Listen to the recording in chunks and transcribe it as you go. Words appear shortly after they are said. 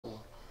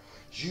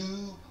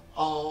You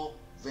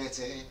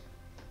already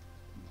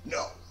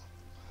know.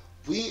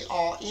 We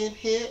are in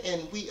here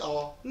and we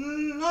are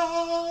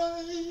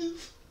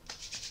live.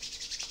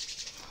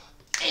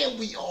 And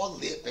we are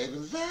lit, baby.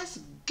 Let's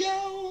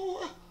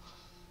go.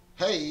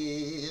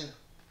 Hey.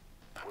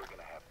 We're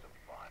gonna have some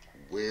fun.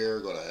 We're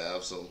gonna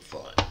have some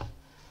fun.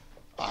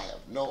 I have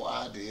no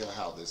idea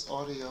how this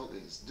audio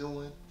is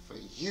doing for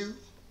you.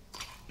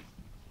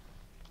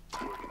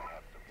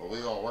 But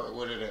we're gonna work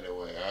with it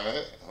anyway,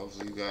 alright?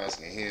 Hopefully you guys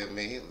can hear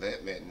me.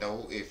 Let me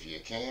know if you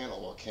can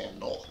or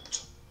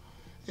cannot.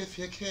 If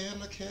you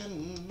can or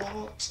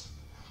cannot.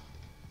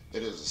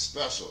 It is a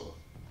special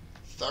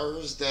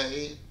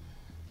Thursday,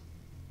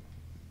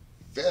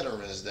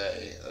 Veterans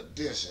Day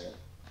edition.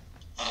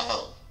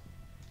 Oh.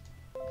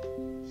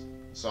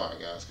 Sorry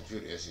guys,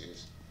 computer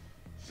issues.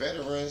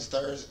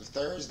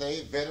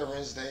 Thursday,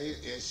 Veterans Day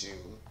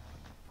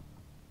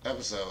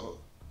episode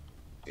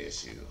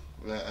issue.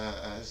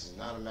 This is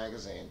not a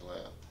magazine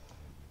player.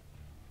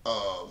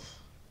 Of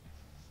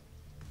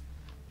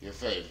your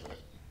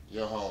favorite,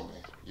 your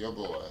homie, your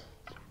boy,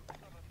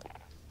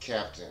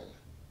 Captain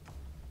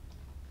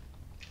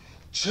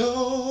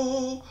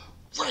Joe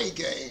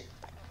Reggae,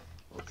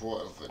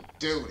 reporting for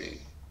duty.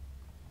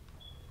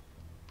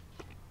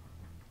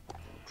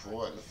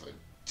 Reporting for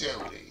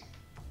duty.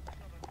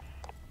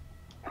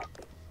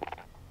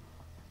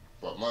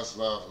 But much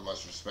love and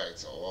much respect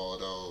to all of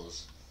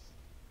those,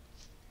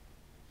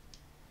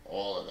 you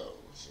know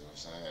what I'm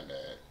saying,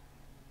 that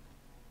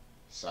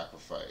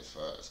sacrificed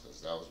for us,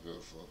 because that was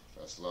beautiful.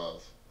 That's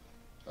love.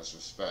 That's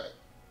respect.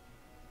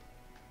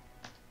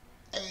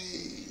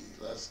 Hey,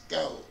 let's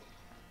go.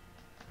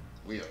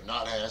 We are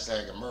not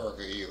hashtag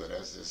America either.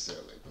 That's just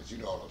silly. But you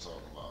know what I'm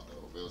talking about,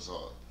 though. Real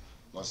talk.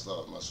 Much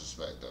love, much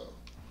respect, though.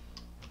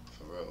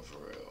 For real, for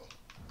real.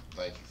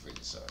 Thank you for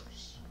your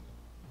service.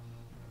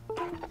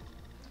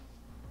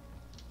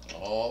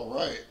 All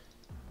right.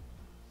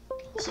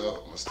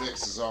 So my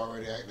sticks is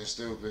already acting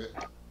stupid.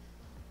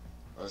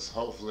 Let's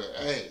hopefully,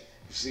 hey,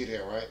 you see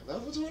that, right?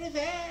 Level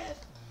 25.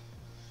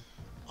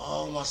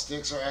 Oh, my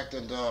sticks are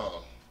acting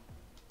dumb.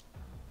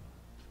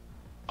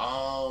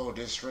 Oh,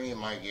 this stream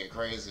might get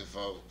crazy,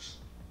 folks.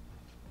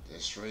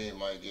 This stream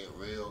might get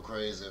real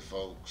crazy,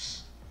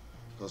 folks.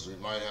 Because we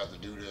might have to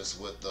do this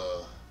with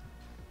the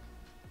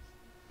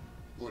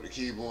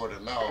keyboard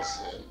and mouse,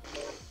 and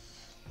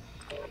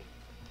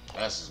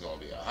that's just gonna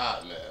be a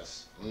hot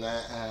mess.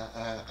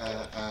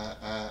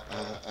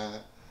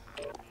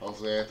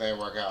 Hopefully everything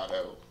work out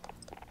though.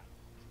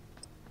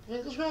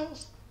 Fingers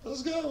crossed.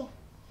 Let's go.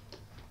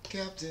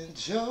 Captain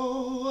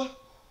Joe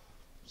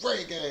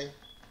Reggae.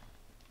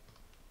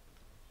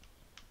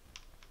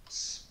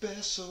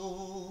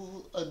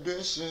 Special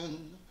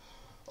edition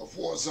of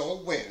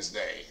WarZone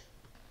Wednesday.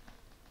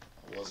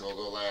 I was gonna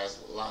go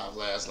live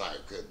last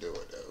night. Couldn't do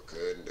it though.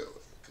 Couldn't do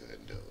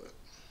it.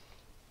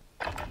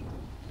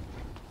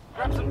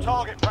 Grab some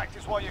target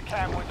practice while you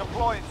can. We're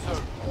deploying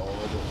soon. Oh,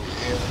 but we're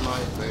here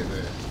tonight,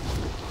 baby.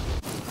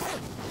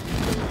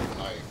 We're here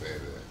tonight,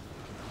 baby.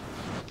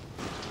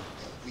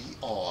 And we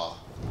are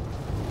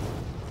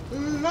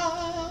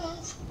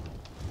live.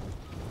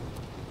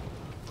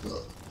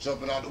 Look,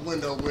 jumping out the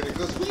window with it,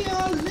 because we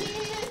are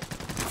lit.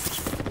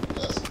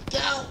 Let's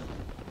go.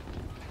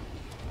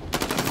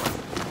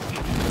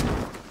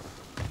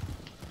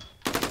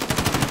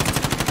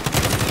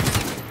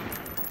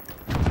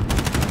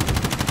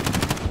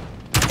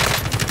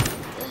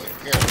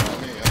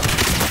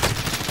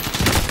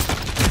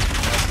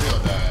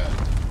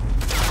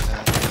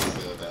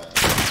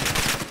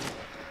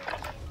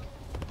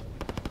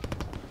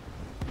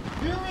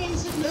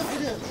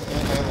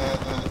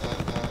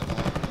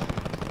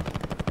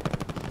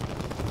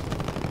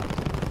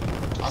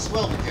 I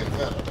swear we're getting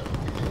better though.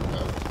 We're getting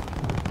better.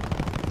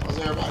 How's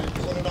everybody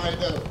doing tonight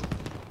though?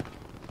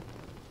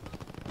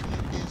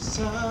 It's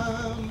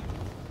time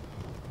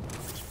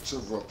to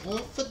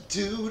report for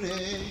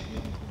duty.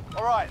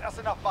 Alright, that's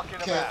enough fucking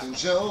Captain about.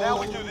 Joe. Now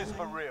we do this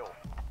for real.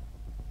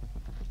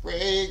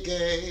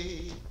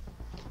 Reggae.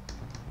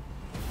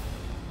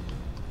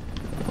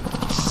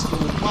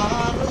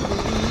 Squad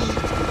Elite.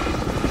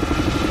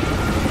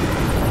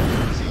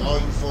 See, all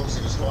you folks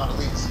in the Squad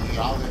Elite, see,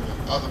 y'all live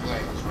in other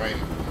planes, right?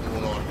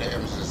 Doing all the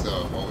damage and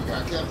stuff. Well, we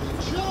got Captain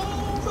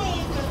Joe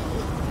Reggae.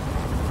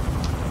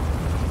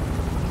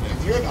 If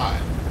you're not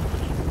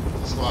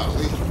the Squad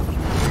Elite,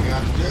 what you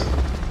got to do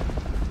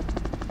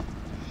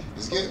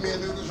is get me a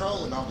new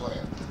controller and I'm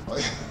playing.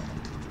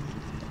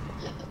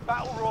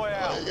 Battle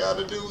Royale. All you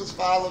gotta do is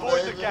follow,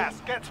 Avoid baby. the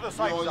gas. Get to the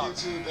safe Go zone. on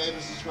YouTube, baby,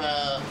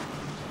 subscribe.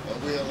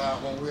 And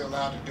when we're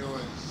allowed to do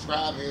it,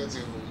 subscribe here too.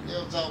 You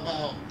know what I'm talking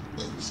about?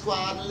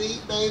 Squad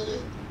Elite, baby.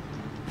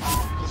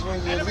 Because when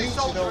you're Enemy elite, you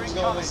know soldier what's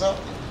going on incoming.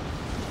 something.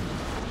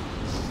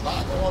 There's a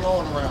lot going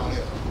on around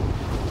here.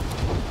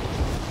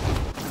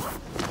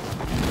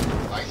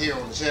 Like here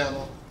on the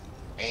channel,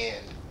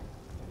 and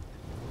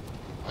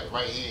like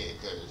right here,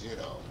 because, you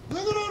know,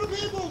 look at all the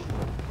people.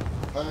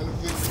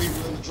 150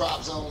 people in the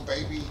drop zone,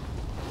 baby.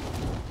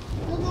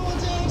 We're going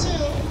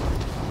downtown.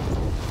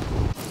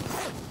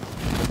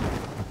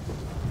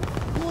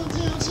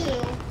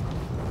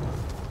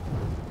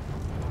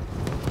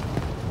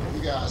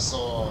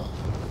 saw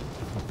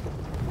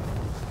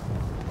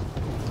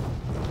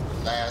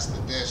the last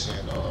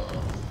edition of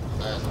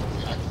the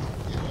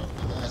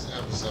last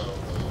episode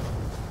of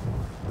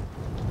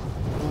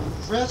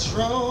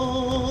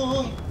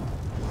Retro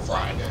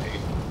Friday.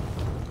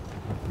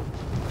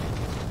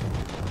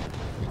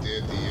 We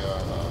did the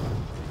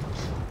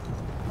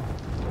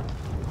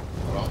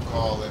what I'm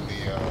calling the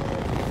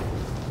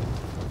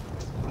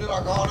what did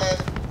I call that?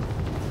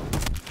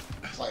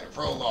 It's like the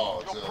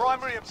prologue. Your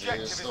primary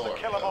objective is to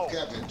kill them all.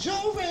 Captain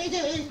Joe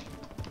Reggae.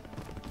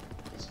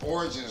 His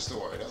origin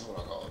story. That's what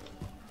I called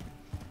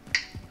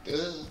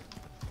it.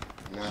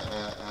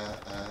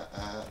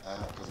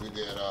 Because we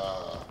did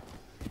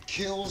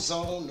Kill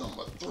Zone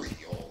number 3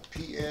 on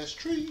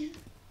PS3.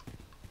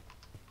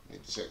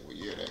 Need to check what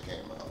year that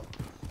came out.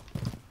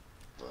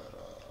 But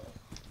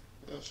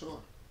yeah, sure.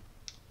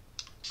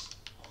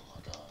 Oh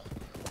my God.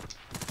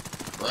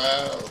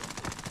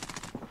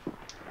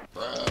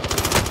 Bro.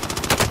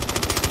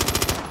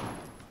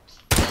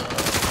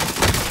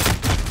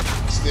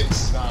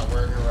 Sticks not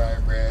working right,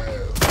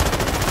 bro.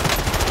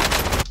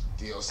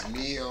 Dios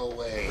mío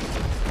way.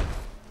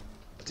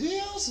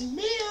 Dios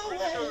mío way.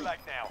 Gulag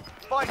now.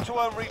 Fight to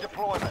earn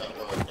redeployment.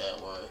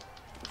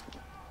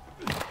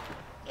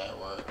 That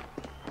worked.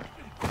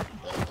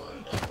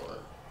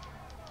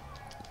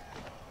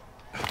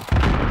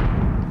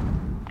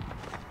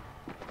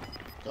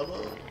 Come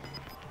on.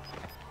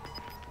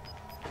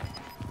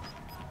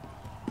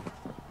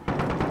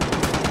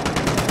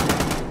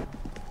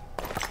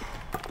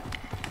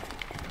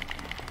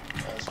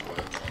 That's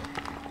working.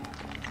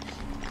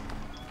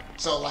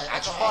 So like I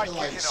try to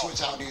like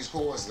switch out these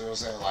ports, you know what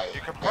I'm saying? Like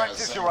You can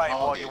practice your aim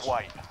while you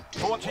wait.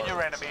 Taunting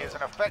your enemy is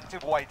an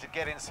effective way to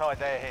get inside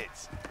their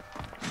heads.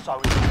 So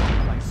is the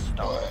place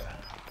started.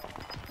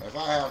 If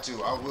I have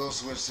to, I will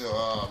switch to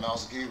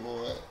mouse and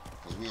keyboard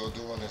because we are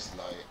doing this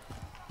tonight.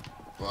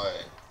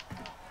 But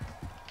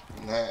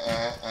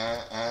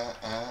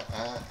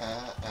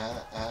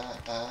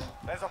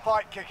there's a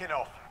fight kicking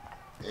off.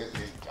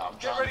 I'm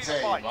trying to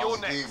tell you, mouse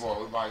and keyboard,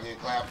 we might get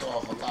clapped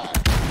off a lot.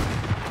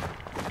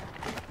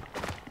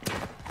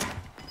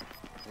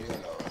 You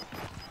know it.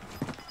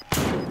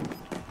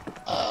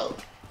 Oh.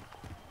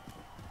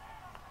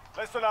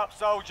 Listen up,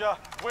 soldier.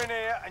 Win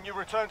here and you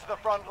return to the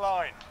front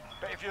line.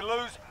 But if you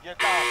lose, you're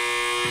done.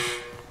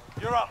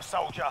 You're up,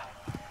 soldier.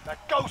 Now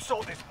go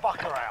sort this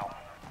fucker out.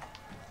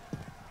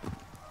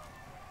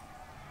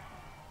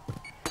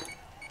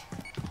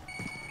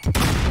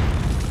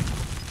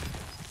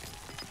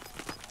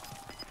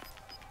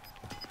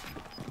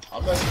 I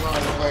messed around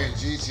and played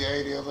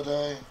GTA the other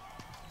day.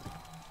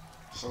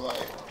 So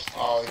like,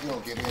 oh, if you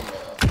don't get in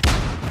there.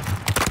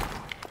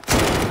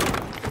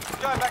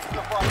 Go back to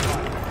the front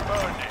line.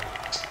 Burn it.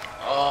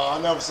 I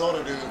never saw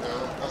the dude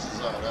though. That's what's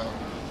up though.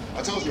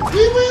 I told you,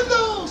 we win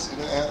those!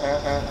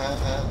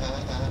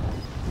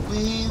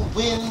 We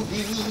win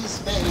these,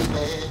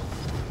 baby.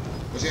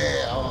 But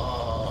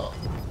yeah,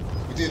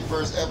 we did the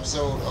first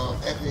episode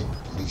of Epic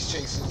Police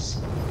Chases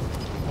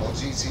on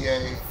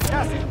GTA.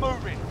 Gas is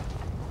moving.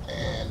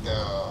 And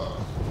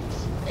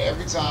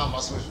every time I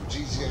switch from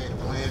GTA to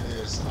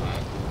previous,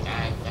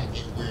 I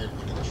get weird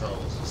with the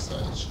controls and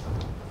such.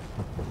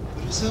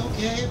 But it's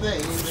okay,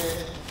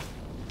 baby.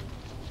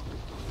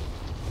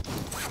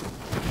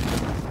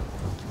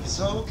 It's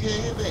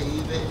okay,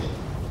 baby.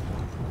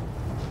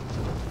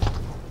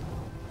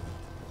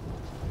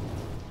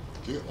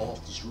 Get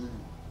off the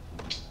screen.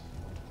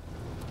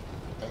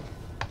 Thank you.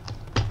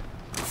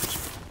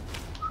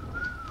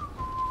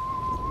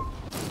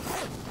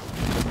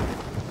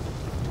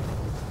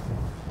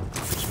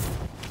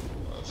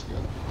 Let's go.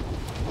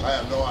 I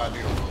have no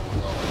idea where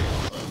we're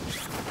going.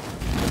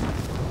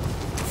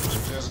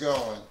 We're just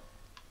going.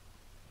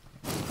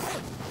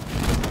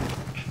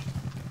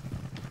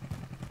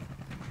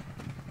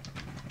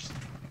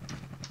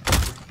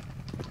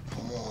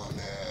 Come on,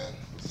 man.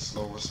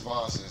 Slow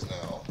responses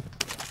now.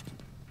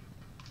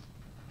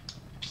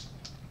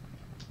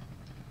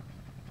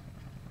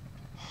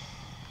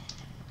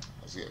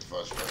 Let's get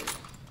frustrated.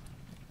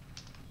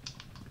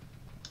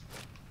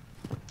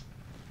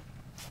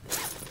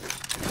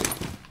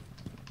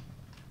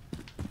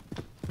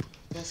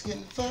 That's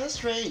getting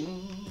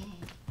frustrating.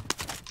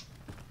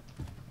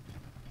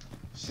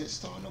 Shit's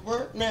starting to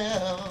work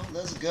now.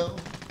 Let's go.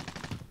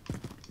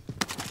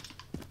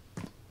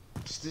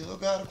 Still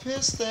got a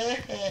pistol.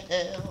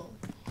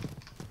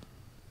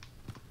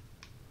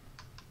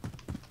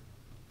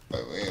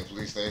 But we in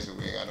police station,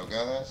 we ain't got no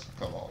guns?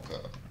 Come on, cuz.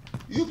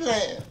 You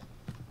playing.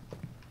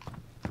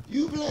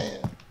 You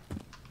playing.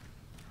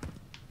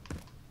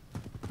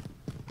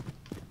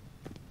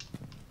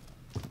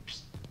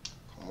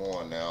 Come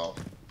on now.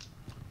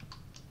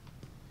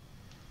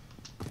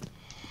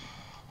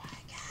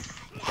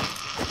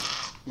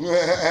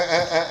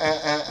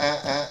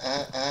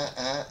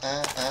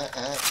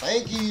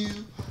 Thank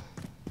you.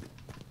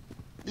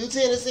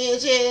 Lieutenant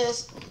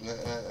Sanchez.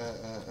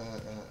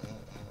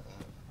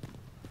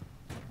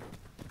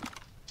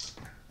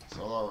 So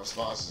my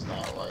response is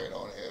not right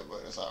on here, but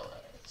it's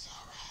alright. It's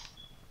alright.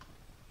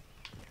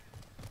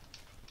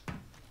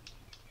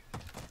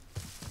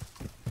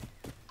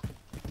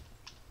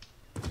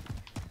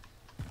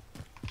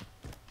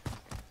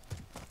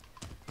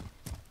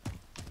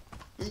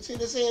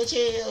 Lieutenant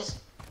Sanchez.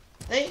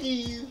 Thank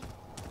you.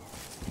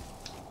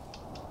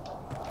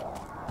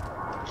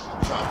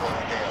 I'm trying to pull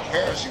that damn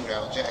parachute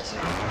out, Jackson.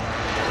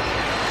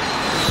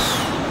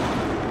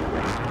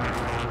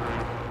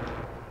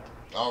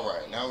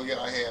 Alright, now we get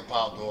our head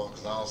popped off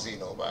because I don't see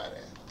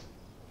nobody.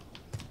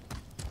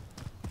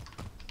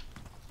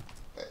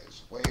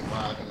 It's way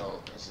wide and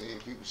open. See,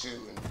 people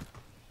shooting.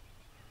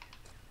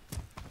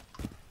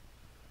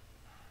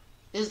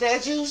 Is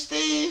that you,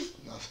 Steve?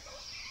 No.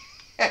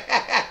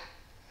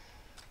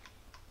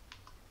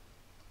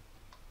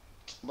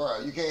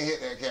 Bro, you can't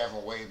hit that cat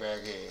from way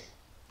back here.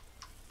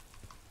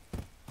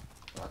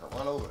 I can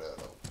run over there,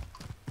 though.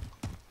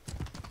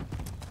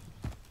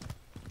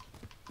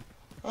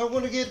 I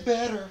want to get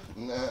better.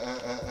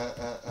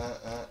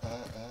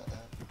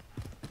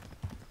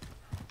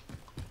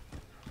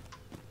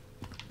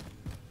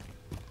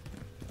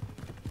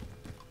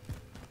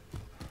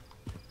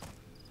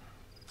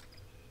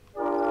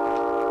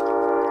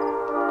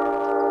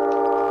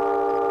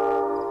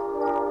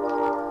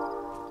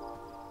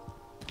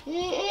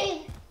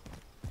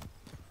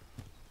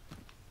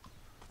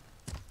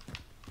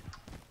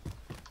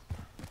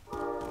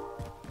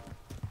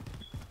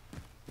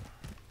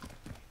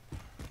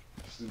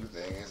 Stupid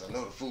thing is, I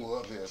know the fool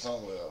up here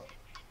somewhere.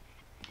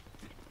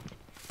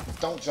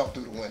 Don't jump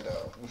through the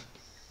window.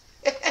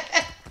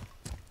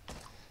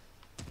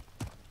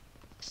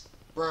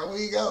 Bro, where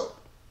you go?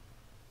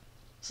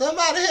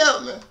 Somebody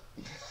help me.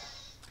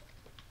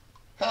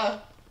 Huh?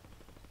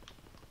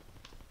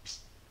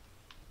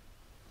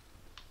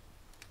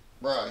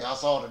 Bro, y'all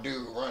saw the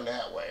dude run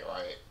that way,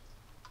 right?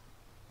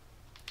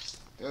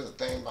 There's a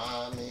thing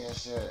behind me and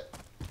shit.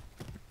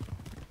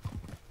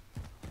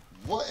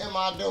 What am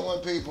I doing,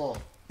 people?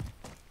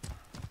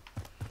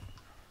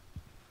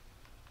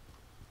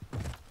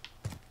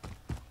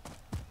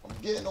 I'm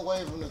getting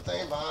away from the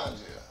thing behind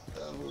you.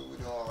 That's what we're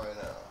doing right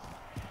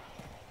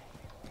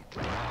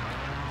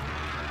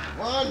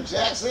now. Run,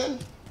 Jackson!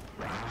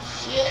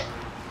 Shit!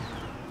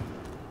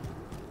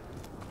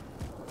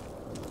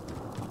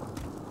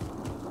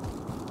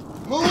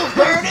 Move,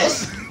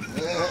 Curtis!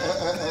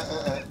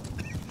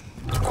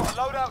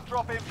 Loadout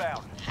drop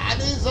inbound. I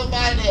need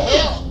somebody to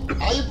help.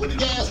 How you put the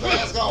gas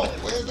mask on?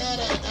 Where's that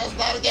at? That's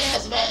not a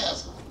gas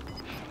mask.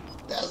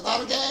 That's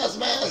not a gas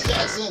mask,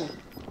 Jackson.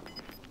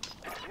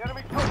 The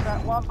enemy took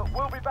that one, but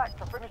we'll be back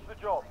to finish the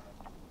job.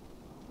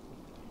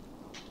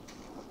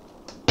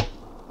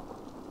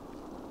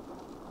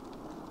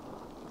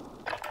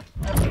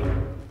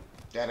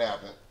 That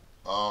happened.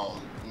 I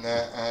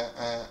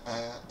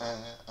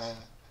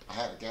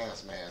had a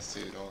gas mask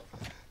too. Don't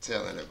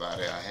tell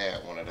anybody I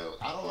had one of those.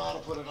 I don't know how to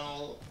put it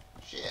on.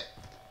 Shit.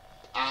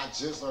 I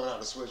just learned how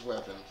to switch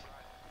weapons.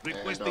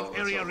 Requesting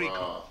area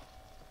recon.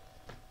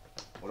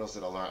 What else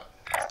did I learn?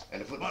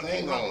 And to put the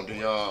thing on,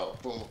 the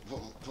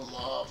put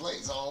my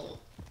plates on.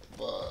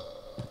 But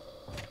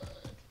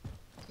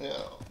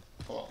yeah,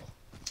 come on.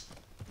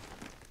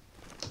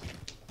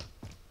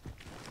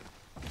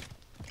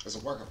 It's a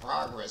work in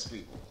progress,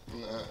 people.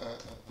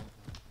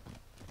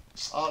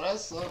 Oh, that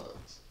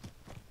sucks.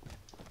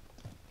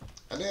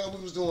 And then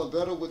we was doing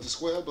better with the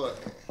square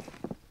button.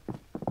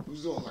 We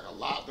was doing like a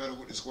lot better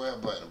with the square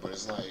button, but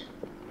it's like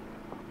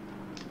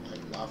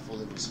not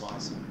fully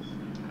responsive.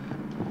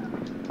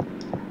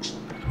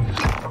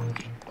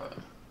 But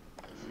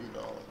if you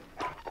don't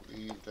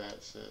leave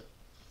that shit.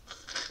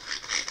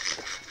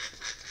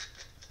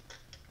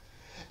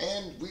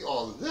 And we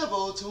are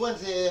level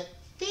 20.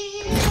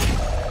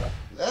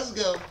 Let's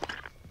go.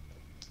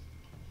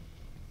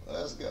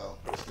 Let's go.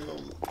 Still, you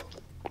know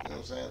what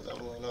I'm saying?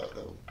 Leveling up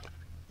though.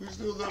 We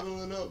still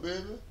leveling up,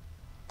 baby.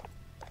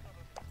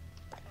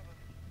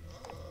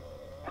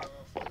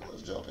 Fuck,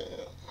 let's jump in.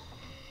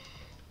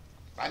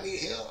 I need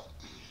help.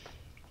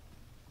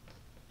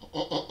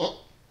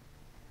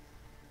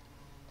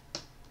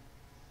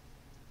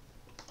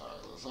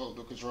 Alright, let's hope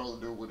the controller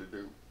do what it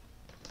do.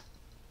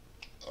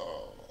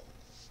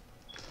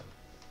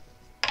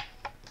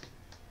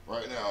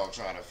 Right now, I'm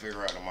trying to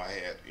figure out in my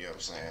head, you know what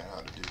I'm saying,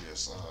 how to do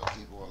this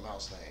keyboard and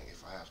mouse thing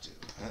if I have to.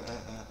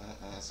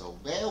 So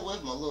bear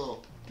with my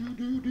little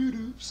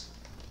doo-doo-doo-doops.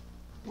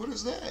 What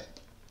is that?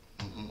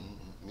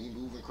 Me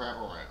moving crap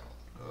around.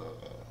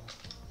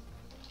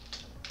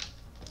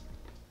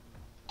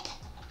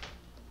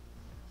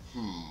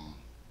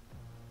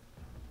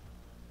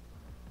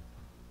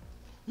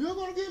 You're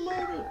gonna get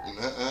murdered.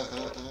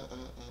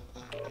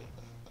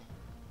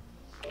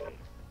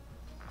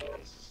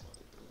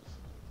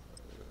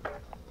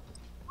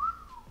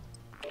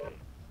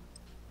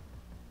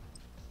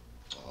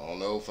 I don't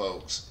know,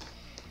 folks.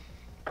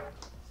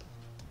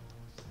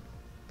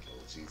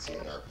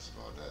 GT nervous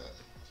about that.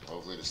 So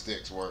hopefully the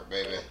sticks work,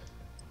 baby.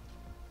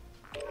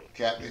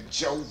 Captain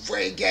Joe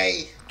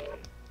Reggae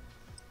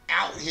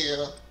out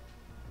here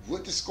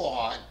with the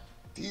squad.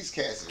 These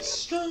cats are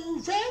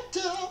strapped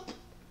up.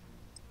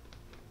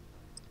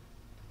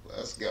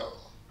 Let's go.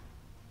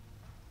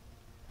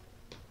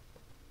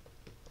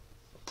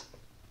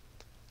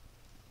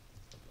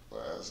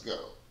 Let's go.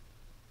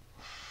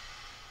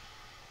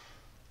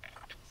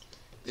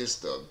 It's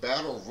the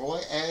Battle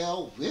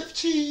Royale with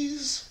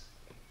cheese.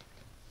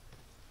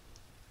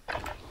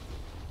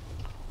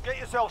 Get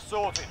yourself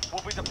sorted.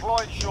 We'll be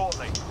deploying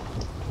shortly.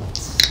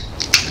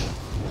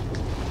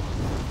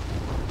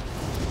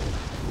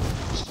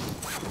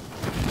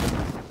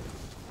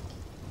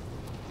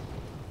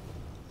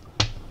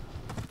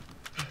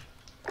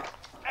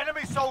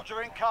 Enemy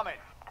soldier incoming.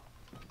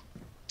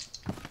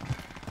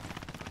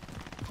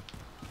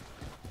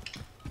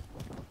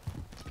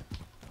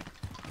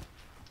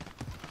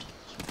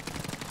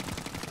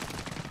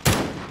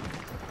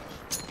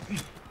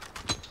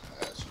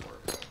 That's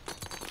working.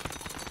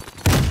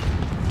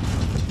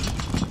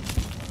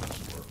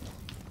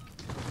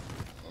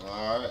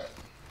 Alright. Let's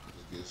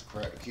get this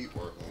crap to keep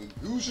working. We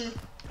Gucci.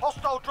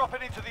 Hostile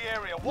dropping into the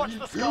area. Watch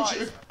the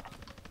skies.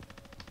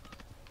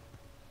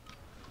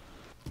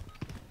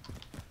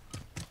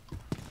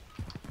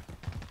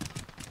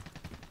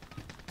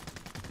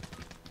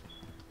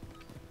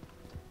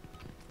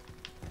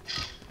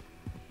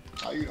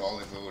 How you the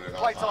only food that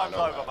Playtime's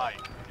over,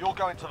 mate. You're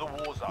going to the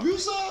war zone. You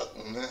suck.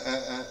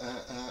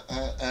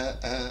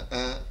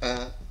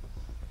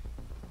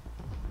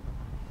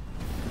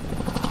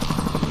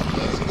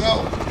 Let's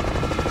go.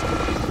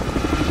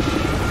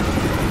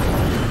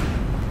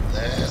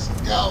 Let's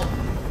go.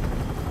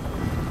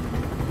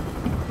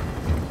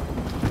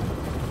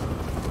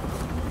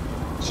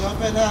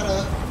 Jumping out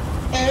of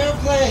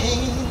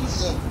airplanes.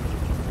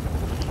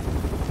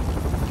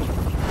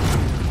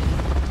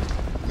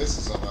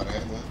 Missing somebody,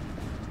 ain't we?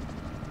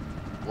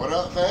 What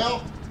up,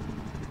 fam?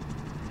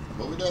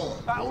 What we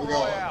doing? Battle Where we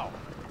going? Royale.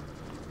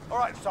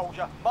 Alright,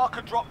 soldier. Mark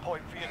a drop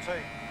point for your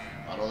team.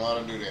 I don't know how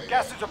to do that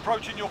Gas yet. is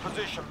approaching your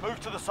position. Move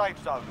to the safe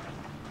zone.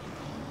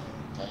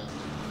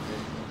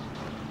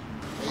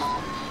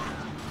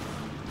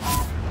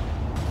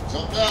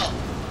 Jump out.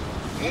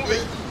 Move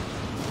it.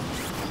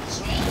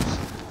 Smash.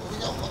 Where we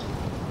going?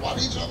 Why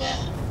did he jump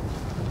out?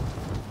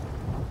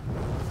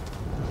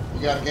 We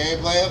got a game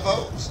plan,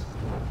 folks?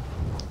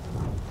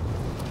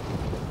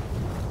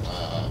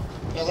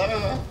 Hello?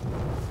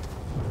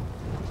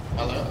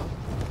 Hello?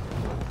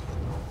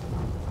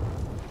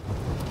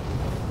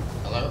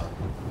 Hello?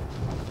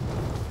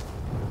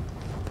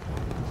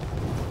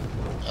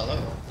 Hello?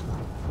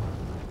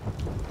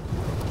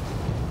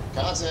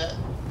 Contact.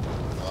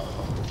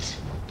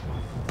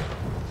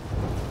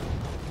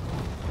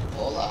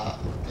 Hola.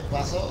 ¿Qué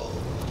pasó?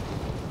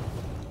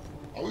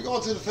 Are we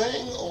going to the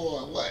thing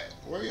or what?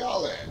 Where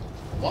y'all at?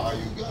 Why are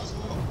you guys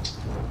going?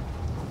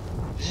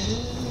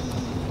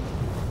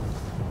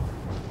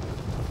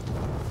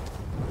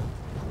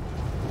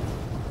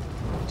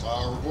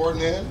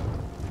 Reporting in.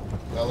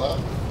 Hello?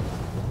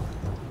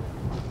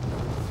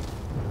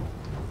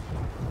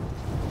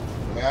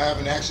 May I have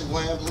an action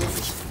plan,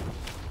 please?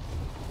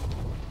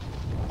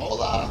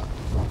 Hola.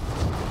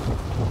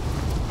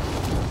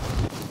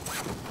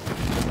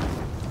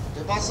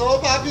 ¿Qué pasó,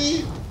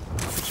 papi?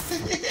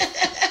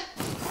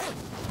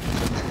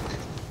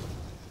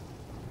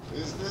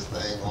 Is this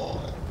thing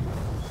on?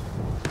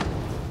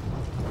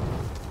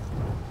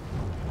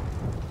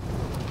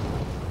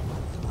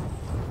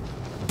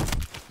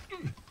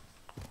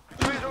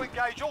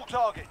 Engage all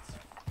targets.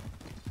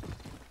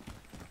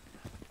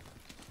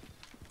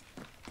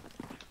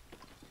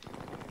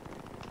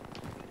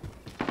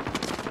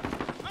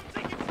 I'm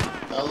taking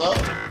fire. Hello?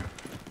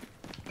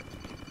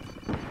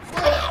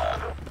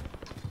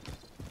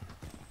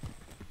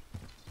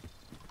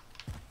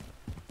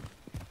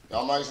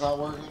 Y'all mics not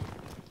working?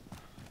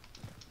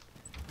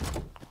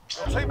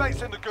 Your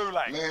teammates in the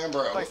gulag. Man,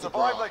 bro, If they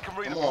survive, they can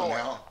redeploy. Come on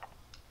now.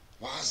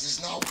 Why is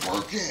this not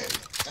working?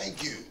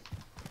 Thank you.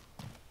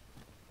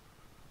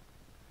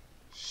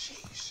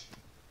 Sheesh.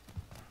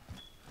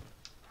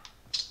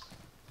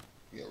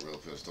 You get real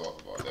pissed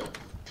off about that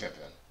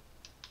pimping.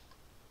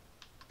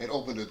 It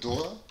opened the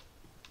door.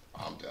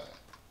 I'm done.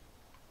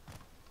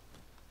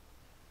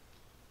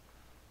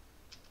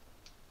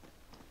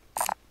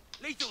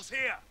 Lethal's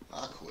here.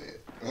 I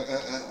quit.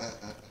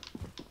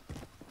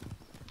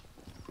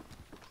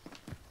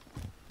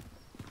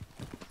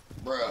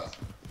 Bruh,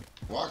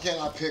 why can't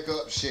I pick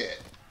up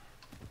shit?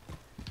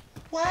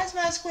 Why is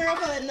my square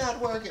button not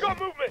working? Got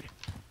movement.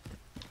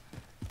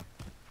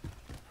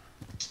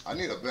 I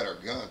need a better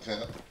gun,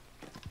 pimp.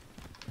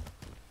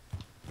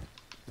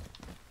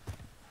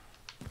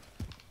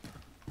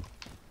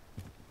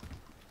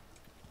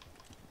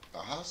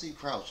 Now, how's he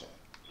crouching?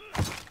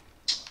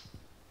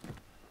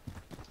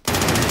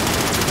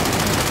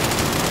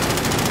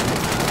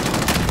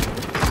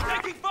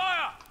 Taking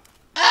fire.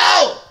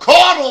 Ow!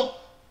 Caught him!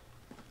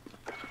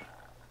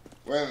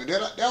 Wait a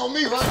minute, that on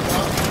me right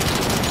now.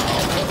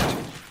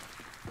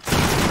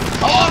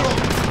 Caught him!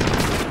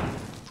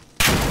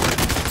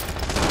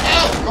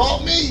 Ow!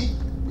 Caught me!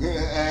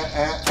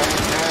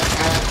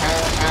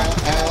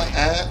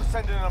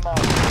 Sending them out.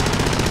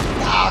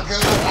 Nah,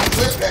 cuz, I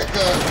clipped that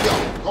cuz. Yo,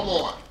 come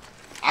on.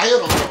 I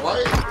hit him,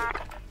 right?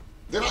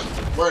 Did I?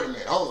 Wait a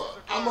minute, hold up.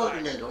 I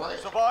murdered nigga, right?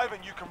 Survive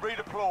and you can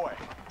redeploy.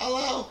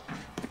 Hello?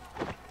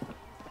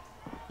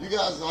 You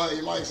guys know how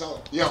your mics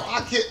on. Yo, I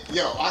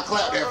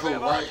clapped that fool,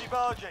 right?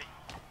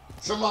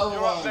 Somebody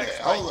rewind that.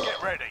 Hold Get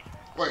up. ready.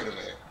 Wait a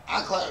minute.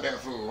 I clapped that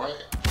fool, right?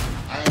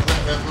 I ain't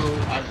clapped that fool.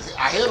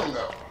 I hit him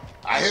though.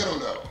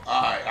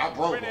 Alright, I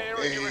broke Win him. here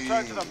and you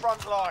return to the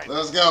front line.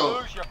 Let's go.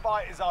 Lose, your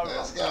fight is over.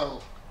 Let's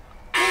go.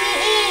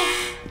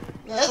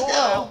 Sort it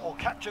out or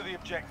capture the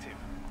objective.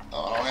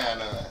 Oh, I don't have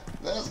none.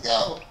 Let's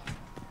go.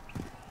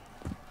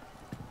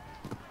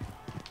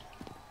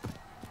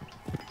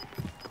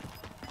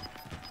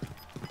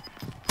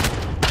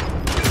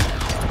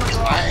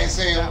 I ain't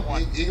seen him.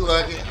 He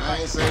lucky. I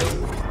ain't seen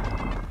him.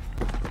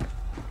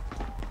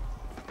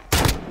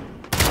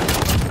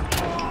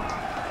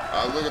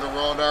 I was looking the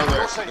wrong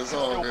direction. It's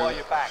all good.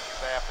 Your back if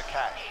they have the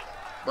cash.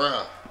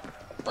 Bruh,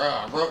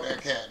 I broke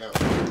that cat though.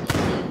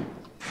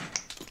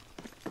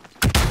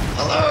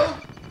 Hello?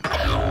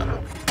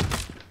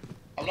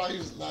 I'm not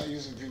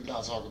using people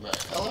not talking back.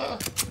 Hello?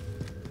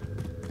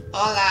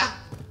 Hola.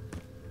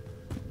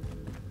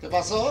 ¿Qué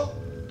pasó?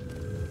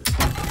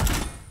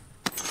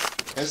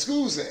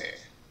 Excuse.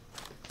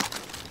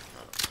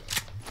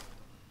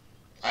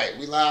 Hey,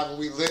 we live and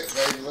we lit,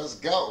 baby. Let's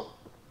go.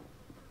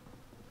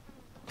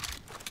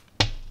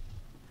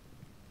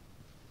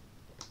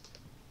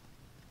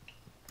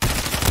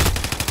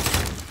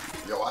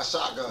 Yo, I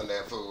shotgunned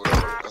that fool.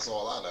 That's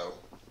all I know.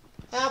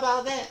 How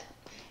about that?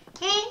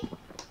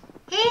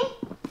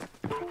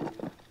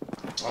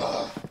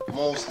 Come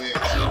on, Sticks.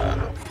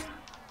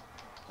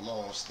 Come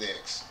on,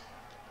 Sticks.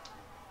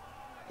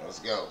 Let's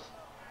go.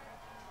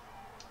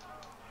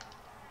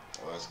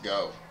 Let's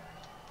go.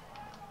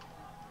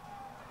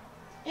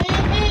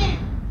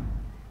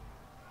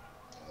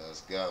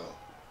 Let's go.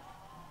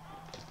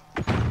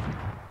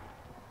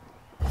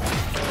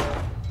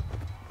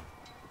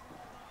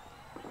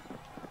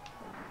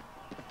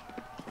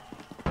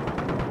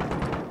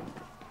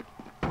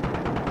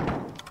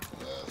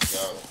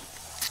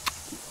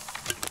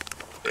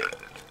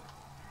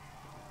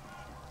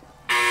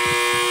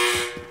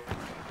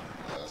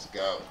 Let's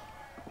go.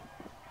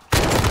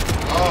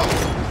 Oh,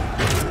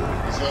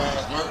 this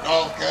ass murked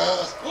off,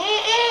 cuz.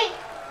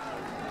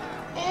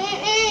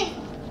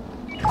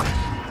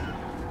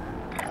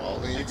 All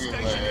in your good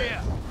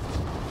man.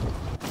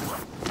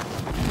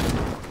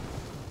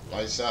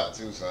 Nice shot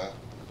too, son.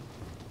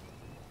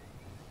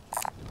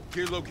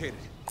 Gear located.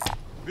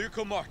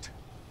 Vehicle marked.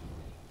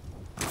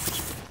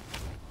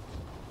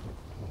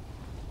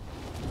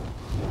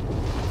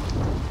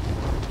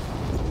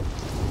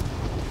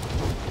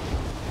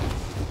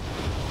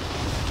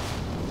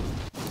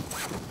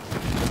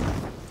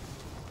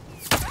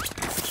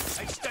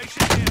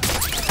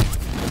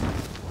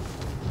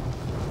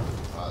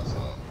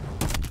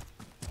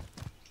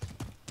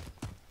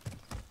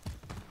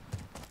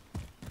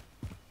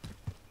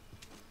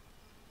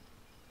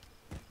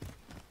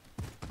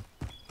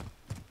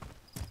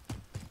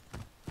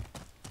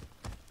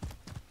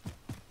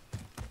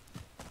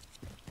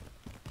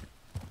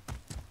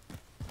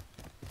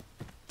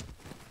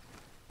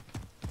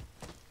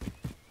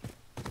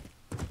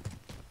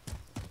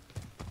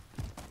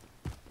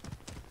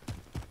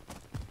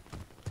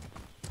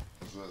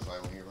 This looks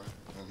like when you run.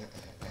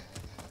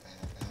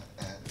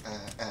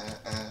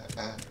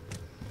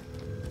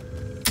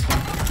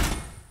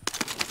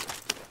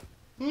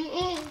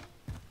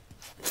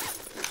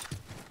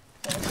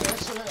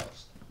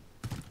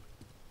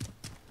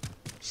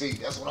 See,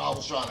 that's what I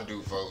was trying to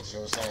do, folks. You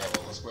know what I'm saying?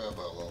 Well, the square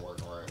button wasn't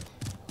working right.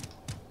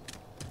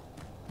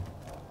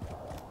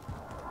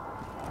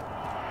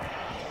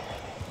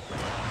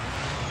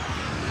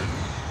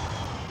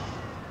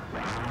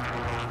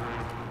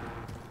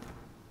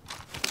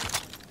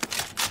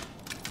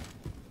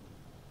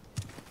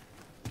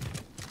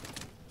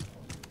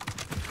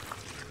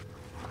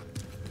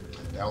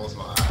 That was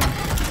my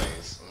idea,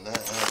 face.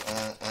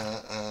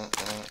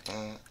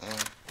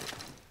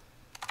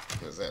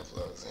 Because that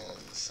plugs in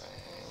the same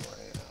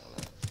way.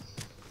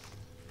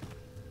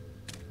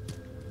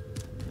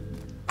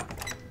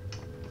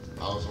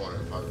 I was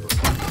wondering if I could put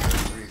my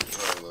PS3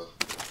 controller.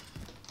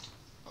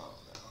 Oh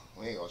no,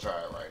 we ain't gonna try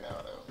it right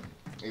now though.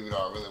 Even though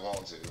I really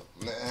want to.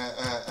 I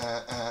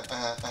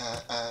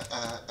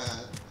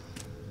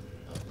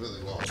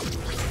really want to.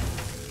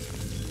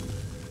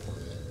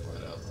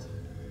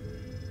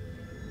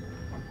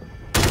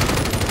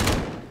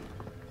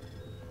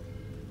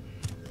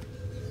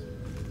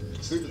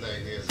 Stupid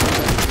thing is, I'm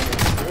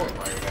sport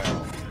right now.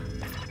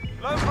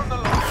 Learn from the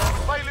loss.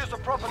 Failure's a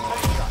proper teacher.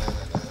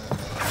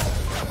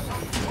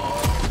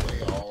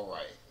 All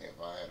right. If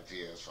I had a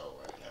PS4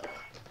 right now.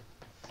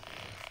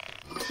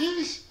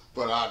 Sheesh.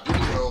 But I do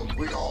know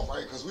we all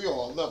right because we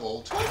on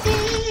level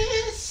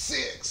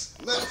 26.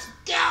 Let's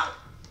go.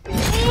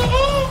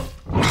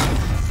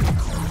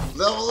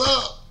 Level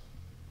up.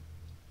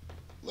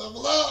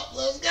 Level up.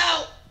 Let's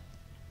go.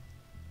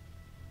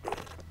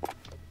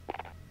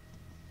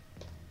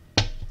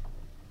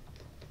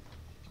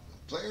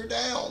 Player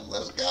down.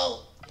 Let's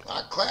go.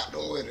 I clapped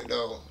him with it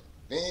though.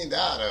 He ain't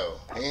die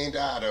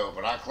though.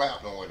 But I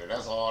clapped him with it.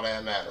 That's all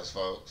that matters,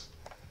 folks.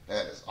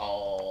 That is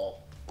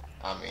all.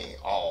 I mean,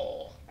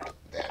 all.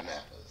 That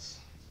nappers.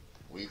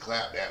 We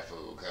clap that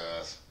fool,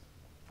 cuz.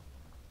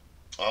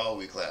 Oh,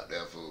 we clap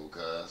that fool,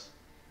 cuz.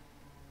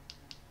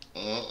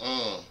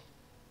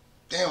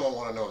 Damn, I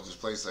want to know if this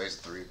PlayStation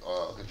 3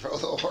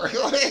 controller work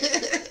on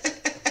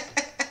it.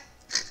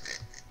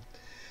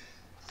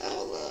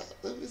 Hold up.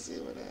 Let me see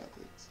what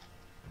happens.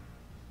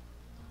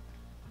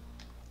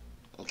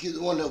 I'll keep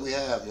the one that we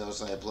have, you know what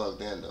I'm saying,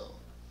 plugged in, though.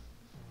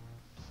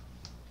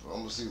 I'm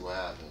going to see what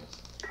happens.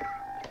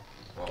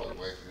 While we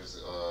wait for this,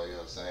 you know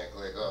what I'm saying,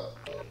 click up.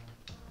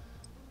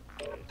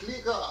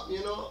 Click up, you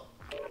know.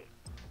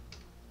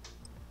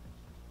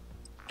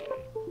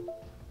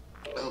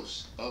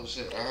 Oh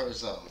shit, I heard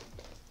something.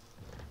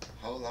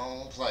 Hold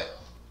on, player.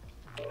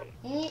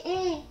 I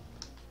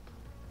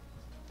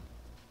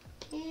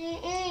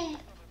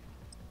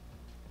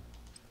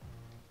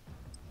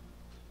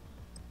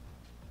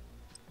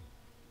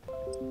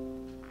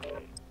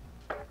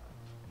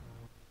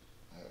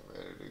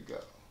ready to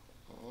go.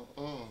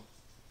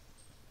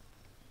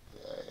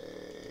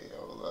 Hey,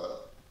 hold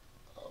up.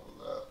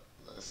 Hold up.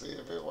 Let's see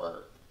if it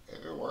works.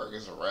 If it works,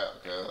 it's a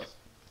wrap, cuz.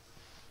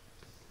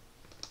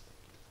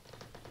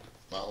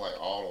 Not like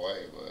all the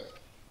way, but.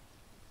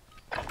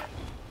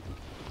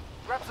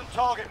 Grab some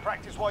target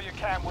practice while you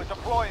can. We're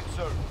deploying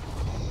soon.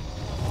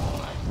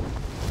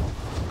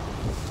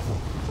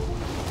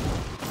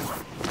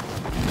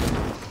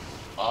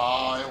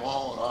 Oh,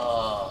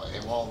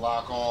 it won't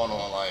lock on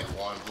like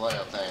one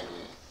player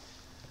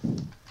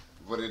thingy.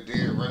 But it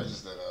did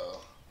register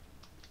though.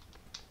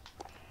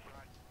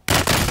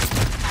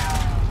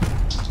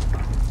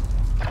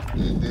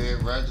 It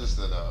did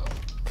register though.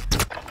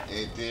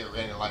 It did,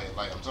 and like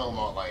I'm talking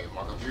about, like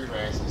my computer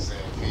actually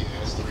said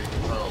PS3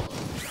 controller.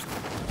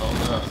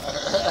 Hold up.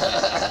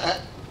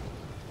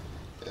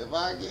 If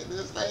I get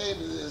this thing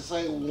to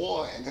say 1.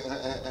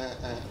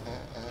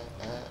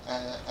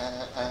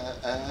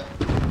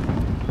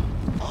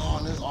 Oh,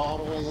 and it's all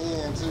the way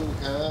in too,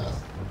 cuz.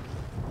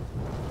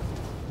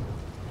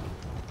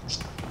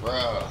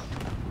 Bruh.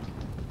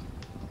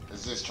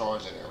 It's just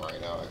charging it right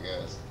now, I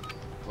guess.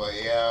 But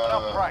yeah.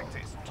 Enough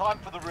practice. Time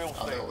for the real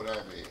I thing. know what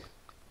that be.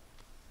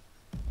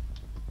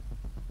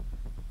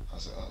 I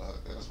said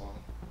unhook this one.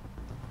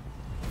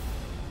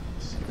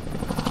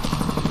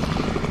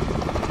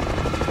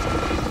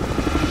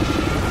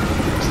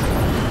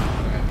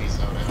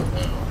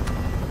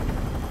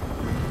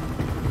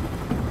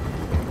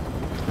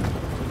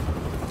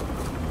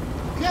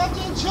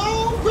 Captain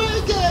Joe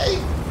Reggae!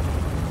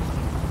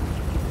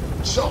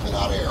 Jumping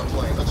out of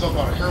airplanes. I'm jumping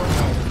out of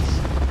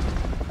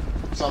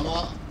airplanes. Talking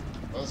about?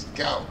 Let's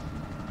go.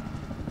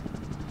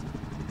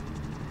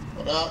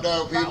 What up,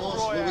 though, people?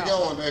 Where we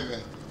going,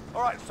 baby?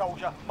 Alright,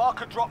 soldier.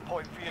 Mark a drop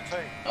point for your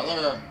team.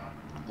 Hello.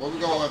 Where we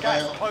going,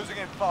 Gas fam? closing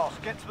in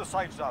fast. Get to the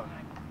safe zone.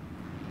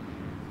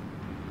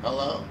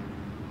 Hello?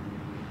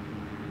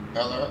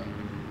 Hello?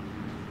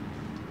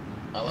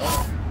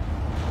 Hello?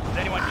 Does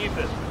anyone need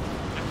this?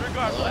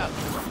 Disregard Hello? left.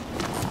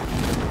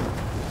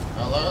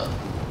 Hello?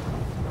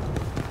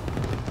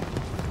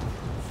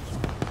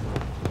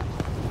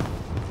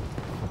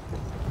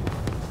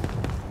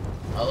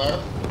 Hello?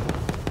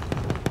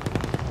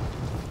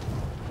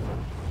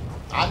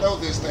 I know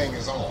this thing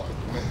is on.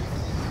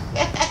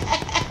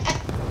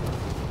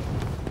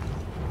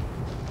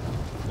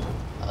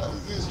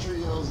 This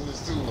trios and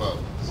there's 2 levels.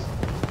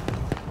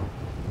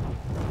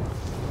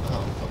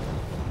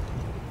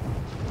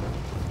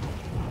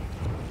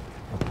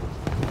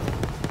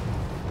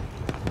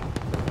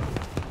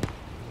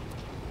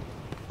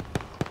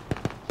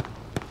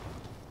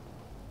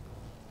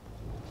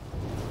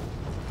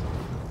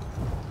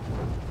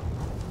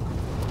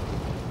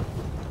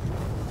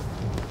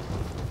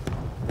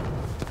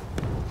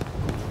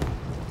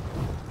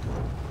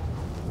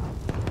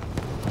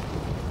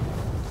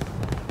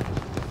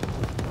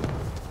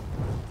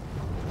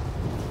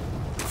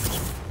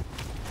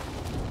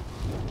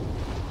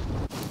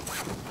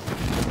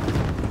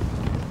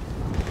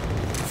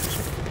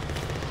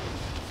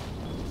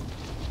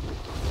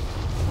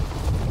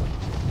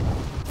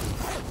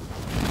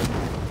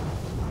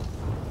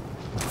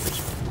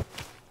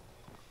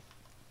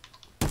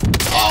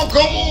 Oh,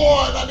 come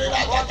on!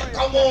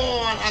 Come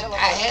on!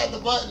 I had the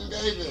button,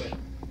 baby.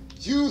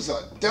 You's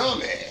a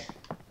dummy.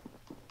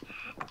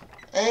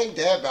 Ain't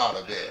that about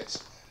a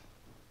bitch?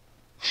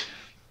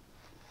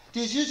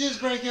 Did you just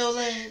break your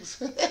legs?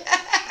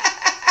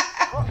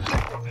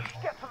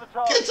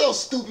 Get your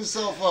stupid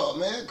self up,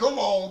 man. Come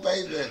on,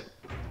 baby.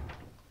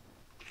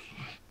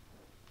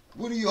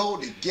 What do you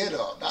hold to get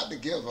up, not to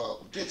give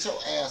up? Get your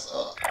ass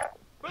up.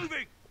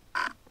 Moving!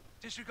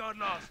 Disregard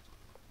last.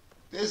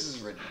 This is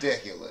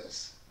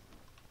ridiculous.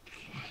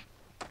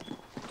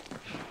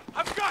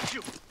 I've got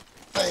you!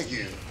 Thank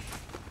you.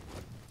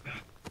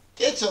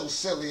 Get your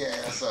silly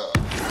ass up.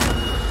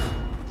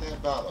 That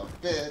about a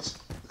bitch.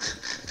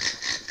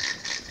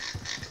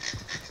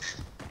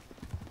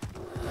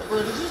 Hey,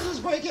 bro, did you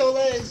just break your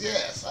legs?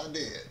 Yes, I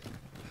did.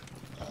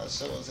 I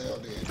sure as hell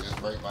did just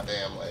break my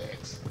damn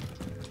legs.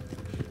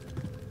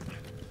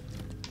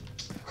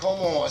 Come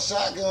on,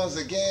 shotguns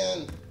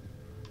again.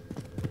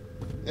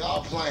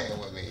 Y'all playing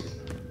with me.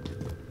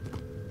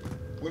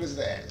 What is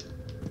that?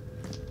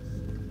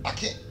 I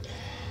can't.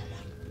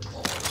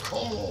 Oh,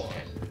 come on.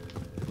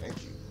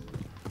 Thank you.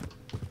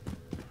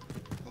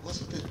 What's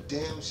with the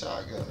damn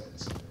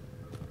shotguns?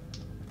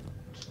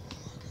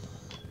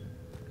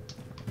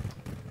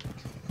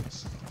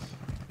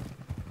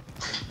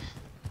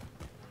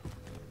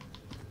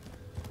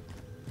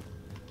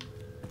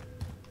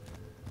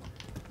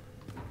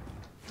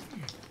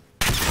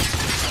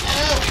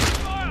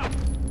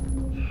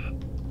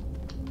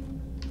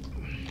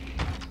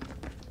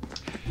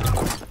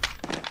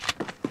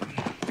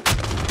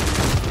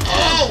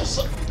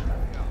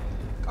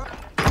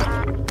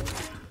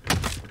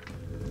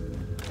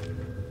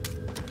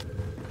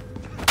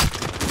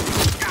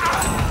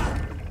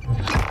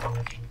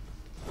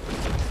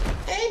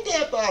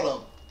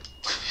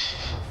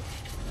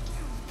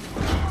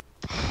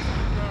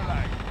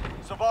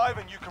 Survive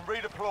and you can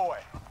redeploy.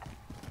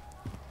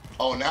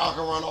 Oh, now I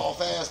can run all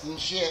fast and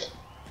shit.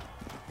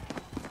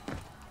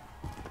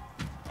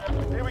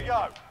 Here we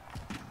go.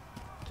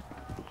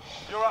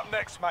 You're up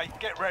next, mate.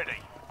 Get ready.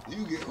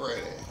 You get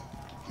ready.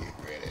 Get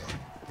ready.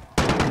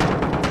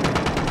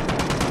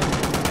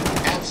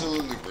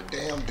 Absolutely for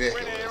damn Win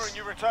ridiculous. here and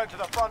you return to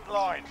the front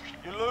line.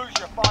 You lose,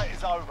 your fight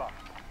is over.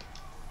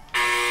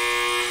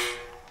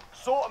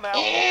 Sort them out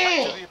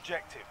and capture the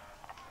objective.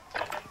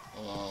 Look at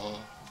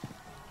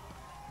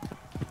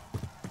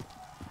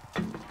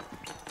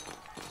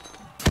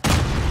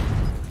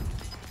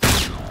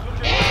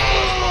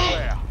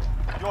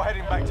you're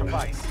heading back to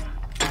base.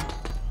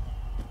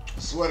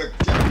 Swear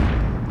to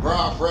God. Bro,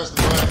 I pressed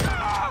the button.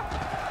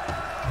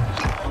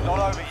 Not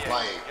over yet.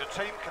 Like, your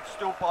team can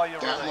still buy your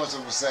that release.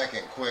 much of a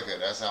second quicker.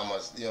 That's how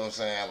much, you know what I'm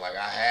saying? Like,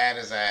 I had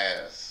his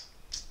ass.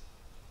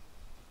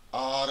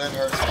 Oh, that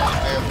hurts my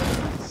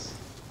feelings.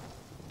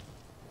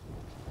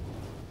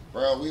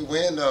 Bro, we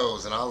win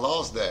those, and I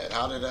lost that.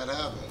 How did that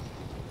happen?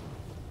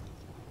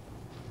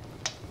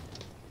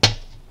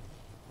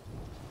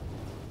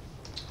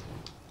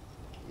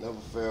 Never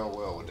fared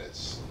well with that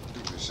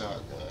stupid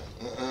shotgun.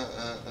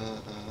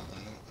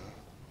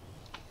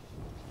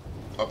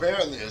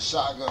 Apparently it's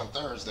Shotgun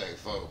Thursday,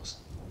 folks.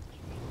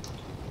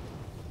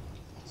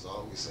 That's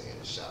all we saying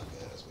is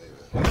shotguns, baby.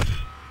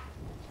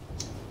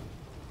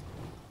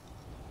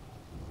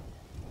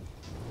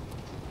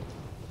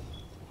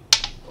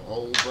 The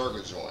whole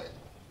burger joint,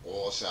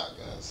 all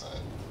shotguns, son.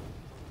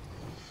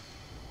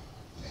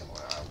 Damn,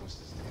 I wish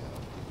this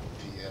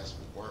damn PS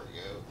would work,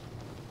 yo.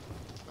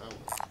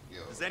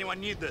 Does anyone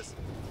need this?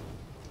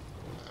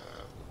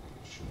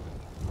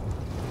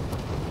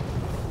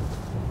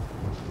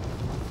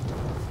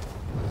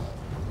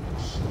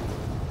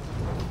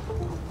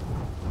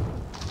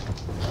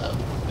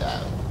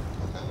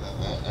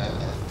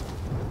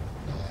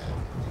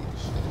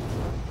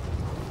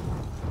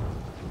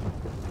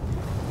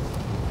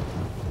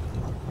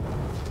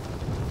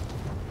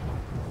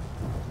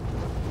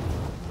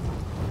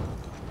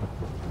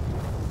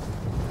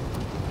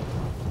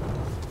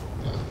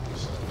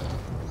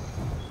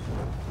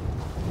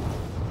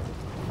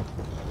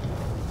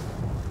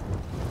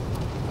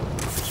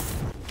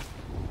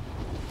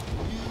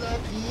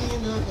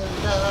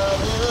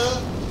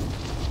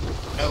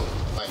 No,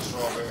 like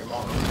strawberry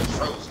margarita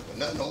frozen, but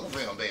nothing on the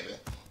film, baby.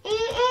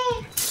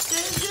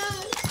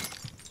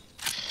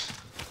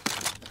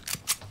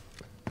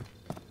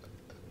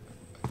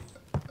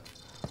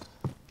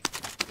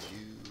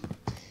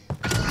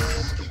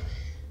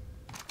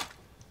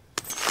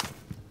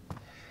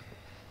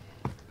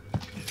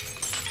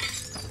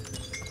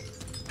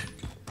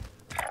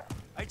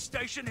 Aid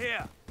station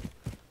here.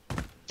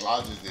 I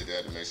just did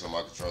that to make sure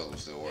my controller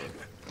was still working.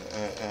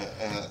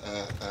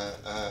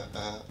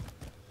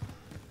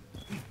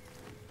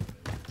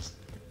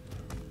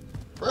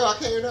 Bro, I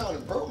came down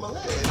and broke my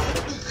leg.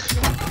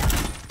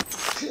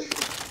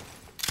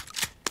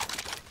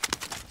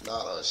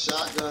 Not a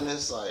shotgun in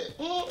sight.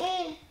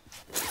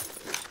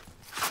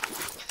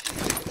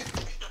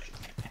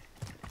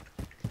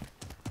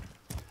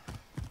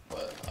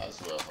 But I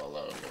swear if I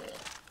love it, man.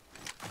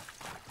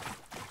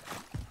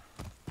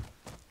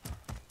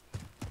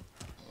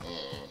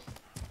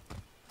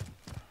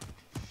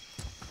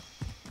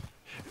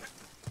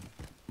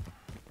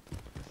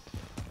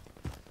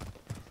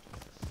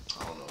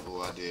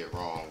 I did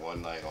wrong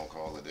one night on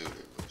Call of Duty,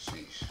 but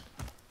sheesh.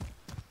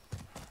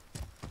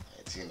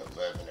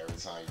 1911 every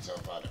time you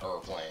jump out of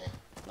airplane.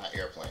 Not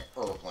airplane,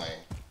 airplane.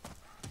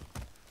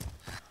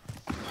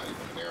 Not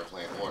even an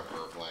airplane or an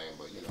airplane,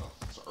 but you know,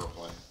 it's an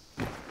airplane.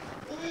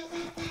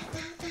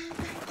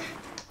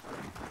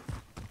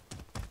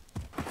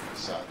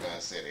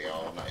 Shotgun City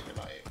all night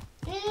tonight.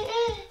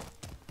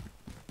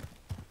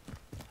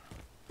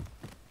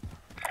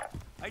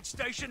 Aid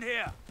station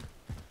here.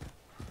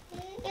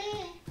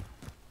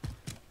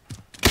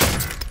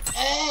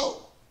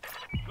 Oh!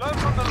 Learn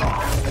from the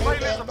loss.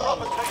 Failure is a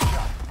proper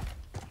teacher.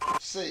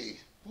 See.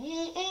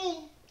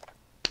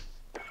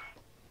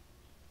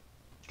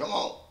 Come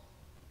on.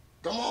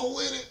 Come on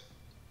with it.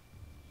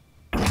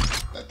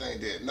 That thing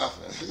did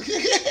nothing.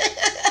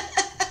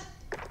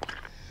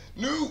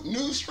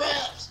 New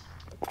straps.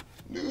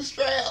 New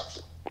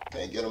straps.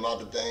 Can't get them out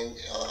the dang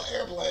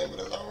airplane,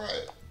 but it's all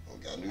right. We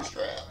got new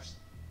straps.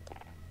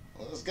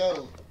 Let's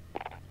go.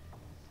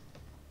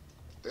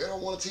 They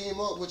don't want to team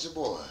up with your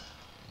boy.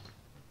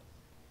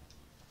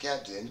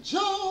 Captain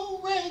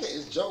Joe Reggae.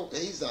 It's Joe.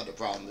 He's not the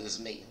problem. It's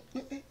me.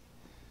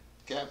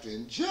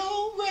 Captain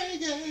Joe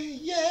Reggae.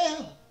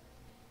 Yeah.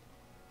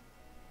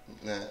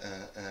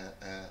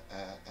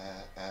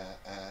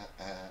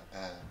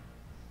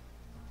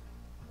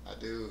 A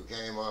dude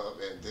came up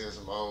and did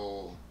some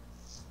old.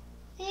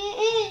 Do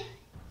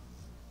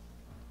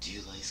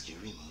you like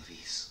scary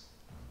movies?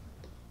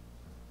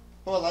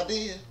 Well, I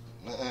did.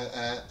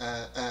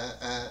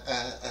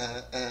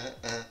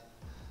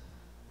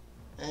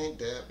 Ain't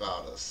that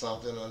about a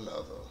something or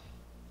another?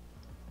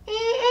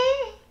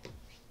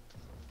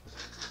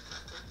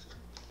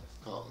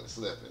 Caught me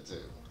slipping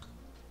too.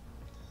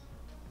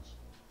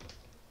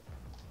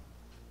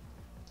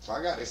 So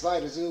I got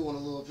excited too when a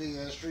little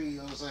PS3, you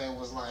know what I'm saying,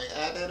 was like,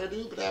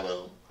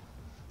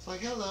 it's like,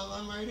 hello,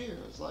 I'm right here.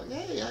 It's like,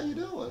 hey, how you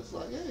doing? It's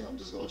like, hey, I'm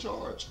just gonna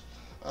charge.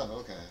 Oh,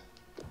 okay.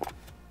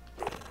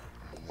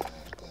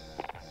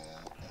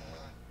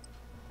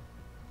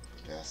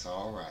 That's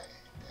all right.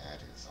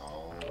 That is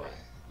all right.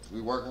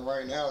 We working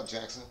right now,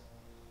 Jackson.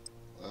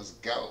 Let's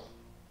go.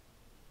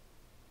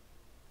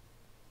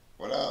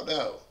 What up,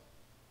 though?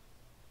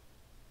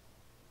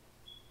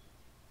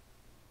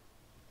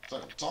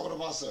 I'm talking to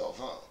myself,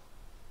 huh?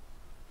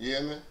 You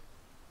hear me?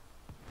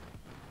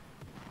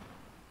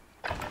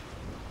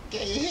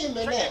 Can you hear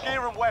me Check your now?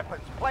 gear and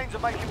weapons. Planes are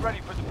making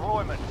ready for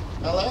deployment.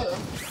 Hello?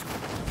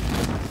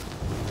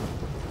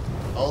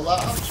 Hola?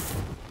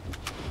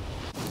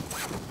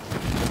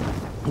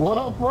 What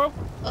up, bro?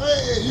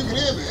 Hey, you can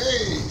hear me.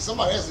 Hey,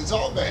 somebody has to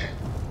talk back.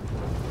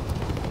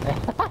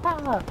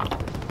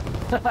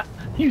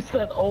 You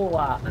said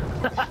hola.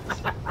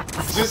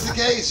 Just in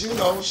case, you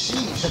know,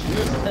 sheesh,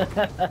 you know.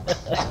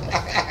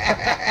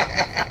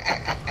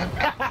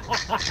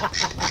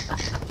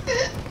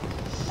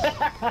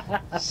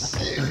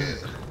 Shit.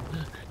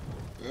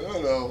 You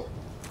know.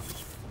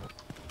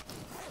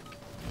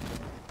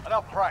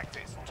 Enough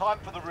practice. Time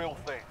for the real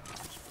thing.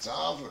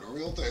 Time for the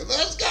real thing.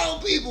 Let's go,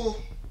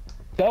 people.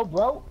 Go,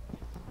 bro.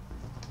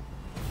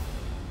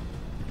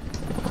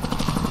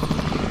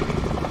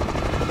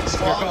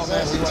 Squad is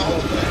actually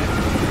talking back.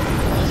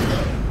 Let's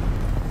go.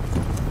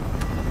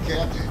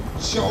 Captain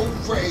Joe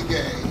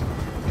Reggae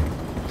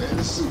and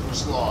the Super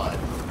Squad.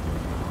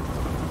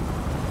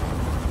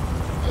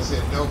 That's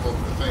it, no go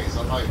in the face. I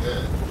like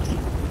that.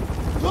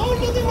 Don't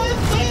look at my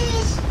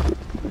face.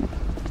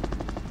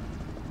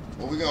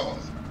 Where we going?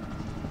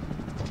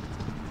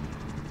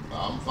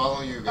 I'm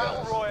following you guys.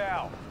 Battle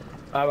Royale.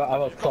 I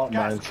was Got caught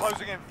gas mine.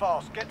 closing in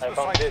fast. Get to I the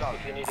found safe this zone.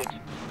 if you need it.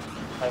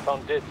 I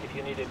found this if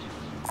you need it.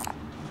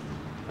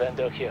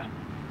 Vendor here.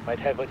 Might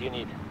have what you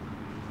need.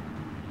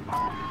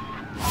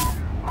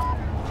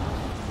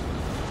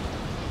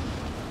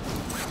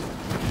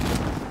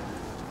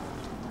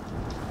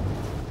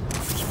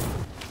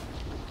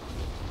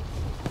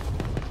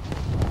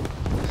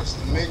 It's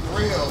the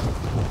McRib.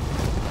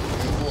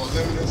 And for a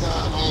limited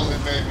time only,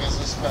 baby. It's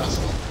a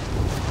special.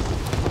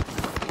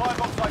 Fire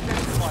box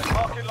identified.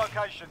 Marking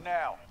location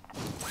now.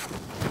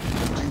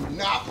 Do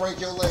not break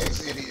your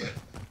legs, idiot.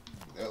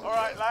 All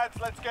right, lads,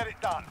 let's get it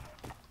done.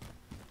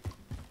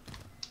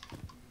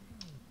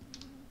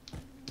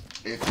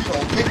 If you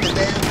don't pick the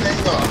damn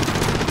thing up.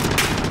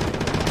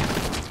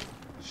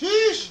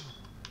 Sheesh.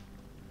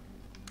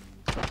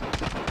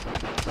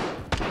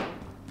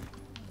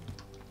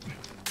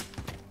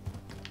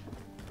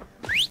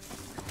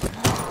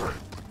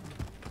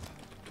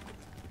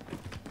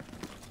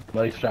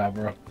 Nice job,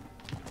 bro.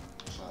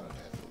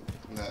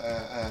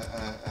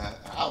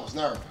 I was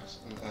nervous.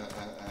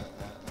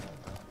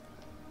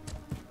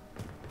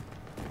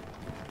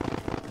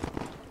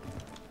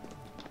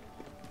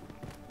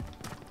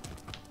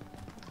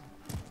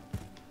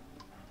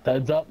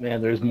 Heads up,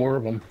 man. There's more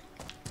of them.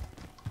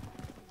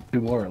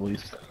 2 more at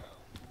least.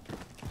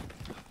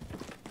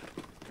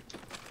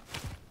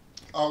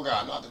 Oh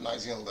God, not the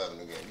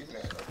 1911 again. Give me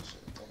that other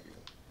shit. Thank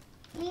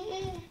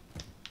you.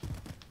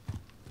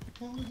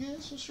 Can we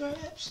get some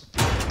straps?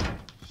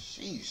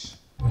 Sheesh.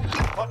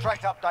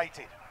 Contract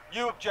updated.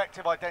 New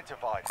objective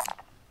identified.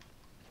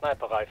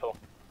 Sniper rifle.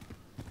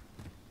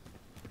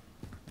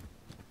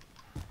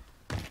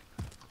 I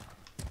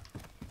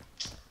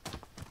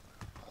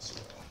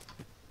swear.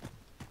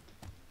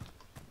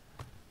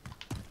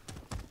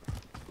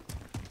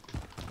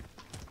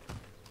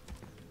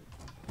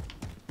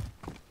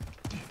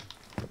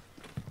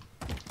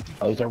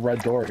 Oh, there's a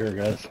red door here,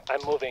 guys.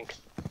 I'm moving.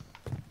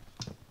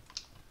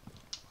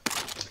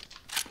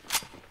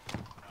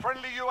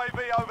 Friendly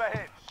UAV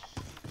overhead.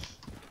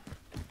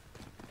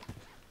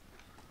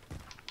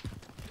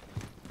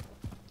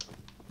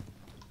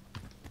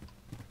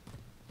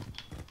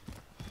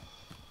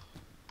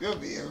 You'll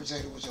be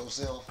irritated with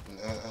yourself.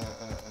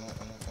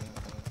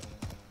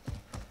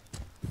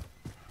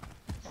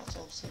 Not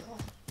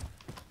yourself.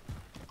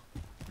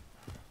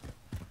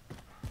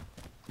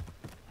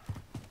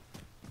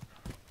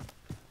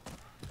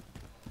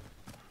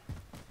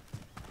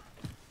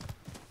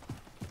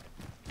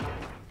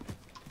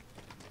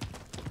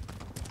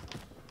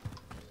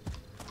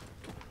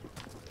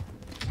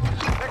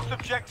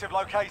 First objective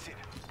located.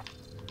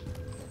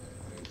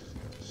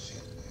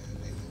 Shit, man.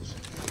 They losing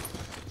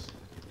fast.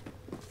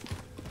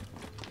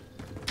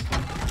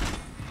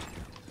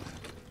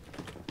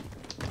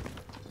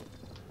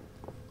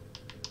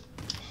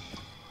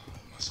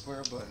 My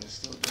square button is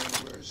still doing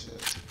the weird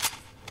shit.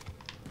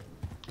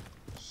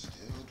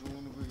 Still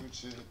doing the weird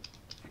shit.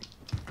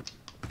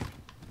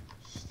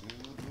 Still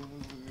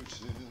doing the weird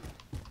shit.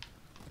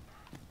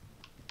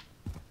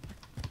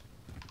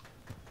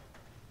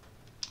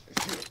 If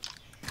you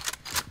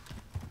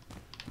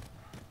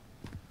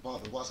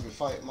bother watch me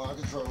fight my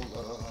controller.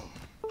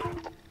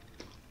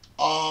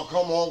 Oh,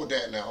 come on with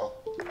that now.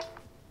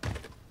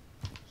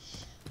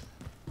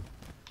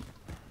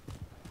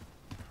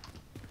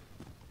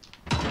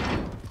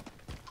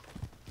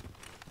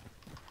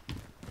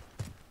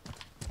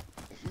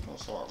 If you don't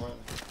start running.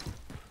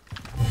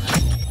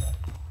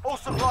 All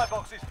supply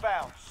boxes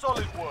found.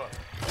 Solid work.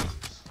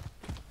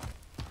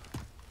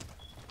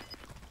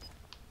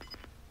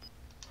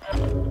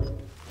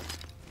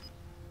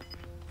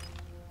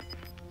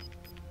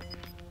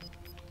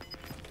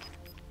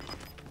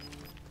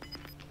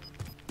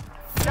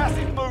 Gas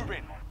is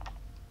moving.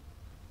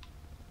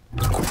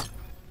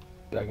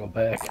 Gotta go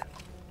back.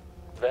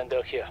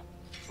 Vendor here.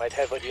 Might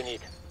have what you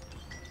need.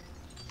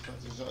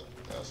 That's what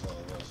I was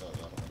talking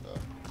about.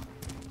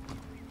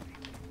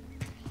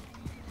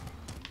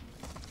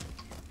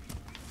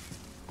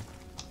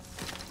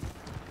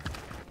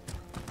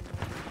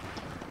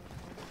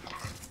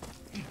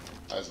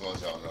 I just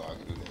want y'all to know I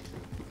can do that too.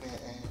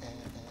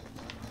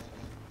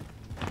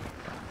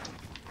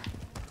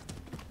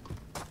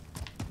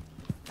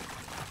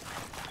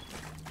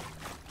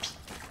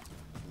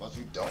 But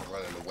you don't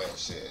run in the wet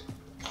shit.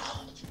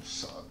 God, you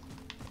suck.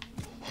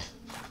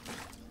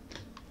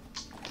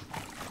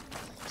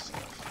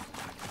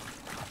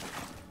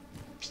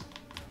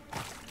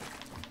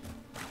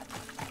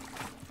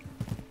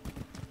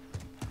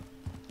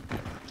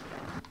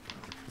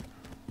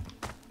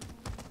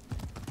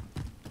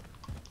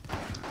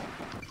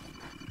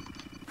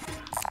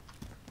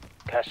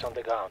 Cash on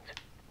the ground.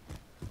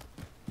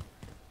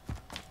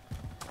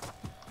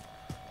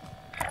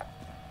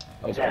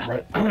 Oh, it's a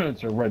red,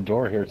 it's a red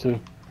door here too.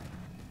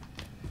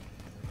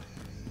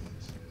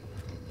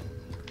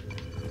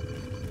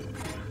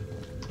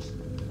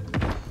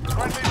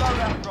 Friendly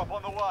loadout drop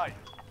on the way.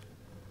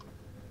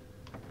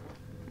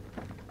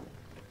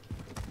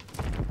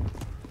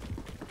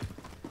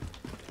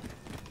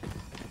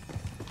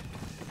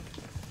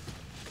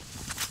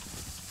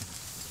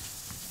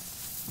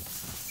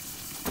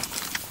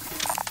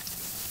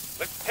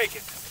 Let's take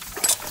it.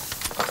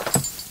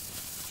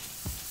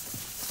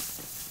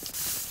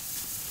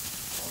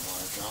 Oh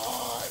my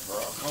God,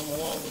 bro. Come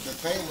on with the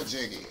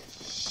thingamajiggy.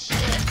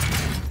 Shit.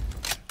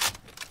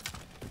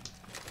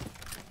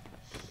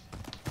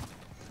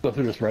 Go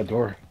through this red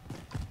door.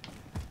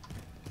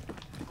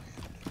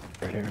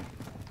 Right here.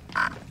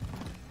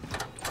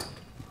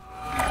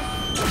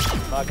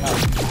 Mark out.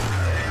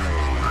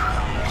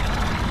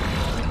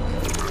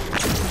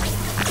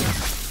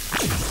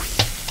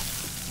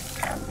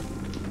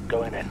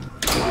 Going in.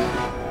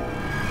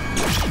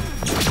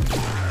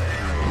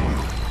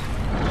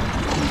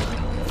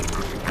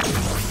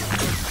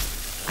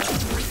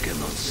 I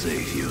cannot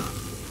save you.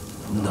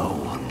 No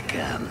one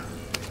can.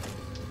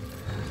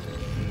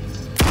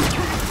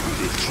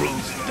 The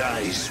truth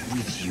dies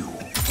with you.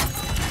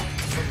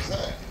 What's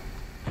that?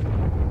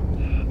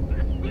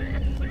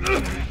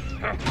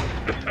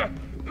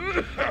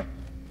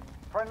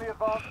 Friendly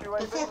advanced UAV.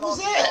 The fuck was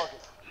marking that? target.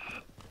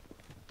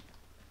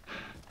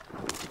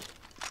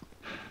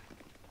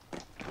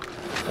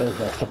 There's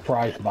a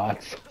surprise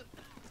box.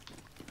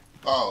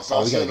 Oh, so Oh,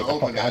 I we gotta shouldn't get the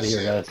open fuck that out of here,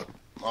 shit. guys.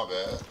 My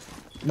bad.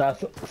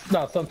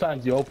 No,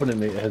 sometimes you open it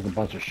and it has a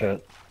bunch of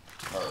shit.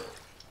 Heard.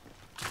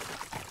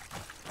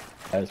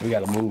 Guys, we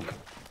gotta move.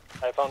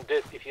 I found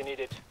this if you need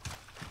it.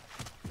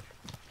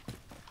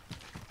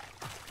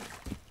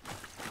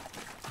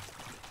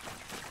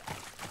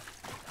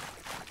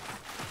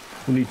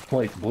 Who needs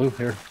plates? Blue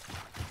here.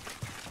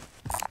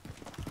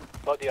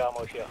 Body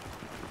armor here.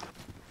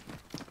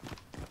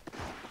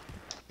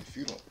 If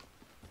you don't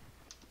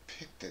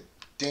pick the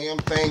damn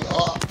thing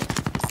up.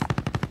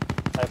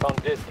 I found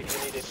this if you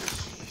need it.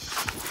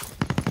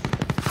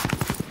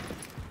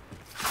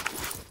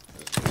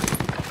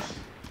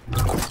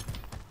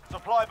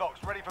 Supply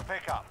box ready for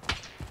pickup.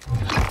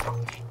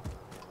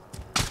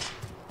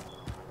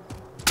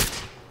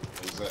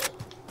 Who's that?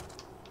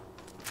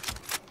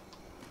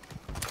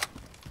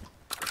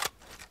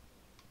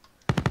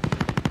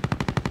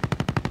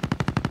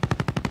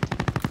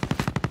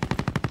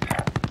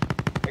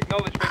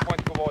 Acknowledge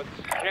waypoint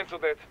coordinates. Cancel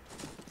that.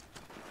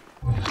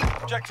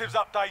 Objectives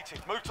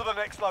updated. Move to the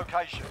next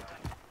location.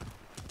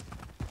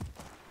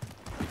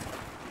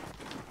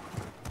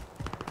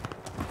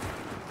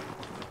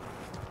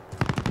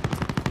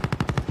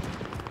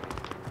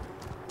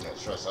 Yeah,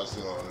 trust, I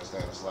still don't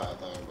understand the slide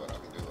thing, but I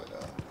can do it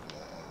now.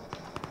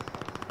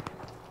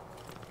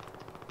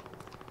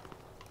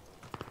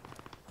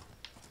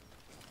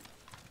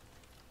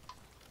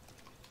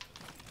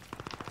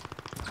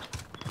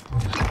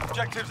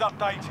 Objectives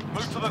updated.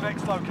 Move to the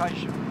next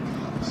location.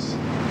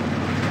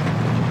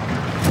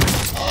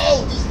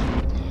 Oh,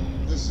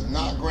 this is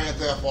not Grand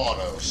Theft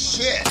Auto.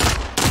 Shit.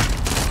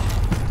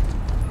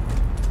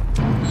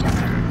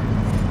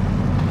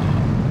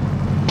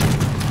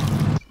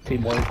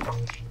 Teamwork.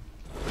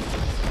 This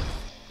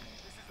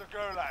is the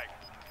Gulag.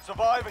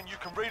 Survive and you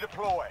can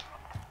redeploy.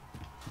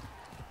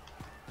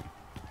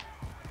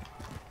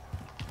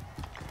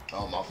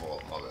 Oh, my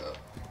fault. My bad.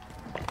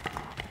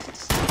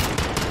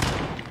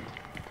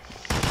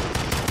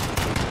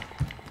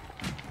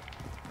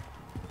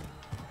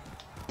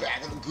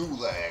 Back in the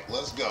Gulag.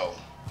 Let's go.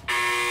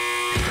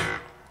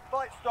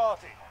 Fight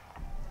started.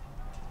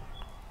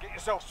 Get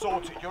yourself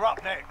sorted. You're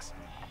up next.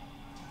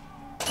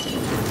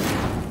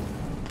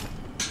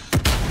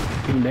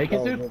 Can you make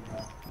it, dude?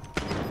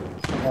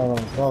 Oh,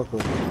 fuck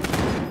it.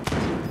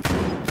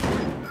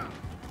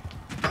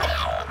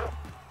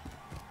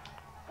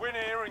 Win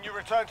here and you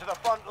return to the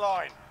front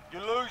line.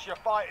 You lose, your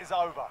fight is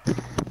over.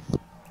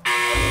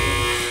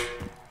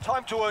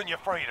 Time to earn your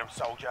freedom,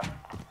 soldier.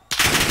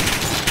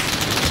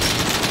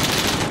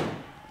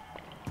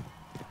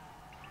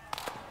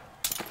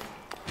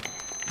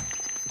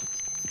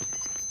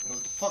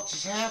 What the fuck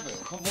just happened?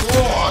 Come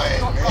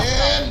on,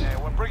 man. There,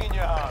 we're bringing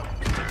you home.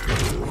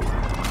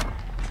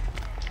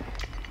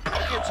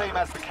 If your team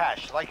has the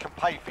cash, they can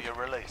pay for your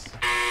release.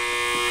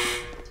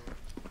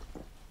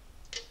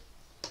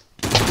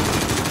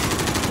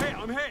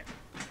 I'm hit.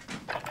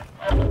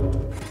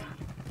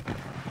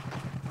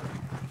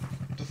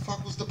 The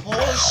fuck was the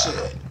pause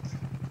shit?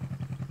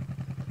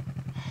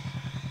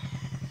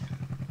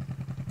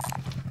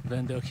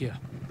 Vendor here.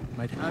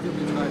 Might have you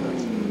with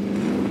drivers.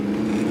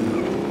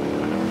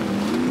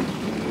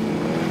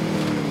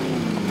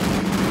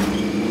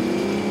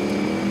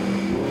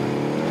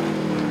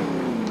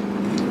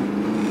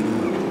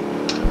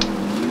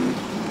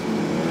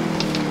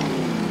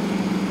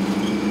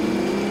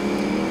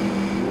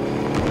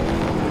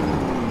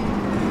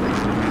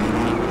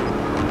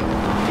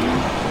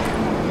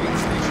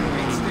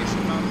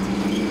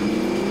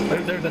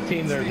 There's a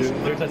team there, dude.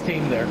 There's a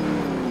team there.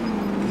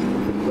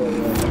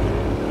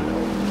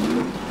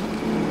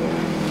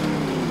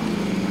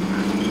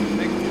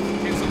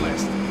 Cancel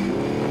last.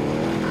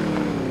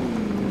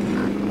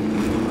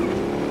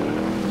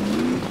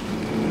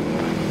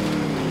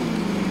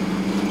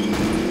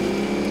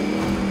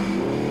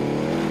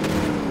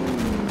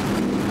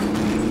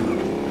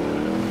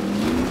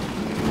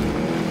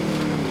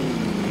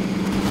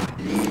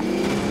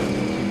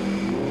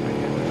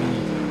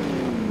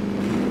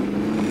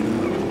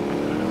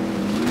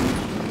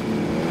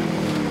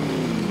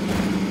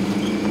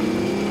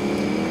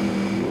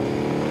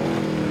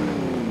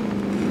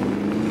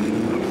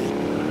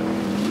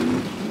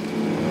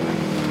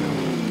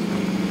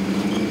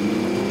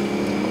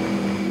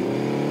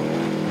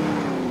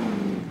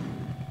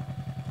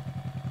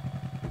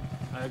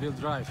 I will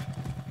drive.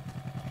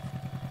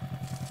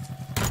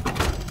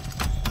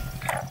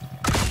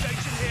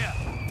 Station here.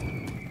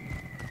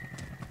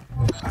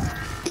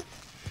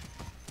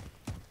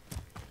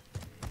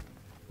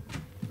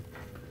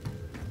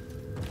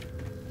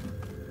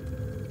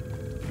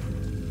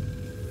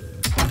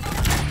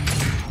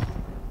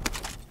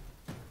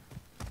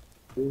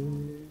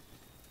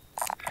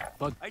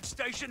 Aid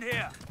station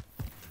here.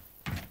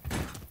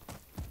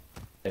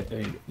 I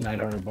think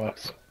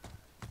 $900.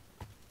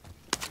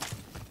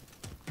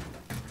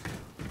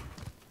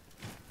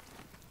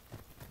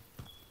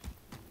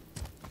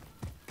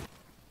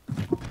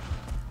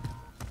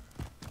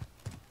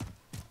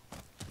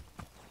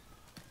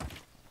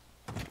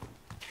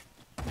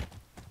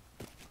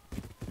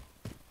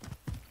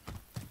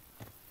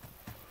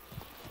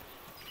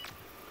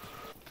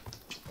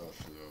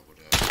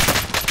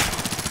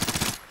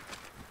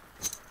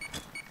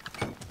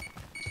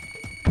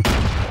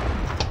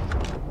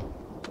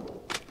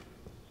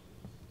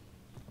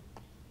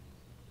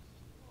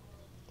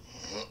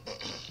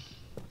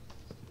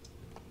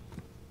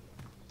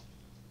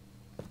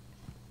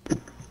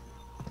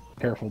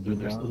 Careful, dude.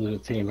 There's a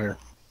team here.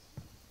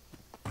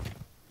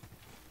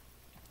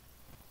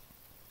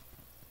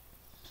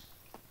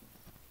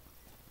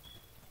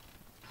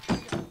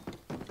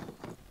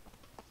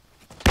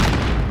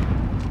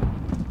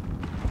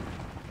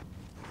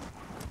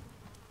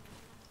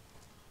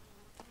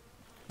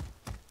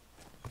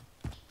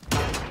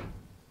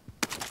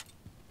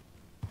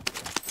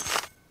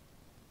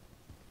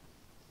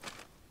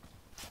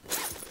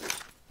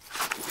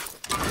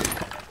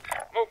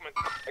 Movement.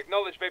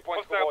 Acknowledge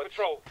waypoint for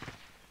patrol.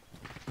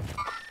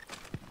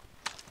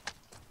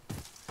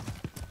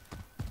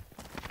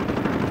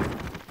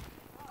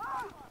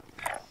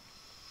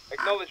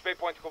 Acknowledge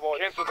waypoint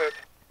coordinates. Cancel that.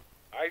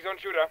 Eyes on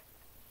shooter.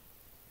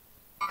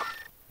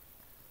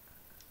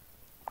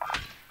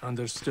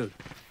 Understood.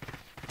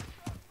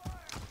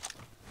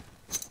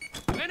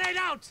 Grenade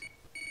out!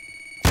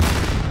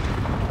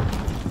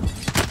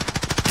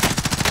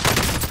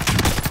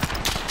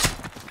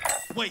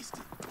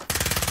 Wasted.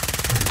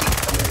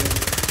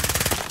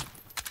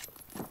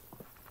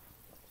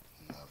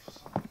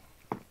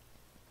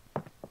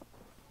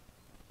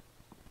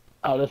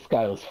 Oh, this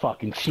guy was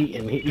fucking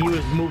cheating. He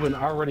was moving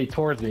already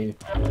towards me.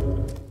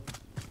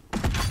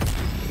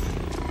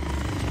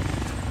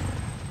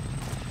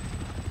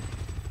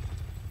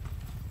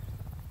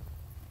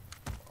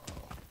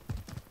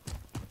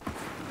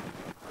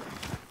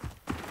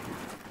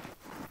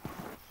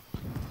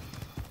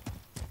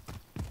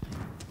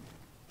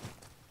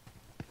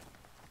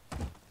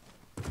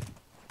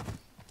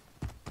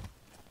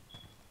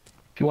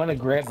 If you want to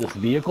grab this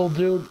vehicle,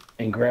 dude,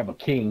 and grab a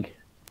king.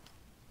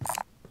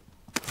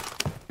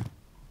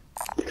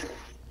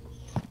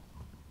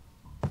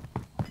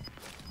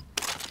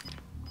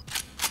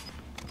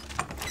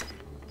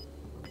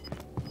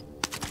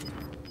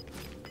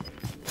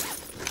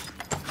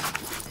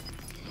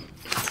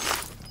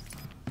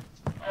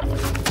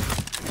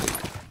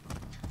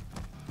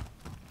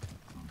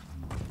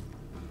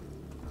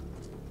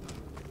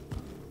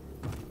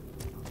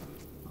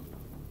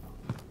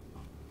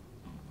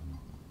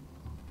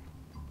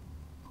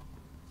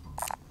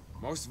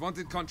 Most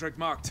wanted contract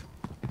marked.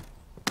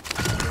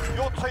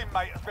 Your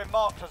teammate has been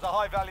marked as a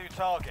high-value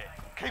target.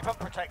 Keep them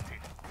protected.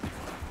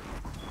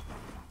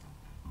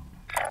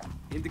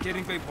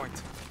 Indicating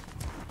waypoint.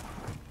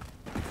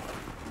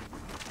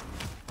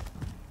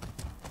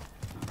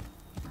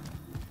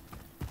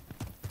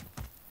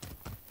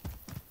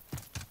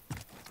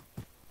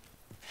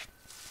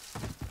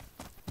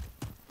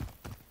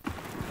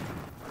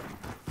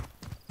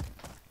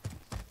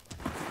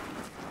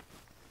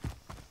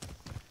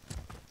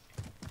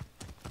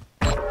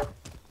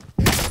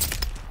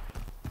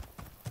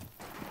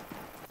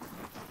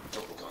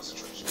 Total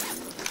concentration.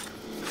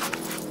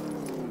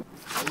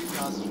 Are you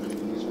concentrating?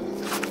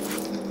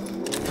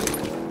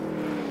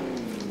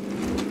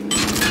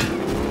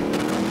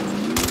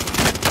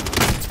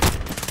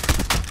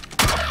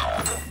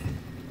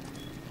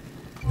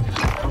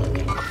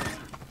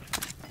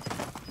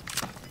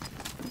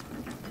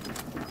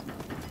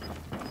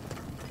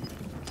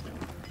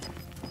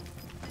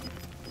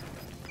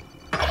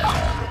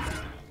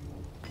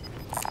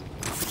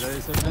 There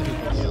is a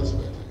medical. Yes,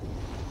 baby.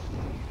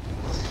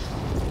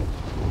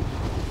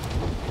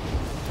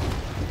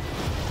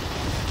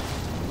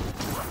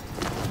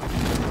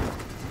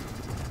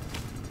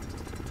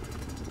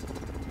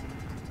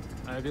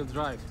 I will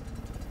drive.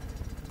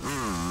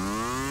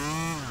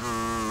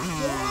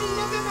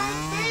 Look at my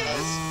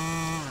face.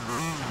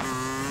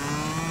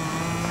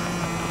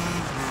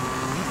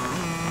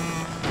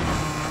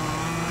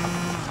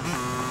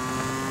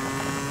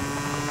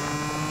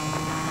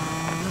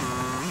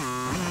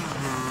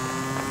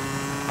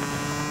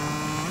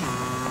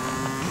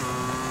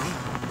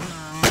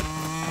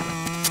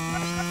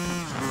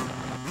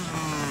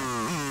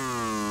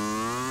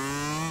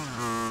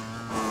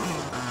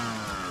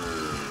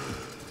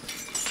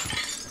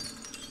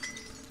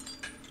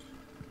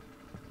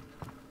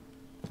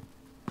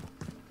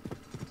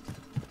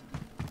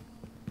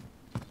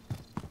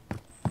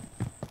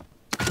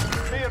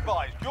 Be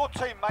advised, your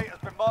teammate has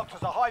been marked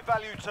as a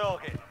high-value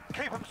target.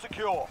 Keep them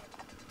secure.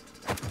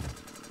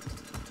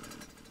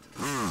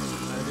 I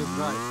will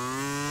drive.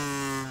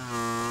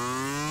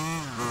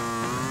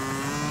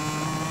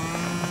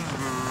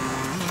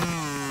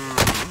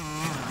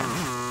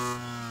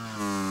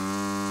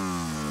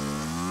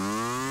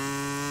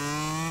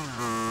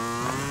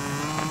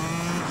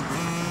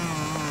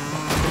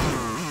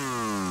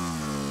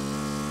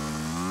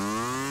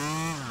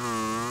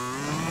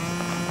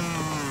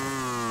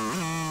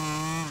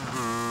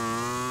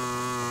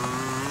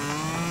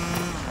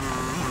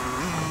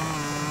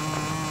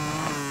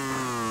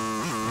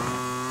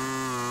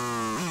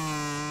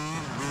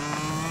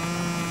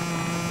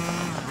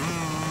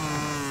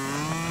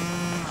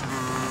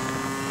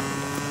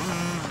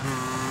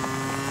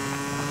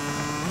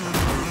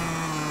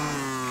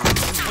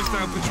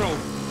 Hostile patrol.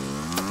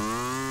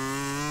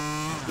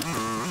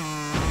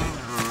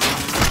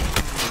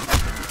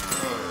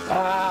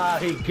 Ah,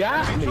 he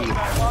got me.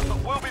 But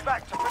we'll be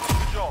back to finish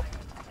the job.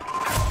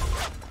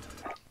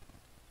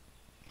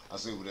 I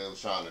see what they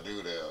was trying to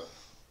do there.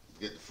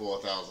 Get the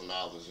 $4,000, you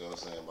know what I'm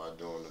saying, by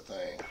doing the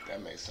thing.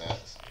 That makes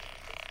sense.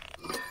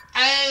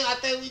 Hey, I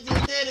think we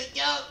just did it,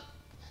 yo.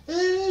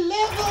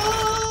 Level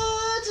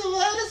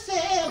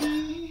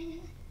 27.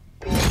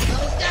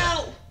 Let's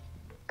go.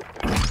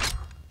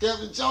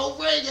 Captain Joe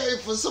Reggae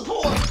for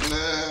support.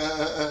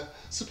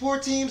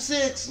 Support Team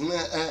 6. This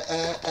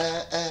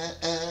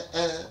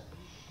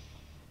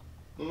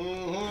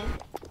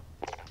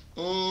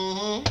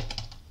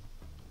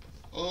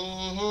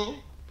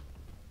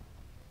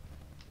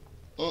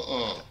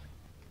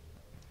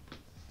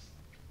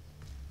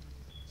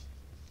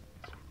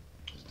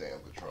damn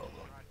controller.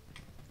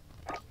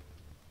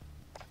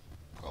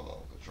 Come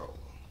on, controller.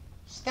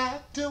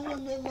 Stop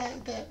doing it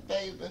like that,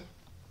 baby.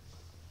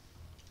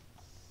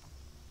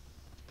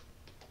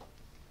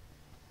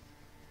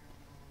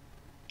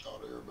 Oh,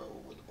 they remember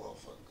with the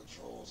motherfucking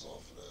controls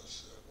off of that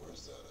shit.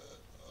 Where's that at?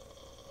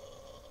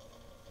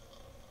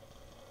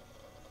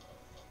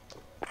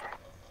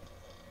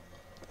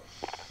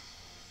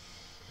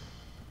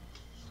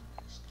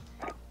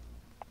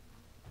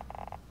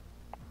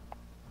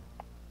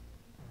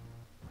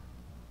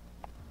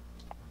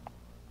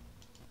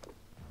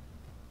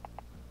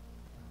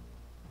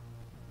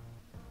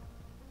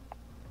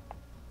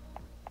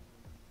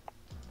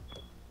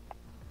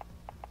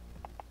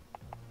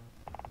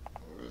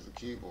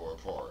 keyboard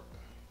part.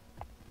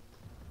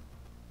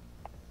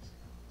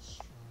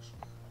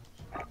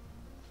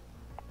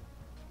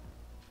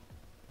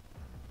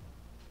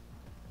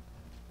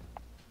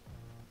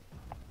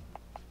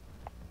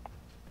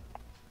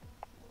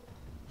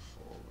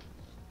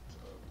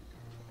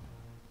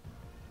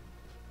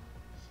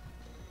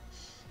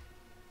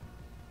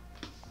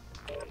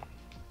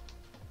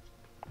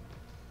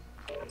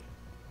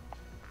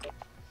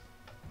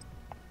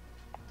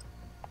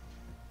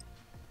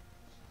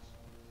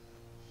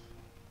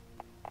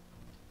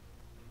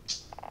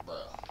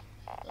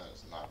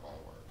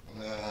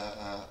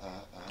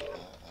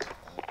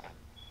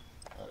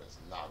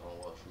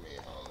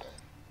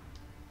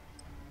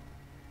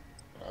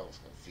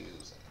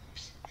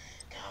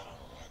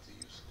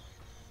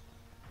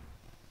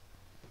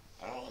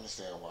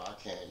 Understand why I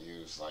can't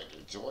use like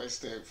the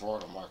joystick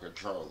part of my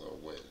controller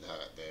with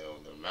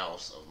the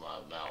mouse of my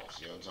mouse.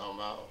 You know what I'm talking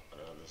about?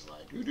 And I'm just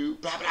like doo doo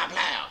blah blah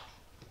blah.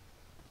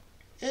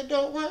 It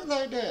don't work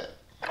like that.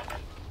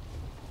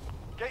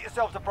 Get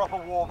yourselves a proper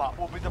warm up.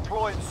 We'll be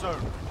deploying soon. It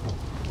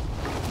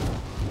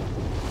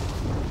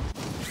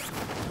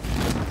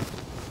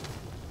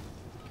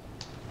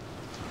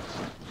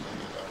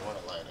don't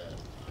work like that.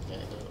 I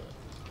can't do it.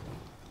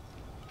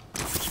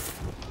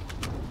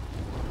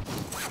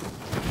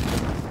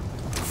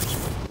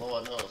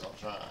 Lord knows I'm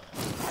trying.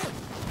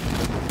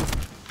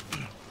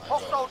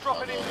 Hostile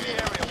dropping into the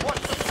area.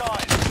 Watch the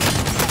side.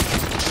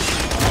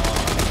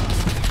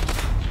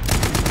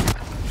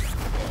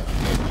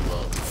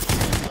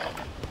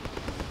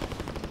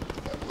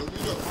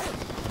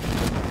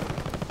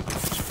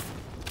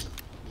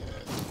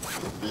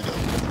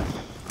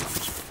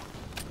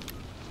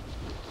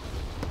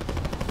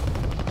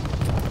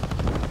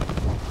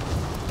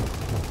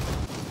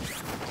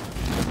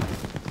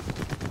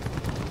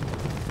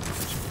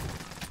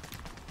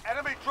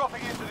 Enemy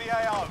dropping into the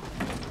AO.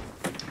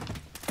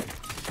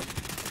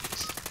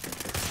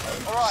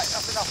 Alright,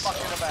 that's enough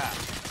fucking about.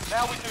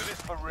 Now we do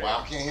this for real.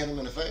 Wow, I can't hit him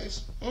in the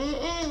face.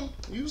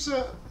 You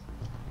said.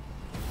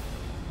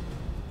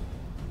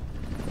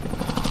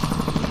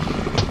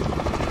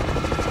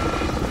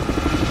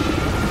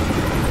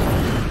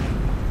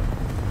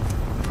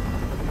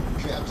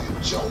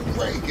 Captain Joe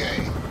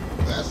Reggae.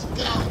 Let's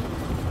go.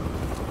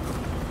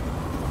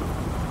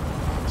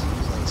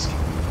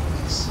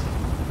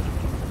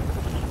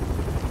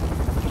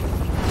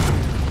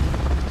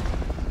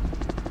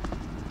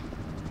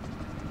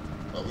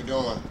 What we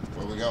doing?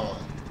 Where we going?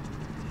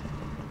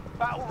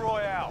 Battle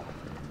Royale.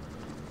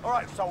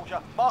 Alright,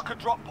 soldier. Mark a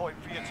drop point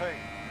for your team.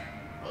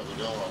 What we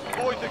doing?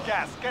 Avoid the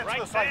gas. Get to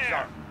the safe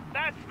zone.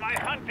 That's my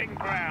hunting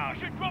ground.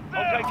 Should drop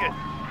there. I'll take it.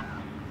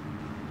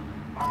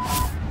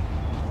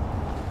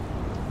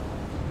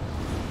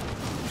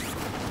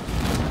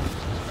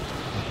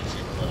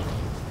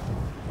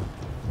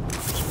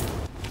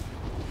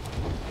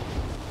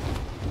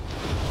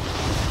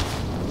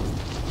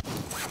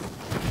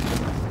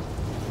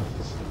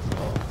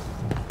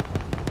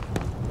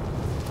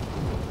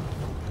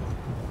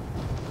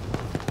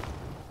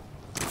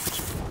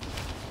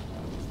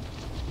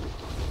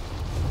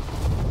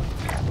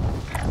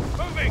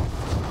 Moving.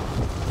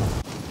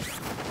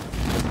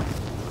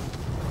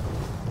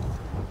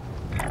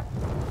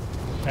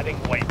 Setting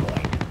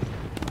waypoint.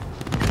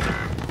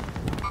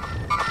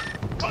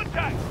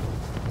 Contact.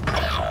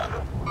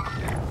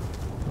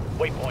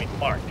 Waypoint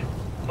marked.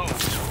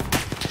 Move.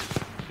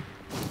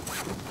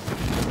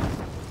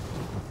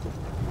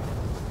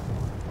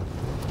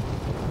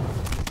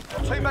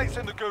 Your teammates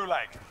in the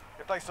gulag.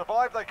 If they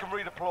survive, they can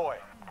redeploy.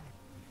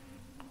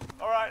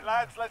 Alright,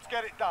 lads, let's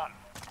get it done.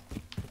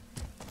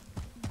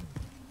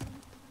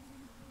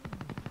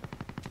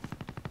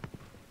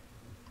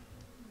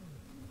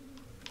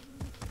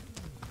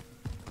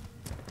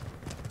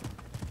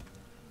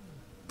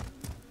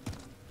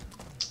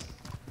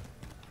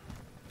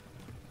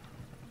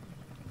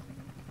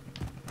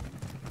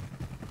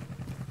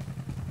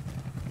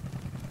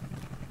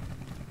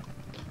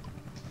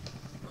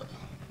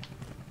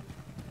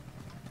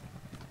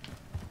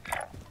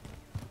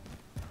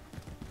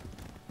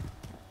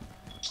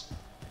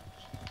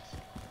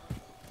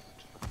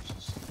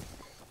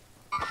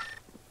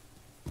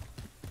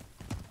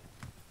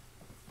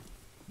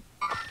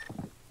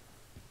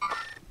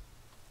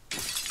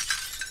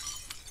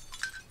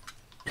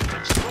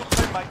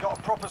 Mate, got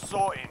a proper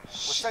sorting. We're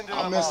sending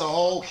I them missed a on.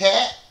 whole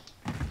cat.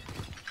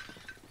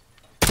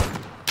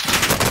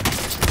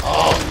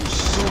 Oh, you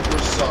super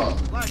suck.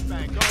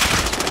 Flashbang, go.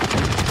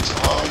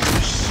 Oh,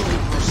 you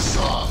super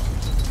suck.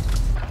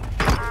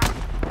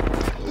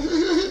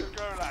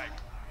 Gulag.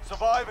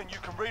 Survive and you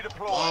can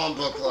redeploy.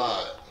 Bomba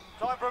clot.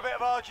 Time for a bit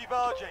of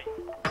argy-bargy.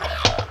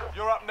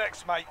 You're up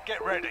next, mate.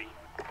 Get ready.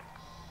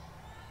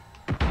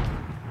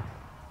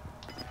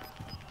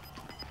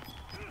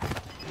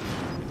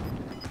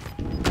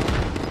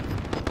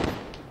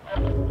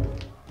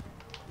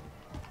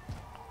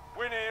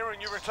 Win here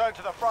and you return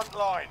to the front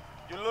line.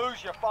 You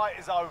lose, your fight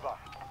is over.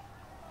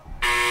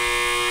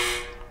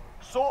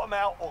 Sort them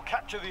out or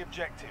capture the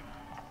objective.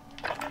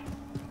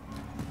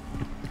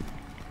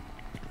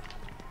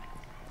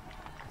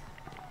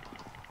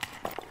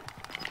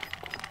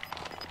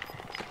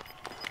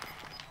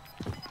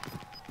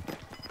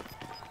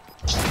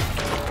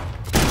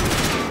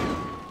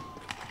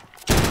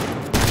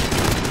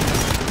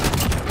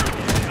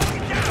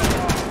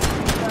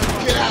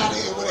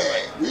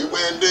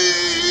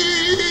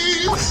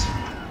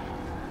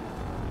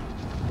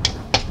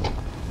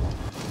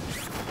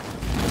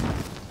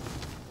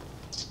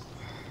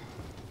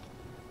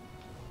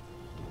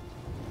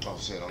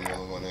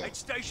 Aid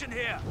station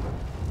here.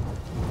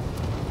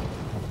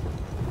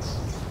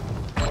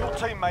 Your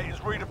teammate is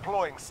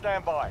redeploying.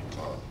 Stand by.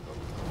 Oh,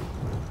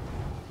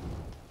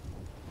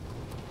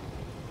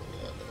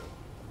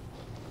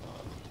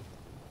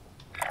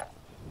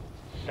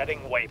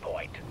 Setting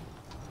waypoint.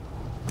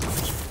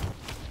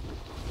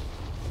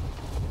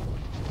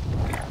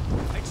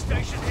 Aid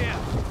station here.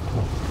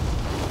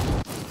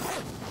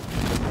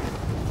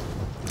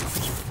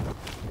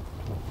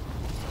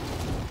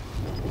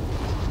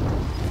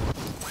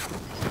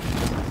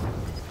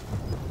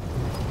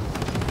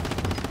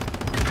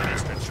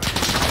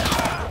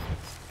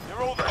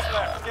 You're all that's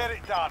left. Get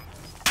it done.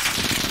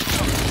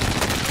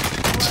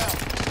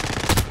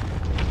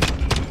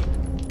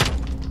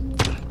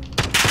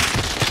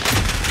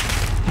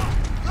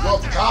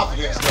 Love the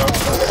confidence, though.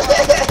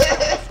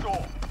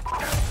 Score.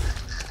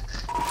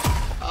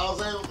 I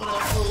was able to put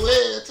that full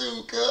head,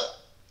 too, cut.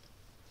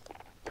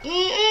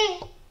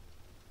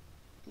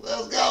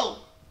 Let's go.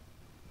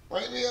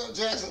 Right me up,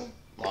 Jackson.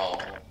 Oh.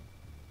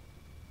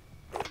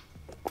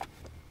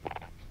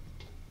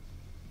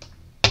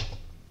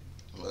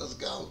 Let's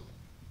go.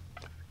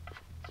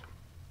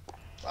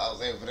 I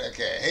was aiming for that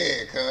cat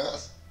head,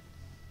 cuz.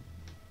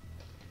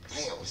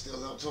 Damn, we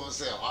still up to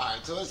ourselves. All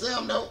right, to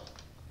ourselves, though.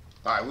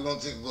 All right, we're going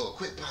to take a little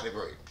quick potty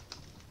break.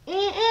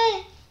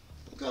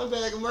 Come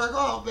back and work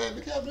off,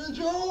 baby. Captain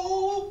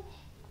Joe.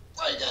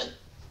 Right, guys.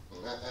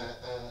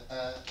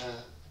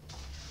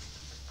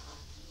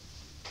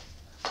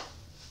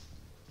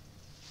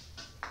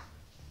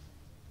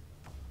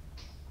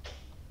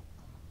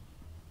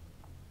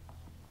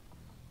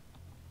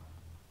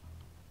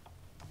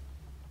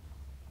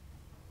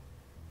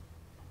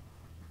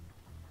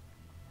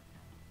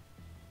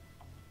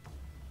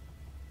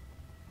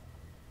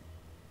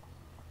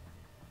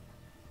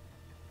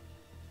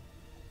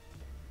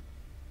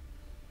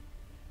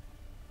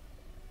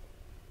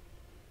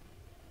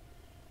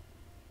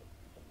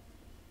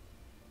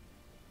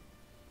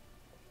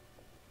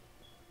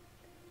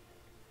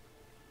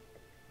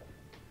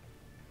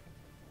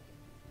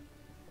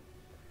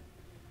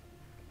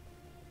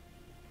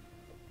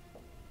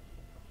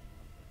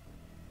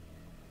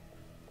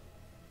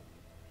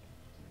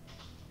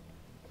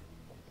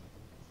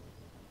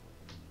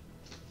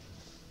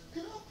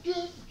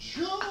 Captain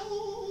Joe.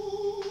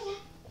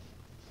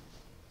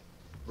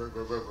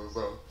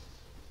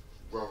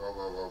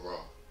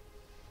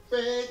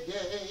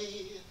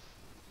 Reggae.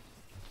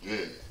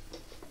 Yeah.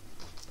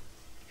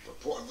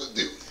 Report for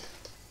duty.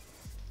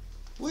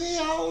 We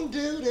on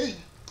duty.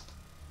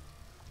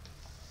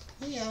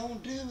 We on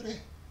duty.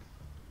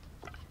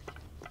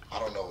 I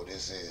don't know what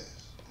this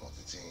is.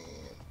 Multi-team.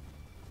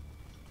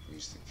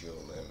 Reach the kill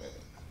limit.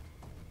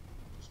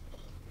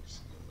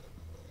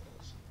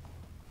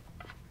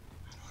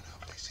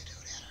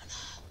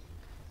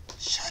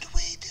 Should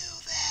we do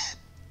that?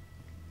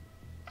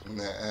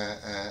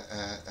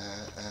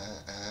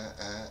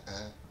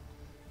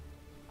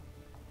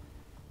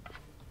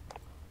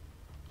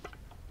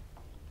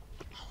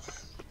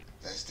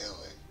 Let's do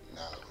it.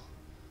 No.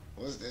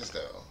 What's this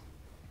though?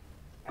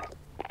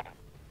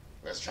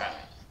 Let's try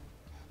it.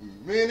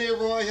 Mini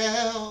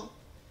Royale.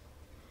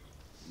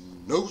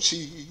 No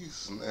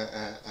cheese.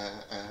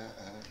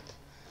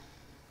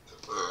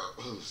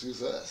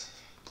 Excuse us.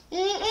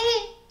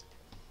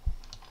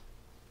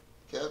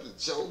 Captain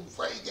Joe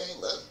Reggae,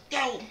 let's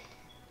go.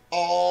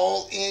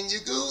 All in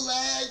your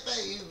gulag,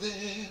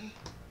 baby.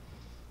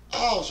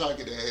 I was trying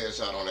to get that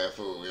headshot on that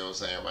fool, you know what I'm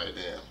saying, right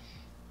there.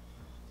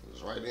 It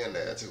was right in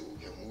there, too.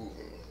 Kept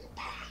moving.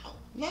 Pow.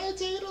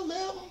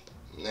 1911.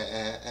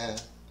 Nah.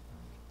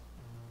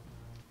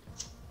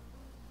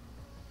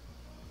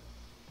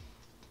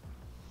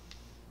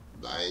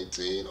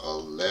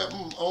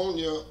 1911 on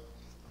you.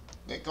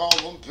 They call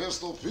him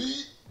Pistol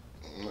Pete.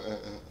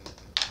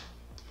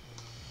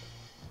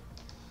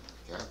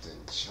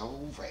 Captain Joe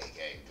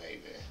Reggae,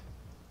 baby.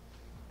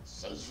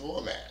 Search for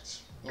a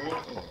match.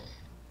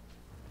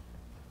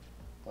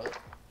 What?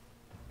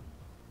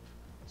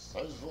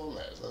 Search for a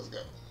match. Let's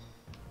go.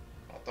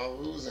 I thought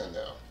we was in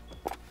there.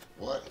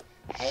 What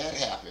had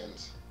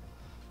happened?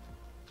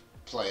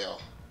 Player.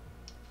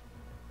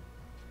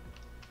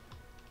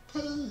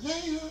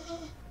 Player.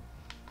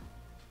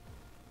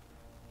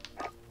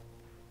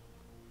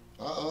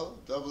 Uh-oh.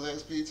 Double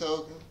XP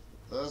token.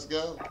 Let's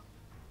go.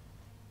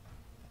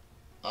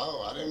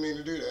 Oh, I didn't mean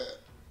to do that.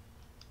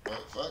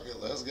 But fuck it,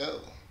 let's go.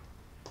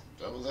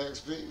 Double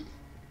XP.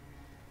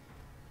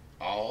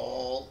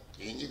 All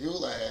in your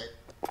gulag.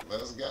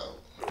 Let's go.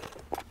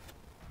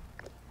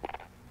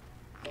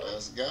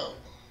 Let's go.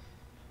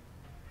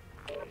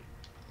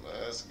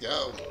 Let's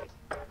go.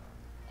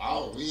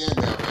 Oh, we in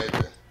there,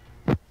 baby.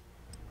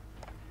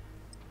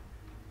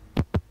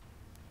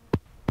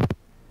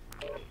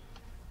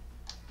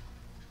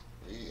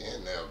 We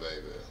in there,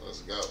 baby.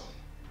 Let's go.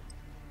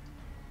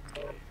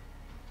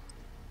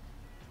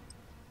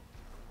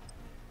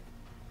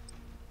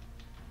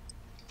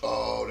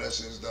 Oh, that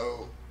shit's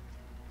dope.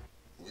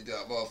 We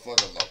got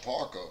motherfucking La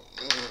Parker.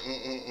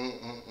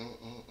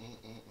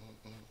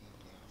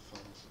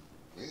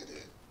 With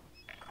it.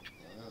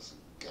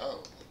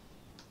 go.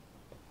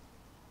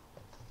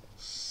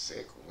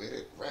 Sick with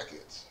it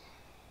records.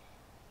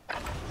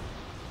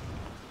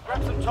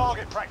 Grab some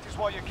target practice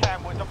while you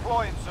can. We're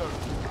deploying soon.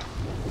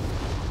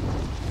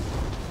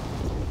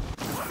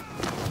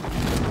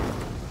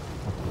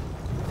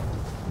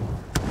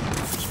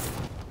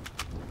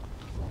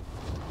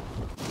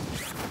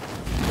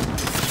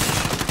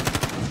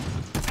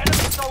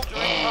 Enemy soldier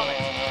incoming.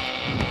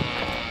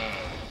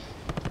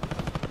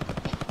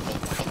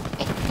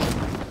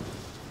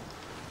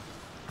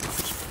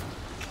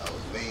 That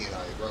was mean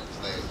how he broke his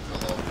legs and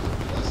fell off.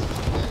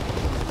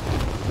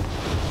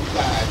 He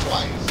died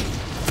twice.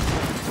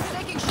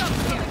 Taking shots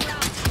here.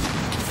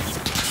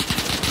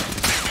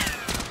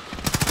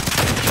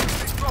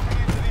 He's dropping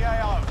into the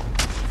AO.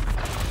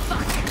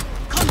 Fuck.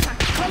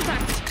 Contact.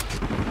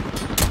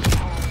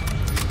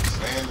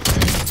 Stand the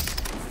fence.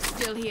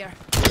 Still here.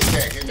 They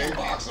can't get their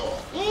box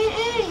off.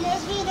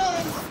 Must be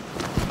nice.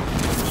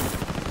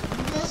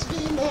 Must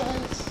be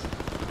nice.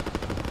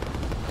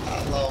 I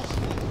lost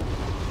one.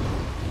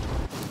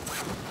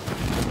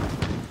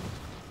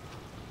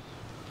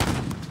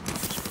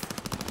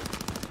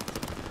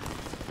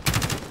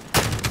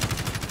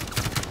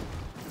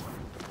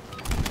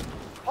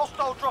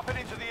 Hostile dropping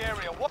into the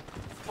area. What?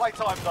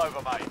 Playtime's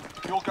over, mate.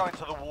 You're going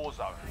to the war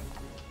zone.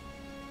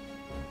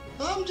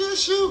 I'm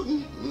just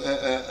shooting.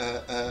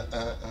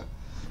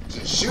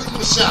 Just shooting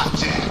the shot,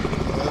 Jack.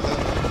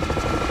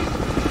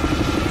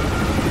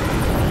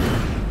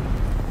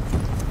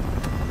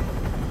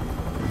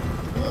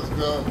 Let's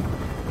go.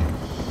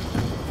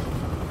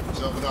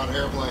 Jumping out of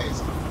airplanes.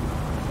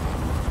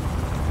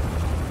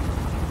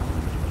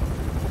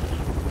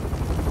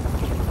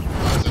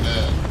 Roger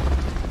that.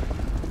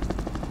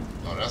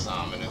 Oh, that's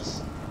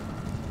ominous.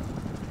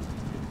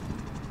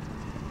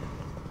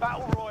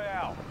 Battle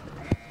Royale.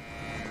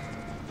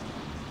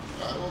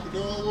 Alright, what we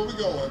doing? Where we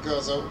going,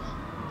 cuzzo?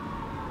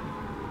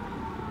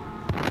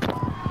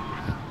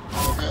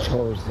 Okay.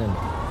 Chores in.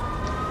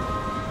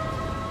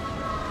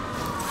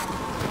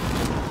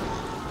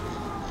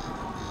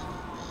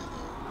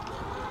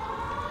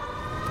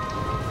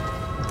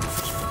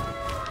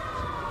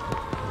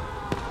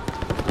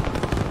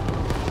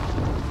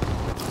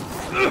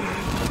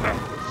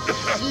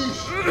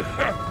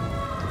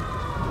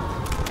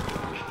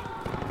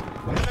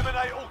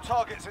 Eliminate all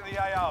targets in the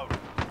AO.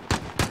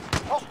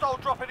 Hostile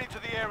dropping into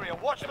the area.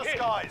 Watch the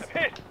skies. I'm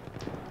hit.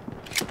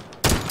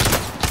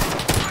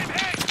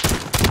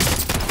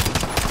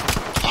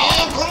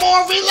 Oh, come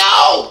on,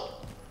 reload!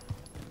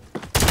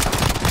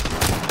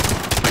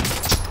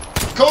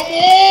 Come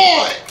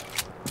on!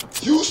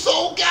 You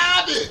so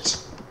garbage!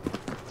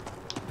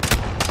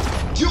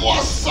 You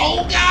are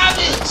so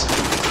garbage!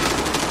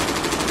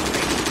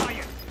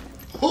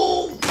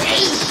 Who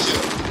raised you?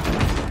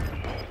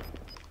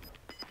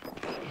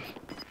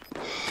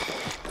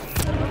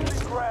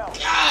 Ground.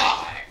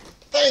 God!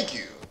 Thank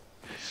you.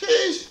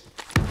 Sheesh.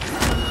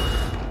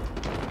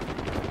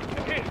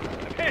 I'm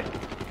hit.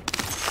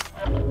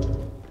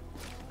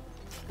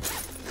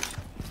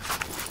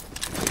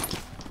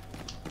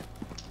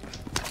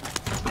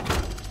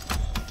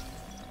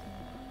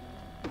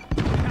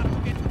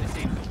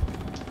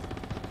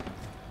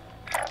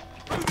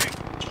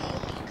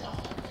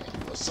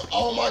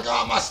 Oh my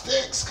God, my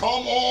sticks!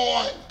 Come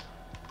on!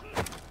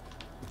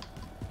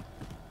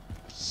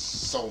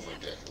 So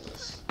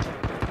ridiculous.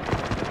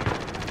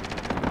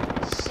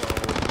 So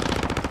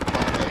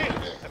fucking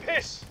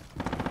ridiculous.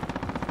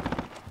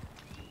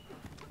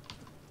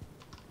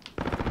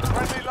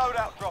 Friendly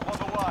loadout drop on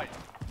the way.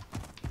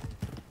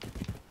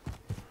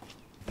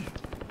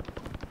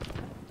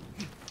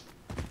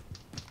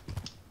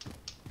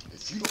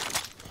 If you don't,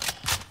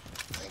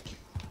 thank you.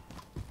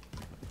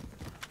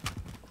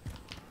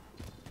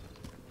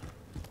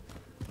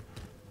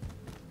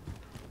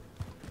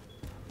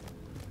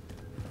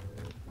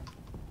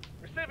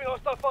 Receiving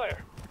hostile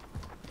fire.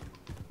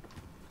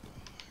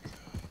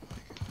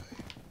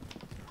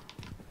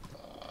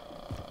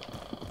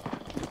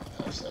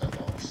 How's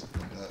that lost?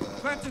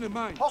 Planting a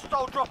mine.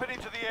 Hostile dropping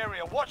into the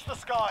area. Watch the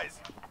skies.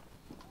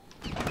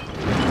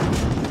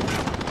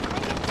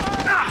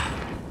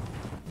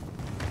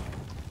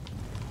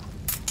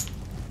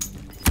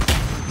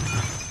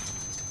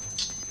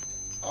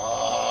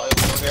 Oh,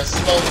 it was that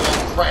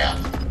slow-mo crap.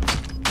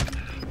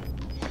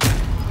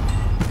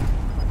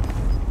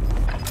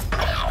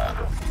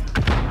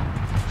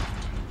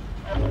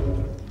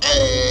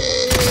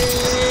 Hey,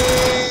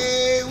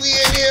 we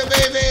in here,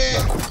 baby.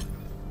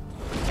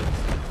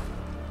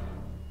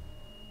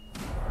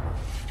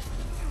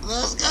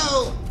 Let's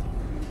go.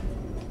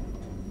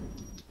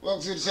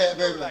 Welcome to the chat,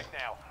 baby. Gulag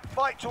now.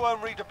 Fight to earn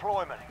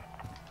redeployment.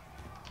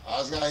 I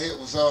just got hit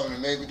with something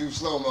and made me do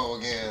slow-mo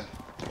again.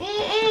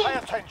 Pay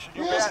attention.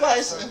 You'll be Real out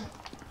there spicy. soon.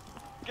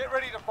 Get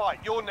ready to fight.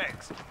 You're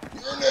next.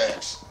 You're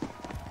next.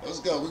 Let's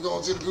go. We're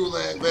going to the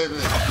gulag, baby.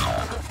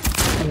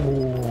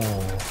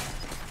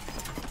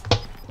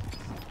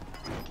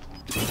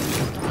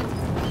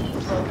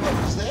 What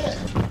was that?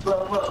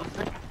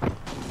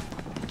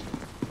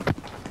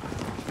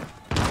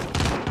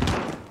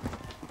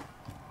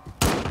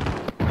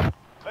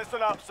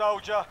 up,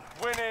 soldier.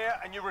 Win here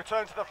and you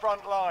return to the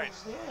front line.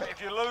 But if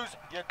you lose,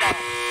 you're done.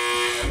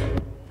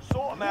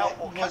 Sort them out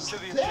or capture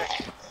the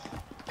objective.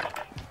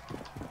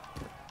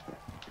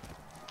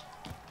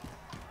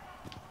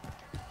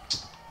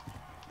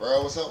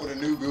 Bro, what's up with a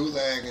new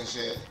gulag and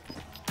shit?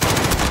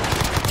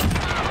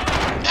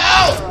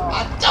 No!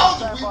 I told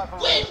you we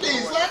win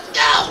these. Let's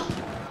go!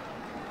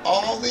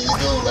 All these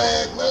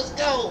gulag. Let's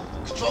go.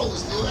 Controller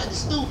still acting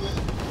stupid.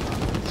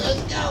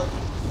 Let's go.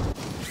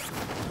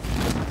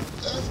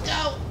 Let's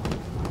go.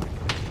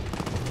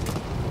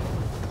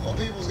 More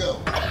peoples go.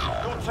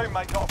 Your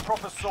teammate got a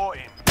proper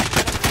sorting.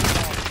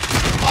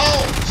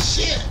 Oh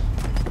shit!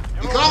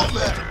 He caught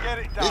me.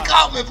 He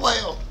caught me,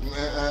 player.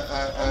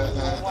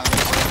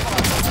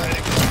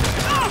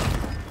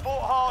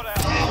 Fought hard out.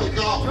 Oh, he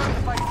caught me.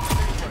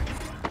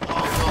 Oh,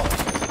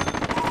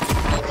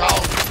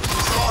 God.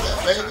 You saw that,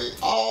 baby.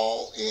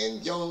 All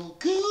in your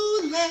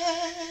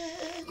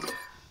gulag.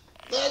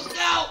 Let's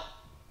go.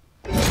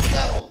 Let's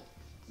go.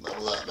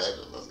 Level up,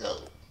 baby. Let's go.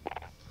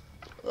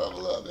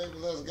 Level up, baby.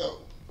 Let's go.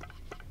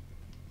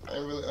 I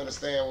didn't really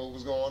understand what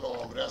was going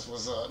on, but that's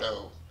what's up,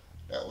 though.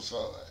 That was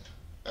fun.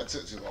 That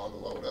took too long to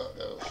load up,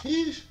 though.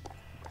 Sheesh.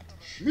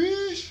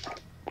 Sheesh.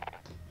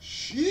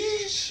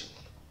 Sheesh.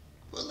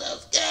 Well,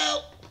 let's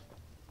go.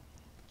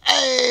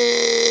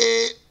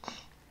 Hey.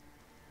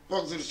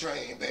 Welcome to the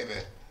train,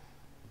 baby.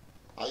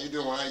 How you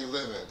doing? How you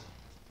living?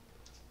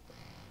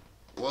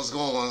 What's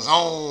going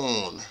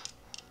on?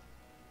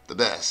 The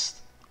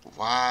best.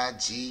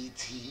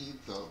 YGT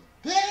the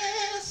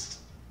best.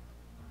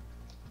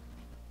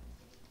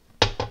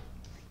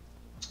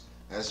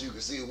 As you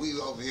can see, we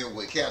over here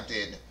with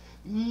Captain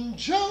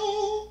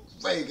Joe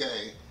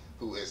Reggae,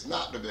 who is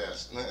not the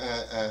best,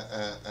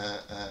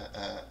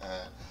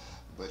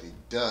 but he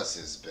does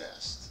his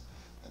best.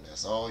 And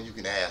that's all you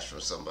can ask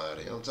from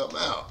somebody. You know what I'm talking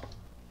about?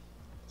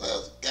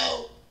 Let's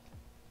go.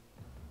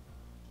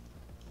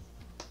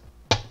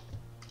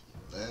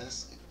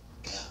 Let's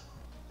go.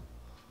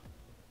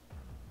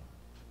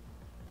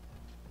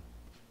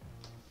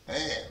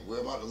 And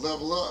we're about to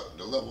level up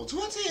to level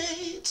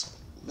 28.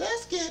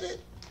 Let's get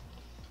it.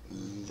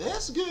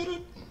 Let's get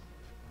it.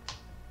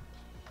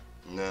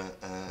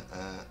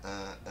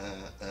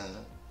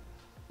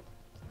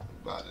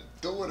 About to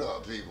do it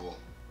up, people.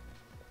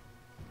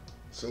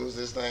 As soon as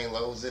this thing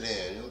loads it in,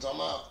 you know what I'm talking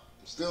about?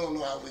 Still don't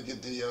know how we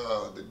get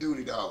the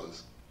duty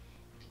dollars.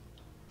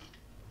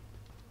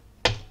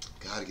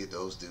 Gotta get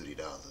those duty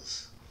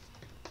dollars.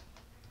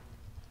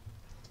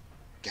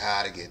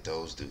 Gotta get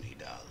those duty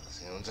dollars.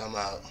 You know what I'm talking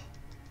about?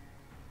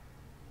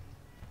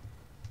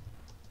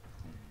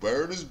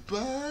 Bird is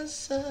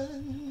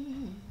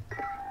buzzing.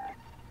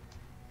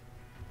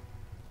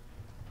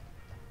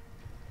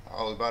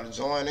 I was about to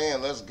join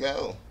in. Let's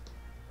go.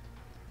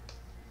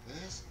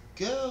 Let's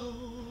go.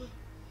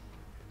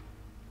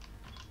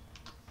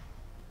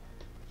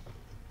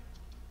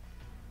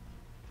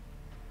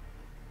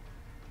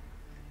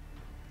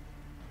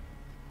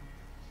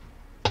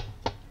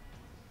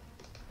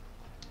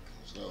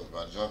 Let's go.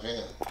 About to jump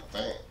in, I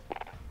think.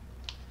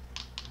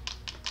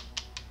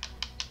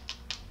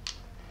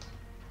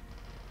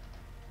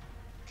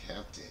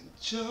 Captain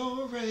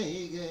Joe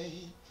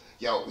Reggae.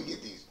 Yo, we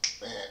get these,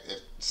 man, if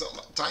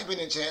something, type it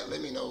in chat,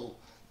 let me know.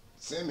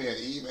 Send me an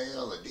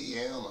email, a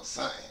DM, or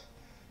something.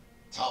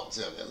 Talk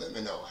to me, let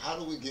me know. How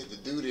do we get the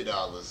duty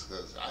dollars?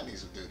 Because I need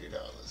some duty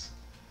dollars.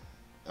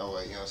 That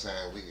way, you know what I'm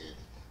saying, we can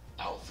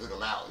outfit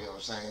them out, you know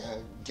what I'm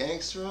saying?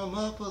 Gangster them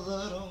up a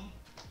little.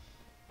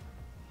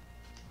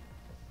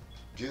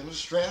 Get them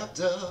strapped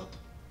up.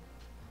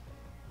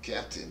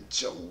 Captain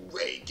Joe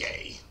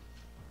Reggae.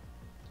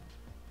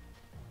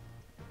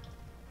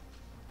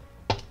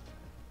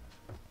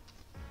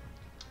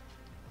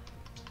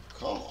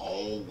 Come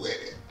on with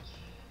it.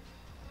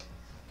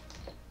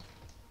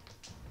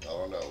 I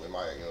don't know, we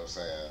might, you know what I'm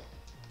saying?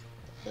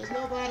 There's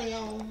nobody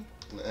on.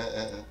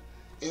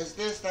 Is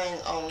this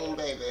thing on,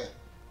 baby?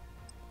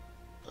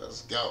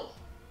 Let's go.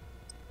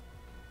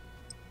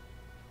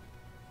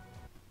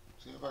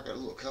 See if I got a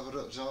little covered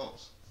up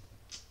jumps.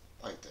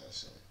 Like that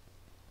shit.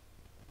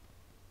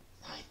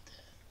 Like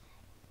that.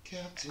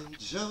 Captain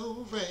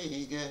Joe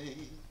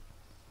Reggae.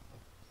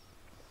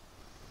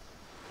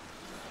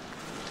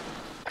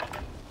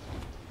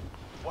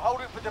 We're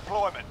holding for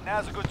deployment.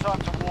 Now's a good time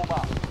to warm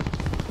up.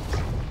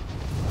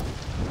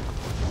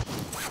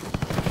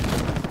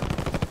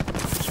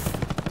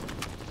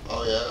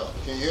 Oh yeah,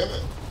 can you hear me?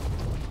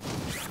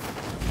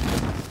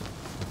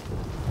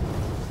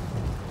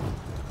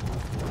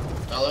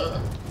 Hello?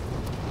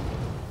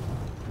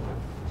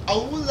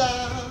 Hola!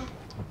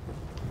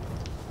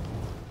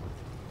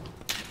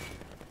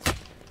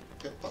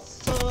 ¿Qué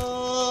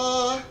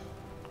pasó?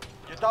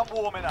 You're done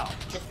warming up.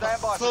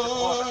 Stand by for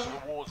deployment to the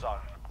war zone.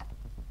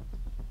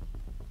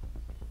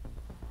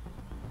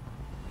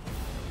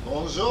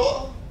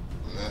 Bonjour.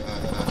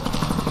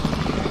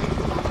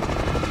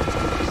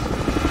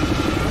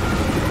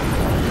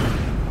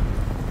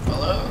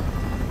 Hello?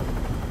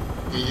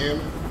 Can you hear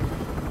me?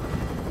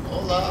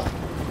 Hola.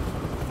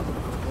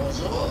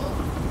 Bonjour.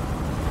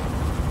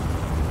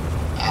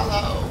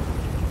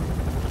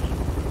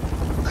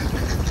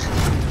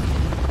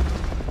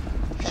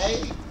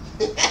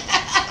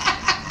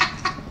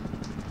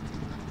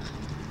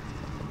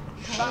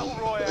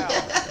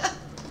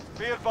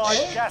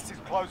 Gas is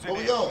closing Where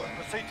we in. going?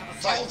 Proceed to the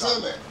Talk safe to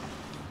zone. me.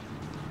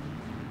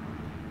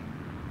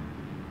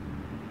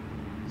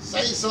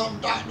 Say something,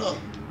 doctor.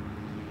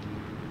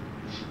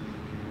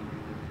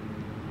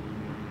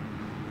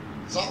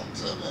 Talk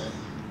to me.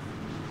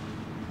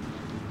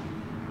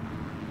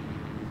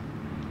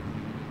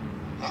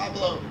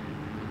 Hablo.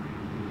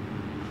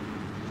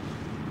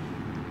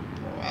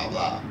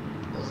 Habla.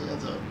 What's the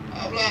answer?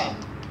 Habla.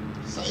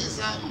 Say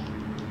something.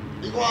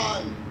 Be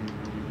quiet.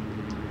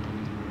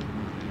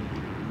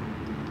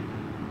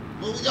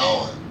 Where we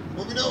going?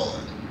 What we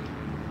doing?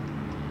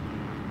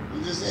 We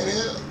just in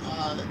here?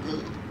 Alright,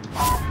 good.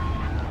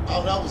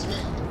 Oh, that was me.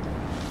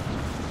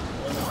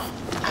 Or not.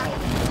 I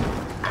don't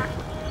know.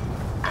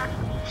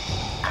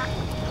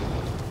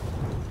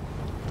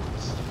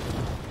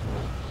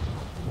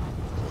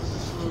 What's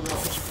this food on?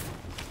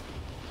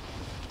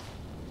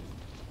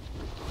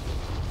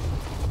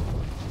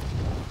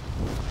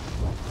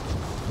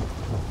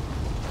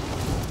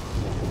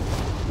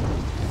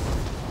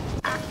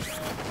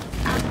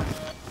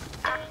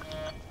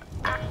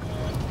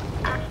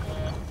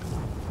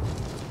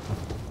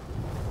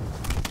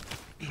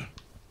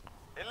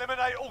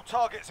 Eliminate all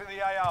targets in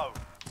the AO.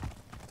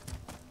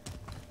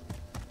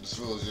 This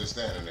fool's just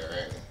standing there,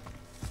 ain't he?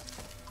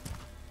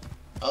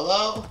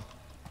 Hello?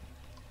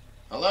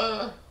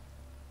 Hello?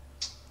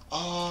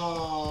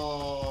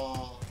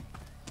 Oh.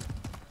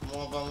 I'm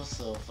all by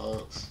myself,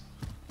 folks.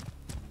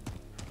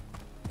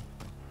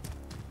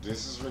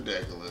 This is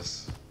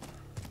ridiculous.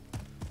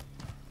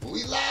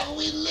 We live and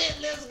we lit,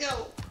 let's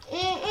go.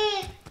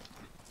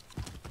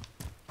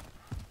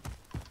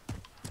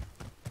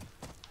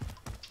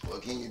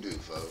 What can you do,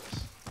 folks?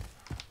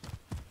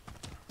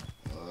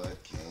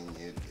 What can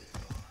you do?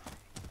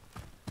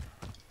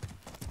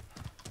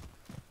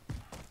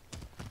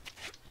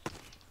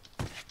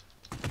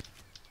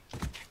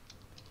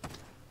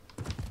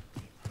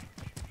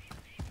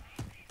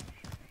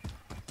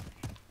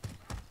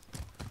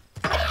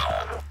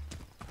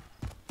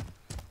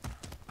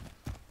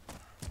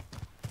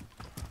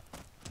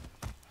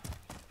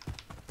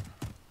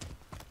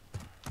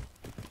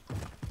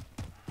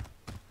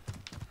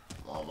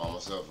 I'm all by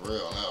myself for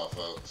real now,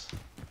 folks.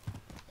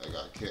 I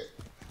got kicked.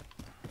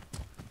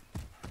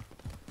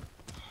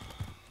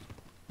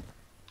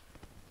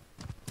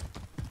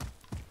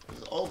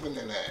 There's an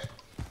opening at.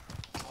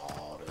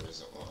 Oh, there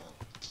isn't one.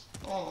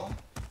 Oh.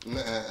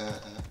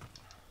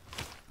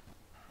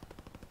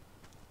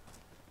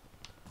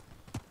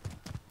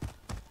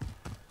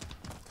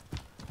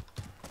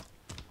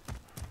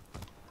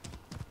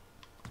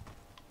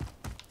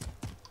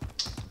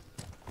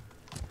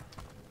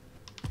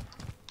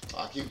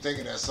 I keep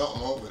thinking there's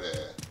something over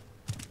there.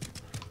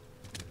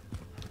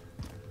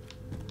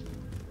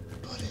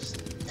 But it's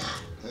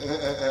not.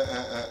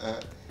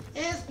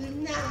 It's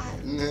not.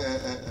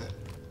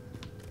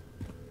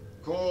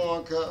 Come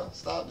on, cuz.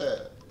 Stop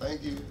that.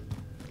 Thank you.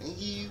 Thank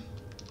you.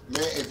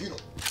 Man, if you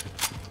don't...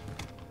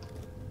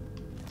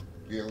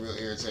 Getting real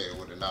irritated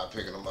with the not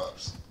picking them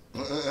ups.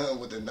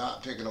 With the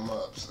not picking them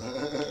ups.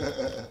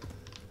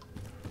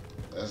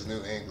 That's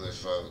new English,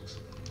 folks.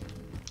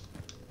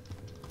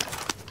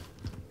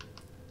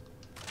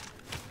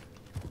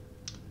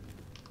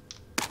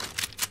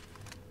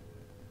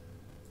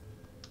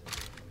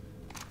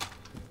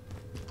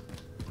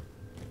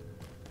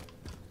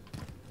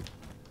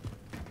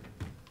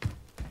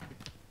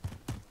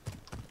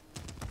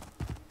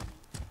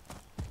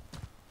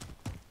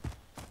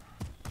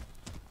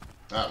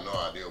 I have no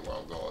idea where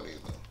I'm going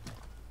either.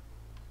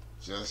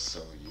 Just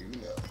so you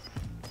know.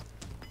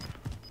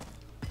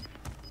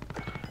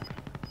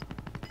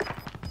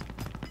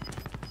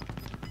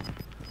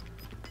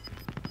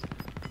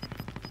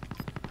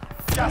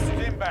 Gas is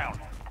inbound.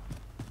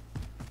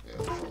 Yeah,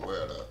 from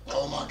where though?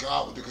 Oh my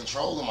God, with the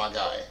controller, my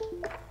guy.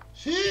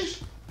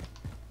 Sheesh.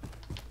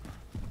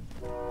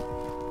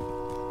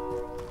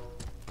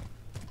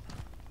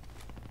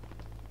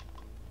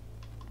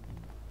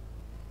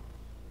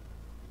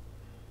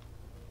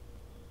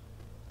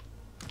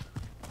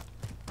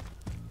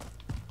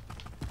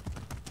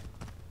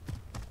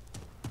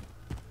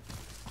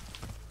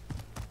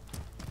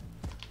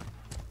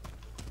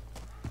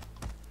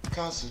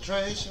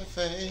 Concentration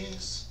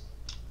phase.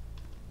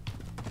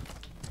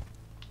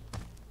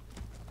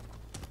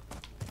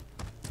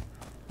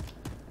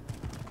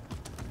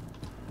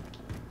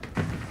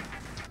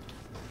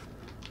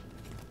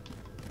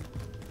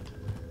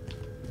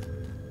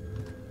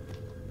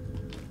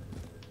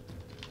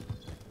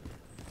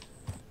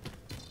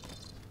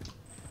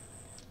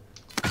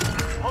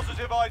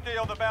 Positive ID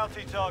on the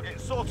bounty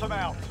target. Sort them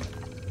out.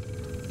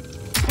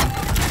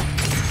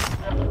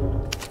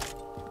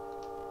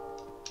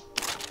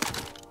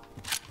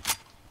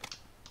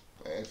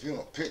 If you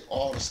don't pick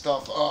all the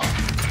stuff up,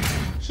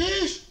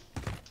 sheesh.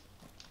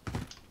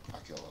 I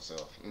kill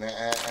myself. Alright.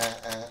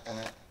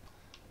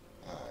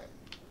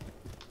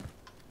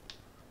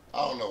 I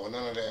don't know what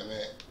none of that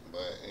meant,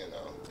 but you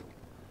know.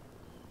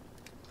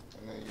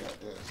 And then you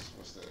got this.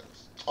 What's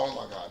this? Oh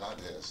my God, not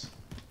this.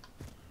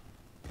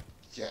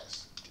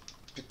 Yes.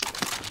 Pick. Oh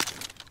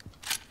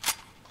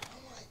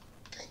my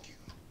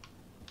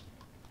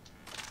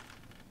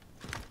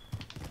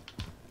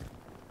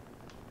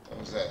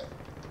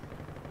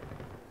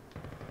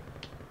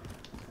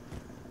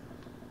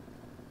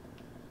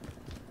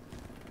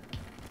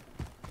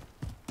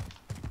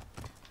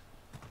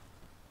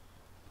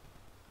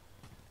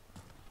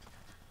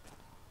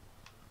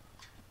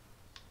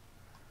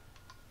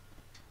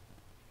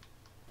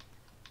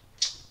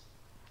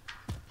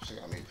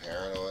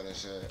paranoid and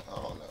shit. I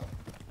don't know.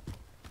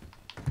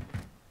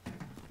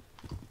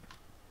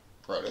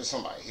 Bro, there's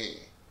somebody here.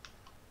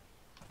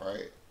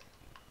 Right?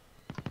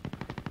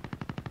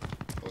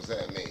 What's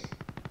that mean?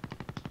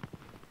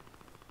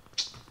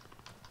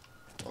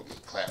 Gonna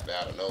get clapped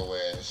out of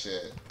nowhere and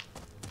shit.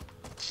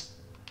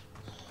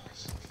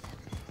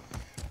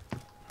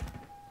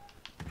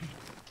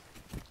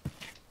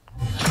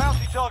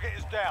 Bounty target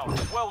is down.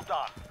 Well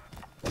done.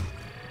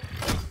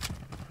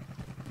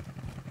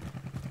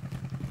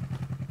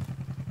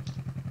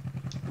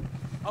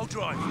 I'll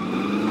drive.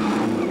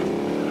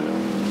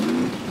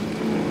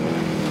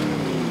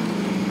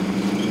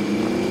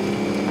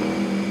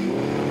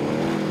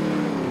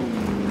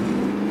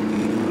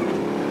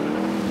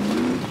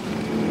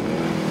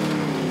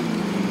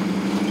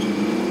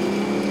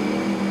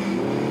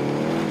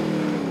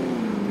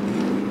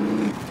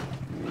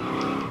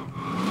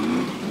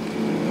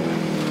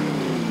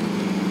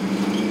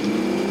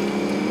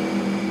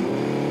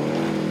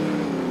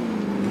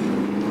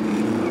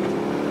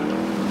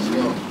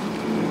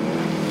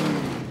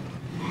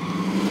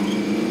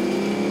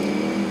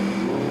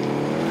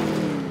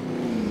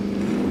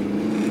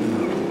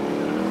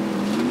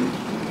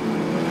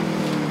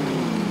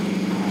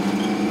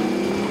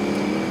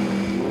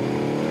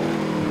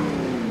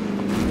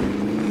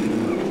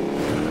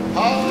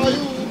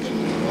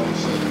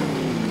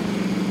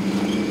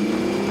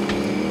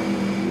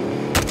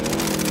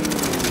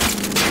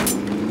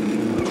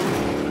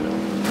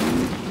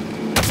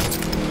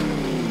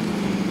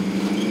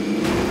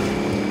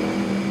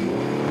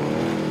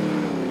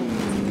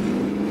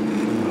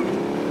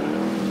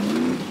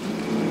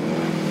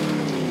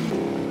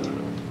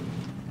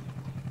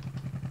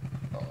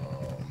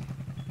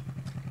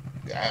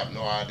 I have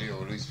no idea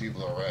where these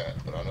people are at,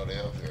 but I know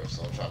they're up here,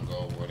 so I'm trying to go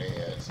over where they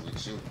at so we can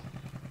shoot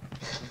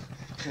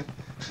them.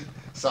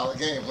 Solid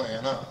game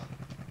plan, huh?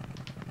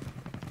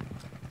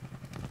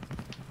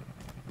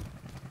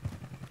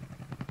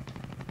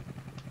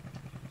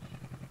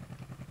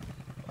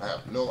 I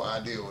have no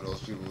idea where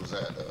those people was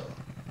at, though.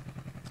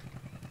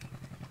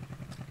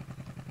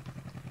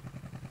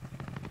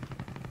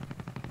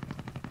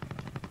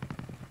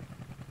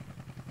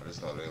 I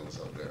just know they was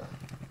up there.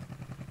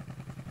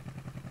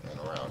 And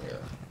around here.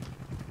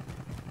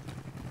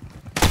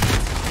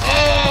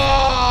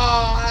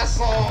 Oh, I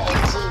saw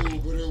them too,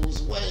 but it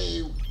was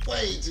way,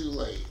 way too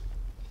late.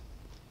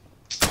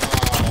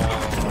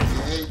 Oh,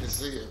 you hate to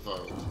see it,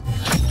 folks.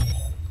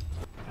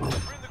 We're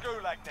in the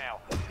gulag now.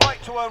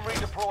 Fight to earn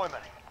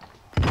redeployment.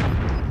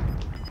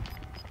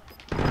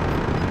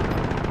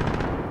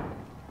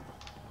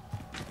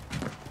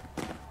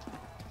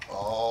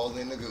 All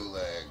in the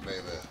gulag,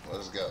 baby.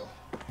 Let's go.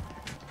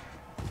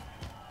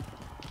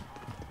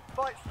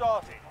 Fight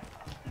started.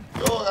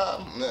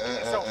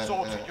 Yourself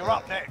sorted. You're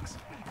up next.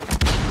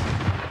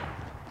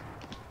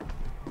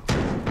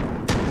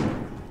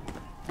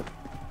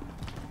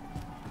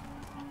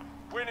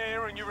 Win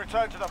here and you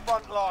return to the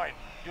front line.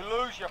 You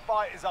lose, your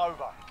fight is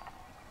over.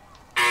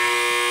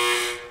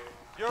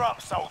 You're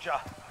up, soldier.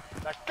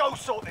 Now go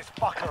sort this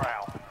fucker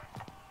out.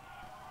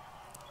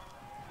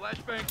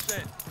 Flashbang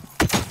set.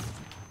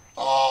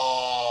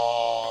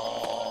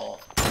 Oh.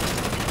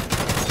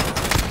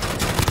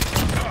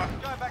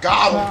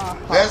 Got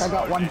him. Let's I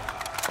got one.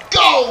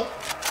 go.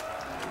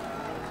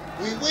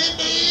 We win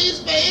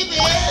these, baby.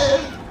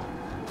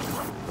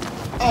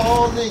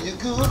 All in your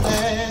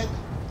gulag.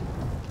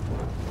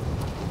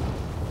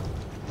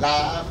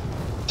 Live.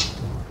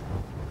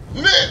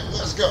 Lit.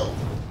 Let's go.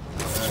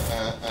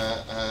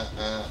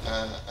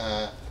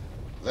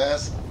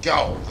 Let's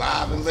go.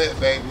 Live and lit,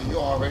 baby. You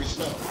already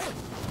know.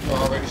 You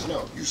already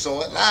know. You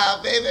saw it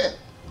live, baby.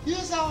 You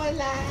saw it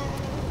live.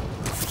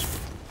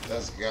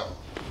 Let's go.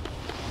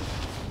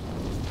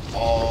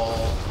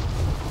 All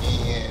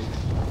in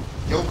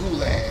your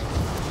gulag.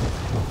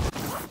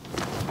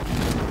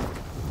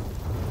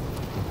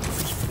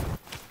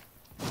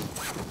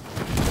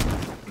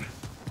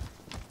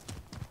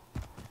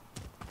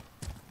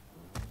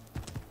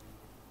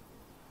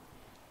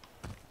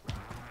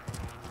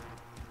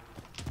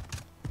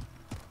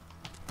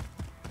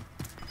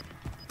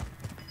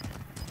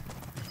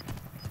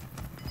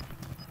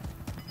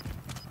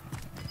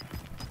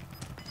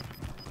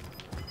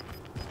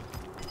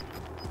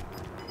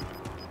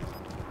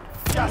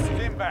 Gas is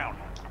inbound.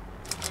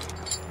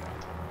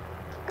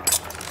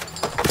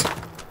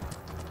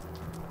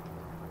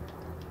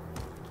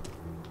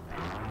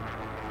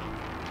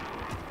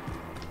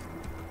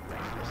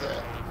 What's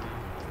that?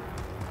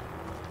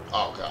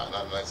 Oh God,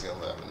 not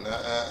 1911.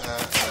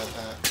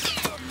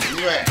 Where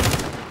you at?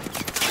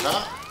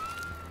 Huh?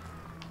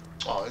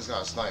 Oh, he's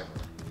got a sniper.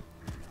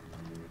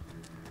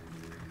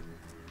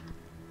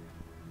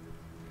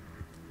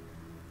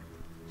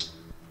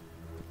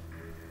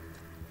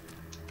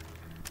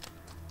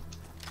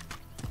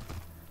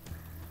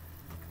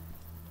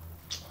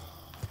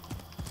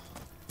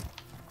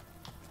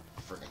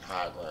 Freaking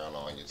high ground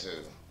on you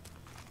too.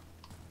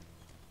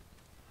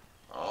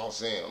 I don't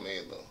see him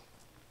either.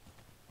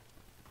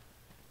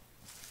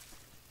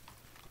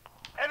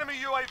 Enemy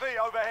UAV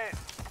overhead.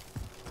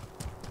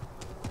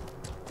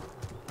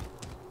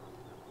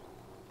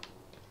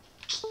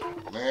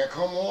 Man,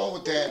 come on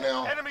with that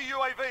now. Enemy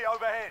UAV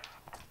overhead.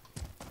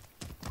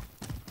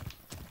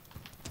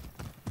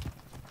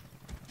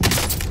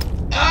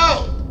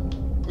 Ow!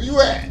 Where you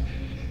at?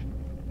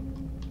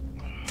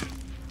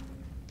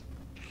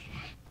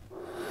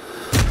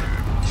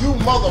 You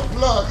mother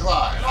blood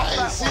clot. I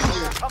ain't see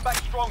you. Come back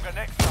stronger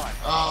next time.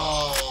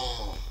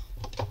 Oh.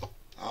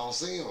 I don't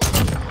see him.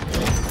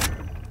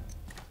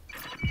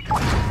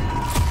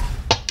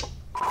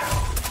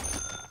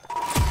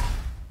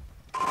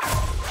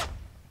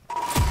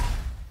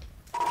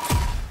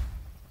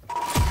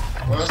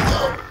 Let's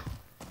go.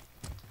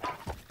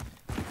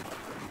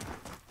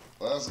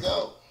 Let's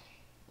go.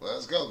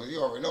 Let's go, because you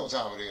already know what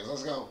time it is.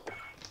 Let's go.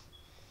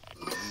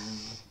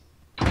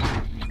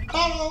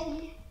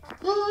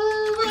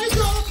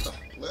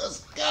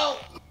 Let's go.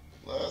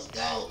 Let's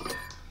go.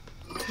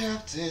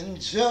 Captain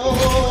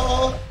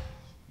Joe.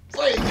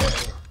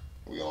 Reggae.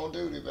 We on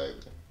duty, baby.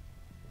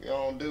 We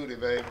on duty,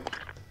 baby.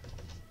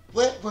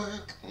 Wet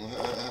work.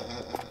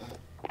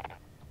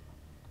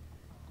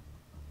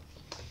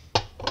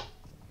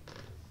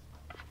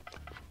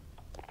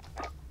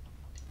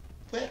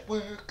 Wet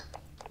work.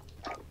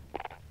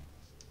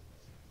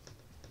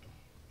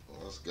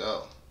 Let's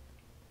go.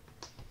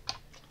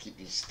 Keep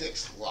these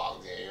sticks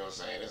logged in, you know what I'm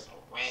saying? It's a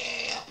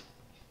ramp.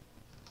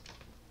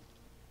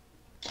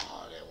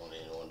 Oh, that one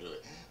ain't gonna do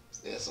it.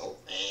 It's a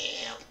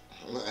ramp.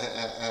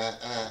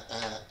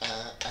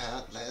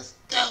 Let's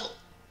go.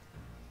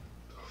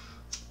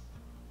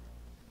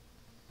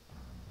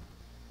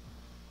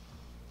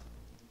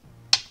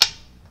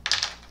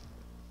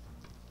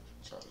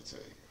 Trying to tell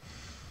you.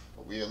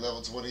 We at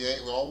level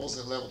 28. We're almost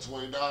at level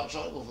 29. I'm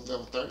trying to go for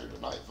level 30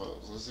 tonight,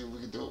 folks. Let's see what we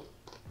can do.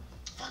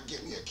 If I can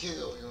get me a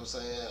kill, you know what I'm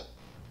saying?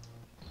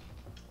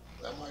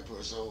 That might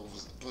push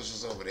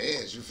us over the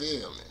edge, you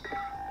feel me?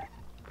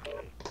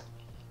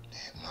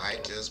 That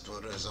might just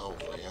put us over,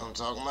 you know what I'm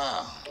talking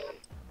about?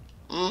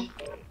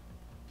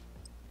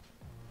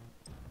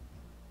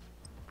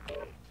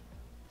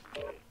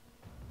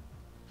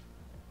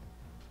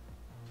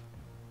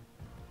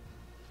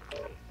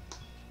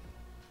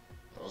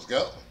 Let's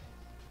go.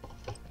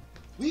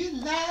 We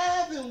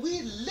live and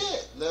we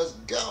lit. Let's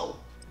go.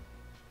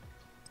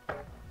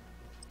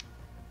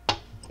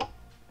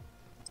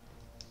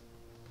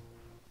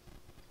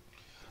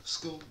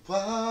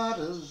 Squad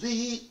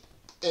elite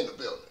in the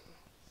building.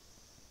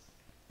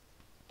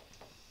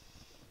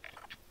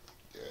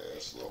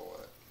 Yes,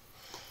 Lord.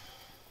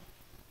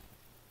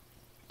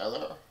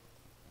 Hello.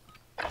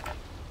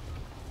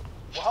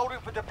 We're holding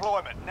for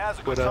deployment. Now's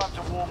a good time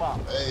to warm up.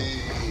 Hey.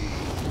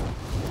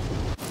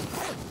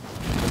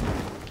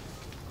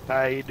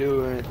 How you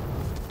doing?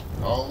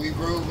 Oh, we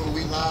grooving,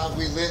 we live,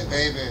 we lit,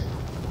 baby.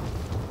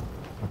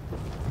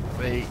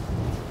 Wait.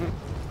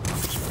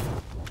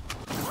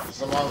 For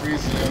some odd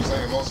reason, you know what I'm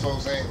saying? Most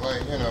folks ain't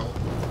like, you know,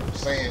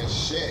 saying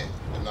shit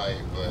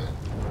tonight, but.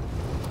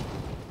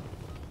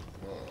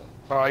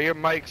 Oh, your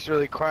mic's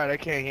really quiet. I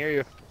can't hear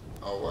you.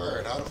 Oh,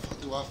 word. How the fuck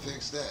do I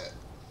fix that?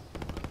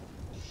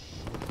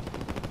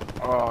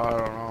 Oh, I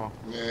don't know.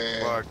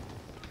 Yeah.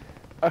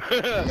 Fuck.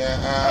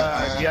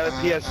 You got a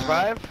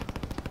PS5?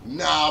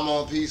 Nah, I'm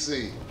on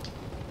PC.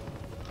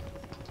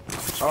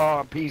 Oh,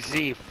 on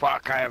PC.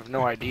 Fuck, I have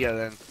no idea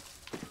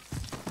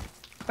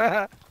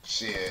then.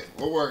 Shit,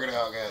 we'll work it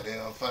out,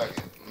 goddamn. Fuck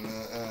it.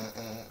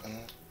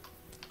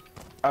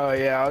 Oh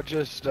yeah, I'll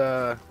just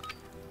You're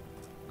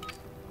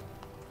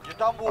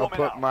done warming I'll put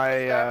up. my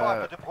Stand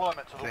by for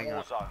deployment to the thing war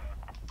up. zone.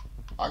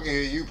 I can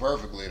hear you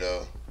perfectly,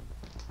 though.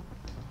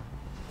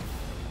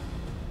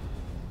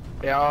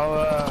 Yeah,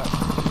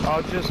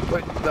 I'll just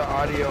put the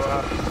audio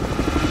up.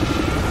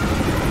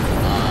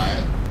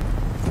 Alright.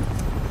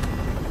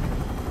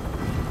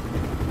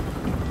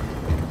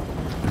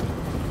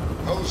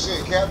 Oh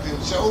shit, Captain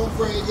Joe,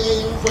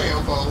 Reggae, and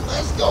Rambo.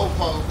 Let's go,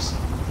 folks.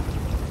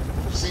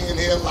 Seeing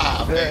here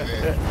live,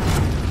 baby.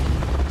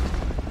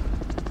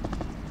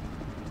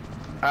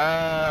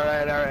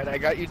 Alright, I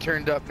got you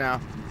turned up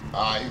now.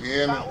 Alright, you can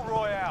hear me? Battle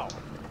Royale.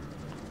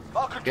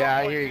 Mark a Yeah,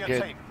 I drop hear point you for your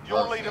good. team.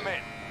 You'll lead them in.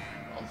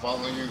 I'm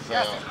following you,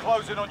 Gas fam. is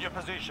closing on your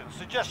position.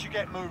 Suggest you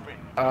get moving.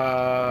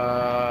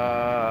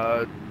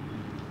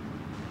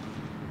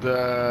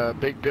 The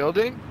big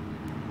building?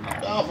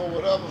 I'm down for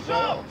whatever,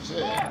 fam.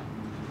 Shit.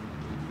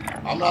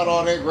 I'm not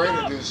all that great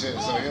at this shit, so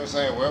you know what I'm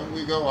saying? Wherever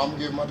we go, I'm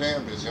gonna give my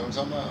damn bitch, you know what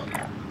I'm talking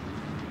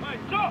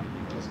about?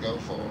 Let's go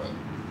for it.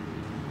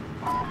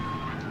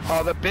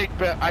 Oh, the big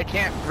bit. I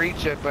can't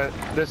reach it, but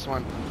this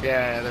one.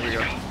 Yeah, there we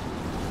go.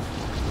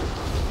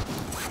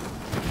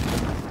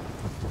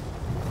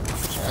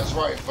 That's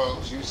right,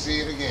 folks. You see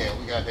it again.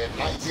 We got that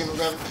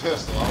 1911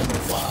 pistol. I don't know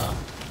why.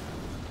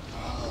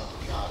 Oh,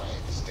 God, I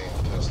hate this damn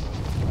pistol.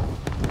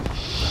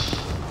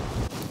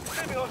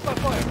 Enemy on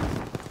fire.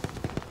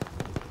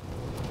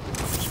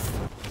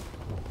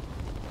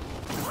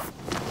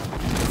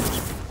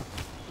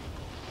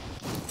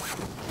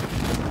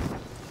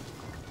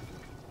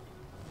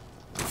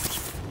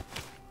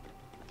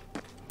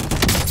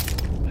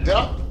 Did I?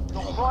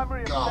 Your Oh,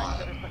 primary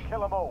God. objective is to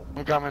kill them all.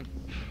 I'm coming.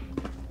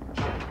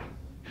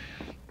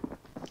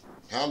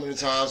 How many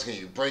times can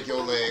you break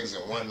your legs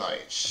in one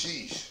night?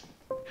 Sheesh.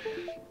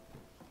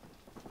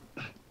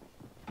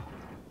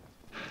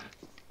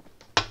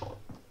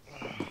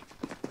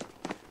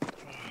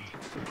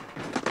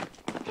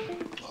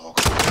 Oh,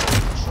 come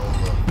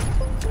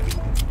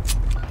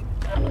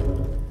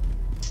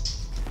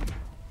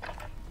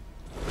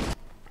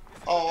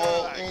on,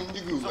 oh, in the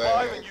gulag.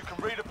 Survive and you can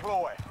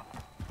redeploy.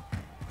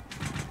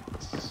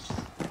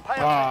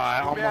 Oh,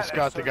 I almost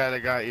got the guy that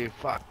got you.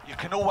 Fuck. You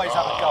can always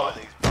have a go at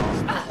these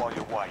bastards while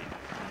you're waiting.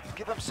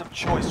 Give them some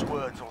choice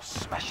words or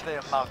smash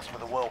their mugs for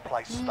the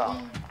well-placed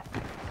stunt.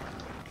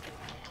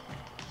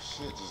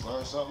 Shit, just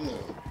learned something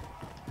new.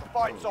 The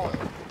fight's on.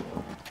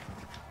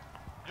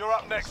 You're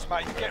up next,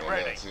 mate. Get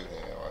ready.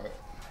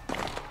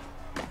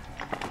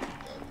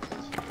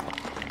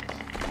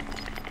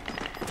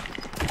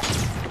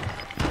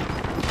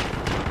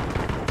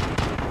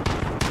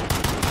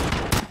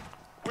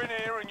 Win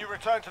here and you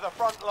return to the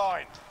front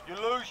line. You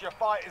lose, your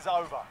fight is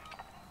over.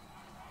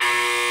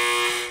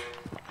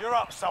 You're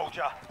up,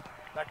 soldier.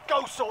 Now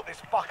go sort this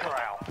fucker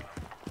out.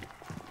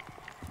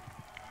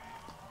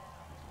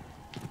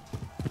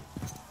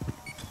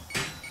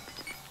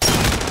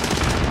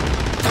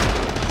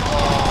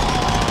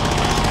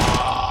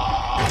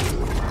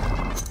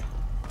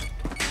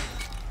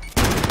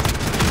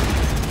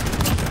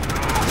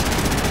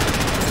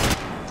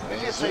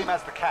 Your team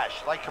has the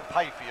cash. They can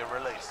pay for your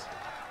release.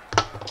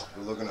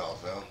 Good looking out,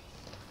 fam.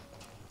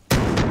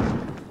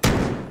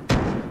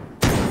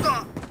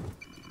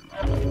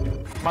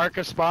 Mark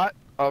a spot.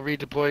 I'll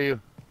redeploy you.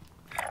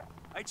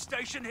 Aid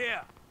station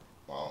here.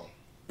 Wow.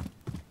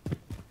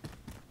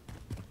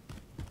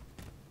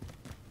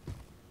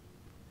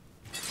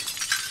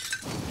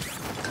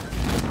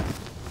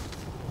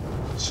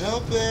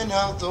 Jumping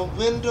out the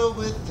window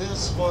with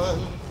this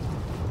one.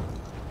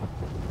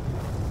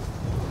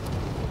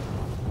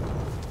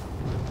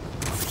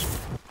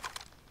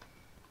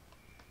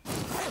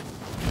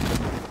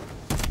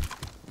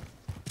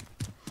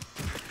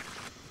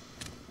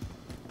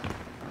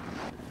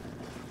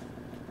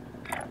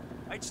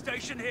 Aid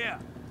station here.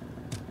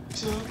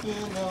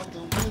 Jumping out the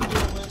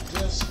window with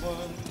this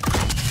one.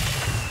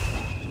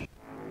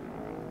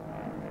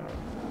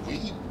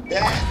 We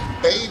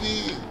back,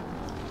 baby.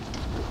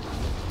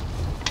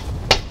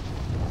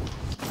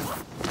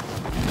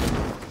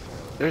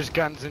 There's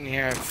guns in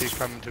here if they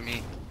come to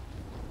me.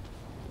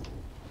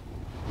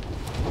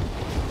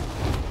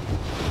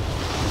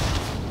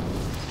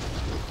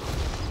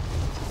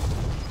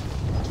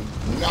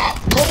 Nah,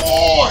 come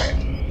on!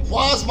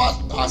 Why is my...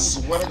 I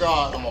swear to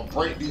God, I'm gonna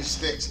break these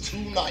sticks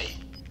tonight.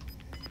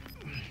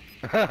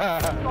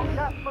 Got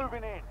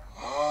moving in.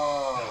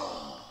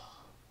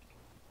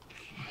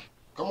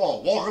 Come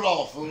on, walk it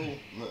off, fool.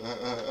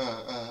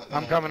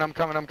 I'm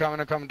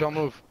coming. Don't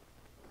move.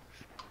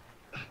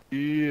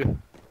 Yeah.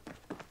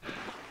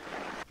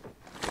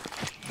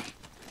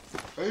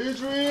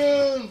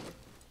 Adrian!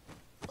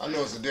 I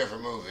know it's a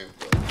different movie,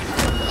 but...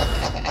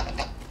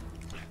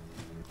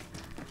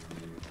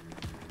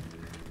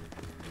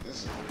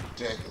 This is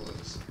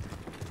ridiculous.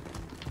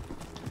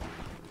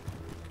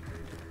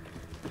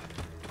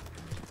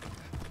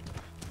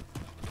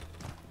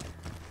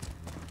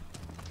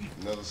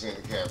 Never seen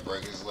a cat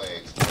break his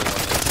legs.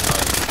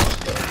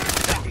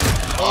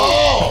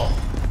 Oh!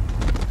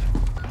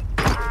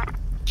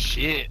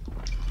 Shit.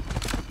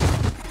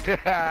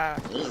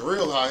 It's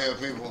real out here,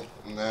 people.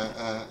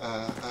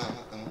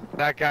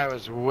 That guy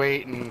was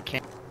waiting.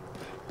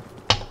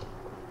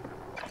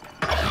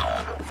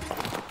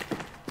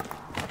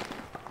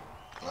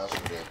 That's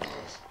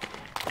ridiculous.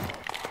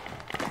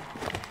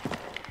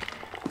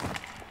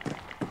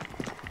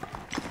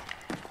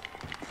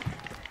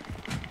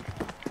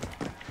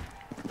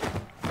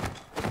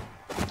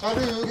 How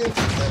do you get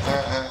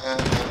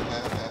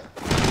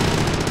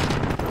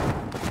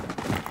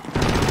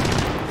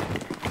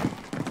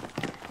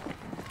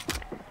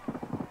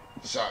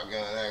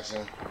shotgun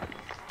action?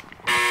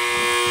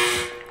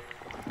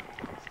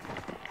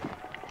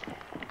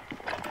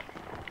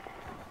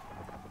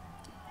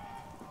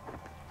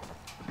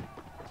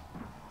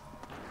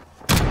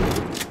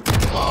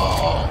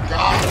 Oh,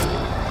 God.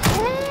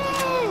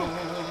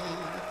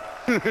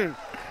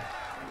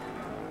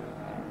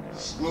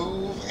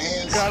 Smooth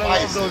and Gotta love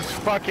spicy. those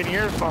fucking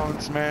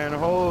earphones, man.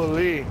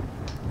 Holy.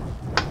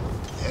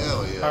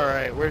 Hell yeah.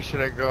 Alright, where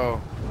should I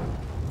go?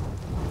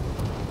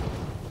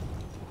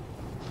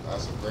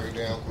 That's a great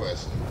damn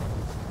question.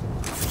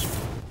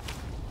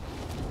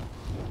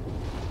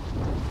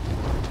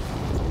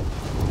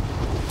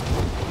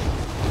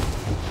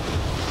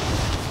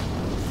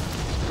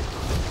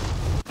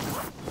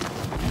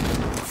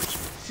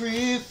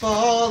 Free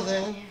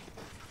falling.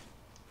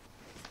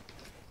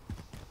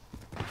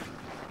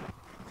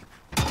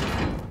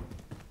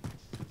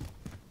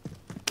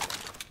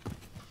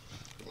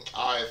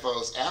 Alright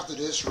folks, after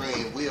this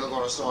stream, we are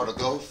going to start a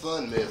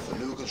GoFundMe for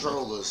new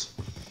controllers.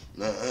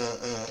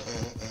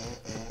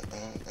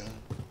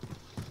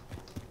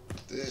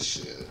 This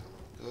shit,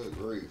 good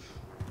grief.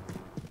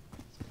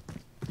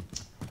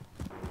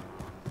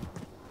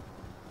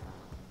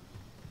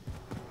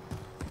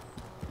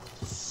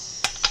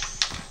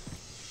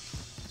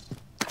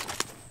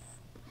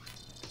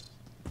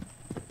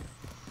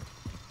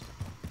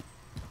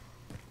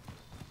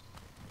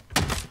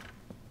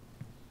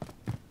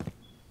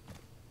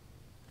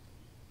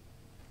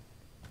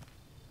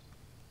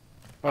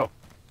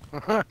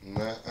 Jumping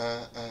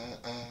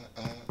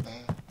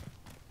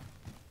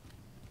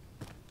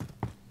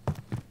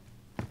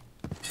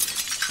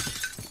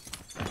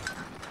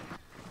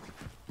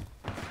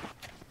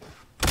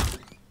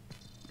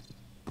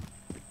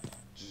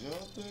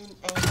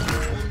out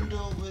the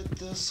window with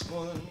this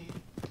one.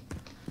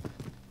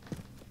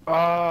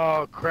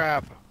 Oh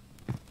crap!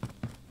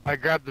 I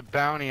grabbed the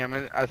bounty.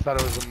 I thought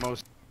it was the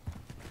most.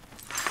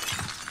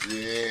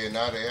 Yeah,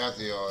 now they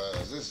after your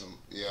ass. This some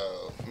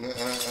yo.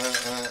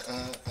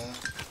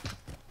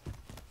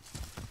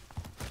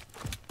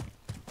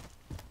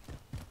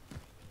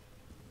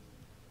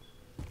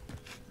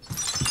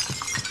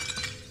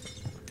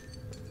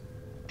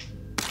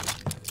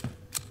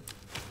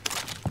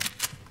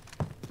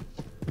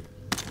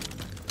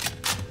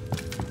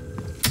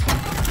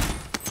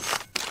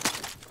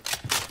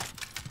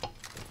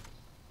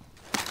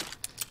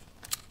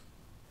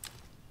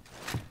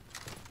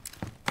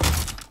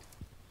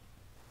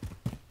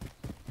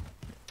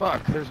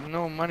 Fuck! There's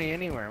no money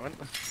anywhere. What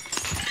the?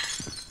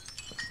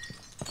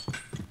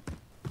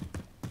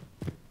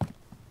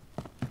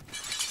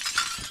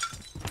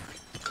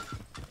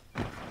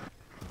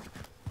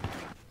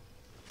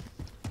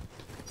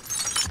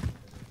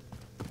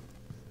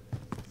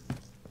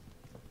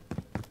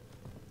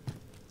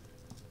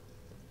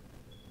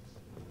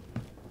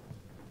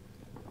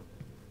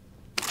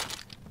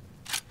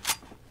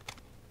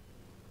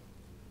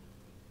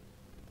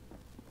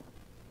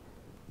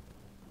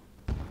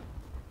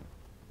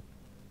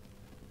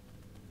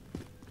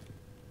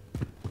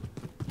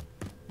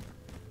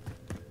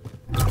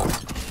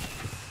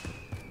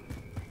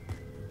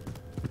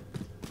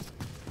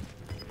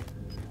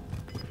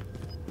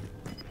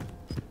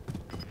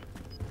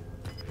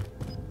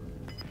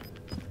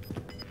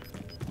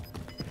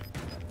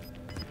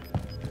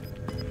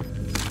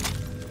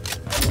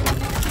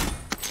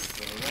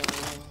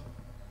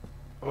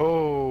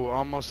 Oh,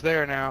 almost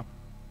there now.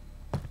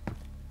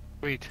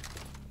 Sweet.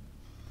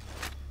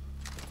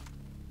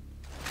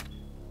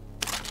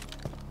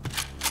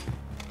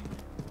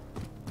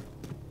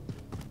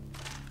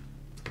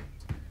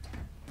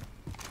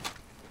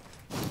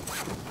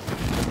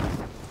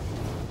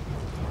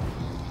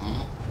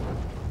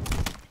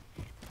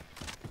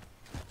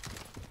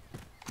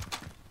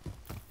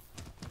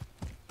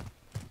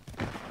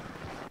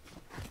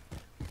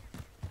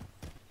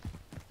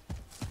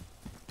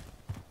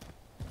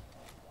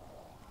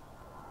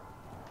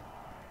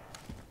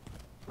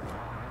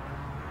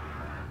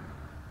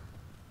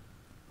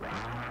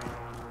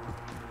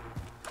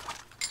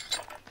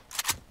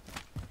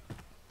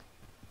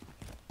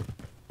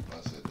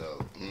 That's it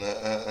dope.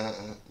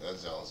 That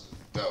sounds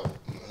dope.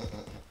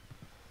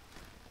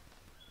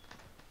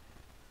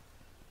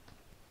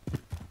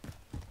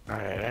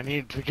 Alright, I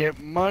need to get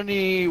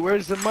money.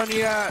 Where's the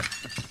money at?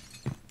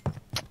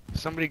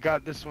 Somebody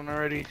got this one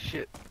already.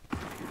 Shit.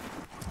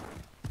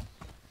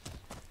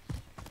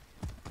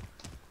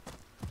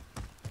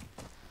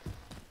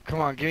 Come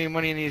on, give me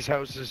money in these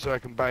houses so I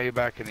can buy you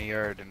back in the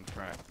yard in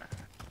front.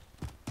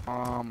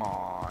 Come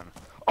on.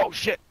 Oh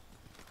shit!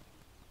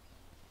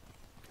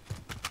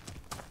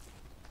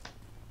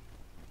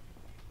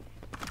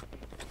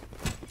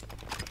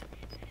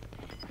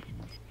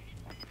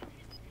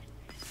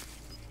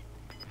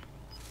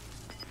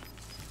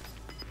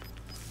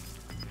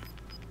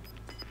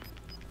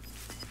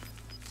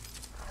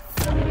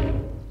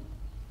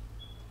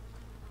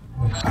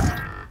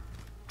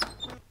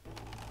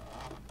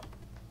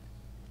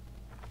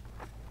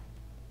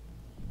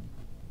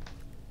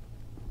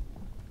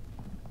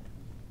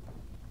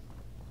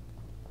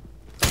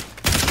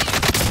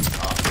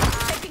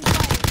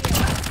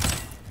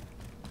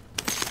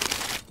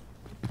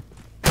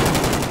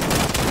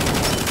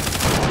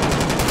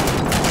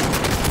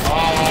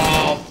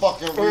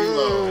 Fucking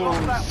reload.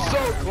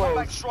 So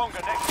close. Stronger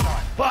next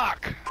time.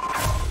 Fuck!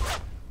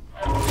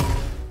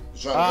 You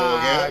trying to go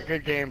again?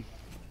 Good game.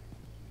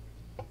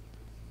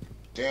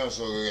 Damn,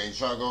 so good game. You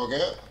trying to go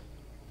again?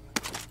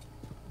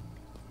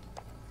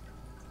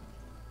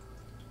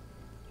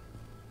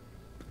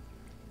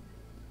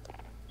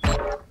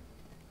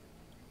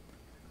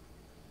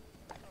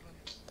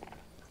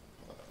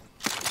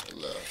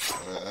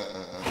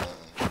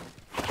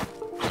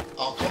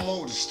 Oh, come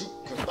on, the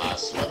stupid. Cause I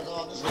swear to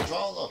God, this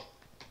controller.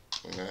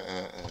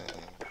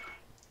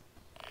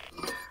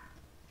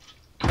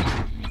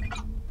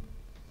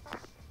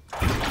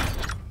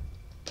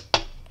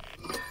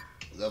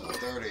 Level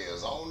 30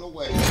 is on the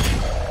way.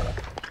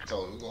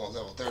 Told you we're going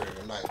level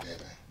 30 tonight,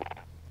 baby.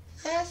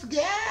 Let's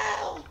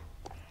go.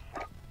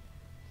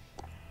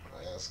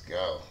 Let's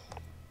go.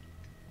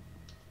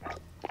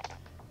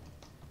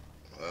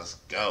 Let's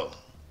go.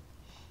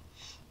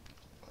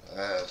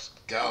 Let's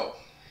go.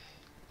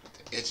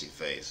 The itchy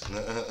face.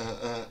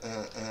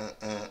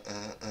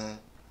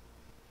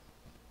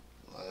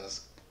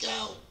 Let's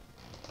go.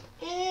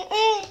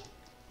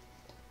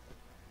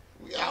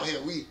 We out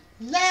here. We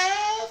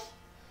laugh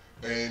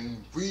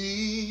and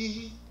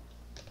we.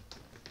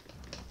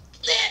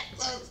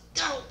 Let's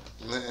go.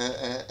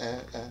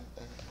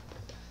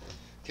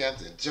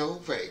 Captain Joe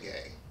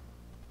Reggae.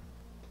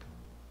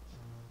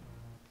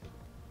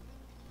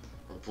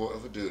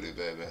 Reporting for duty,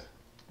 baby.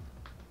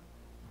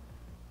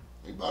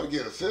 We about to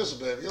get official,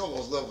 baby. You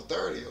almost level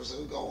 30. So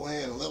we go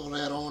ahead and level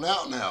that on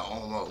out now.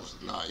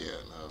 Almost. Not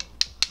yet, no.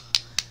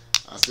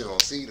 I still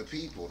don't see the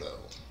people,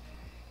 though.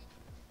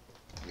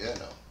 Yeah,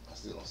 no. I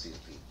still don't see the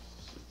people.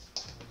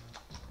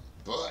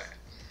 But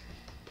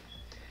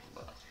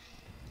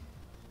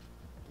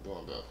we're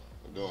doing better.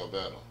 We're doing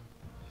better.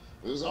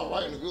 We was all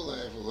right in the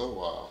gulag for a little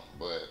while,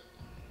 but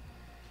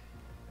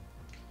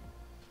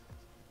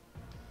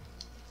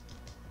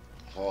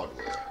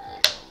hardware, you know what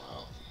I'm talking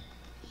about.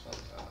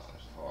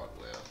 Sometimes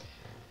hardware.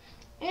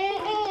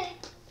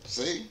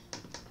 See?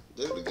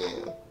 Do it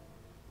again.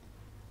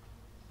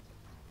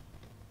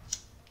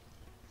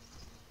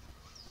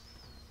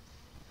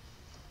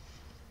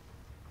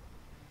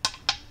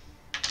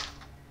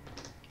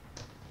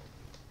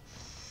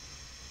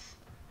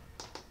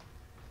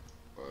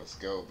 Let's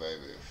go,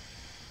 baby.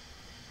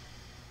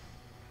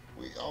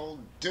 We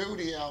on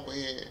duty out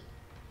here.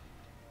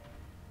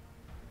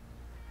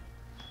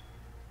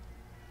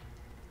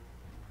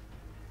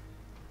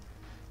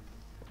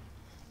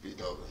 Be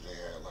dope if they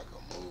had like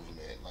a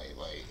movement, like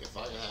if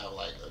I could have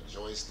like a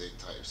joystick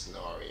type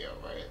scenario,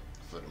 right,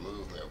 for the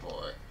movement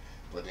part,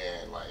 but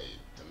then like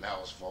the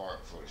mouse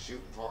part for the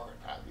shooting part,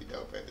 I'd be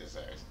dope at this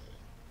actually.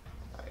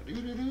 Like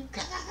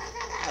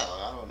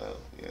I don't know,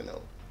 you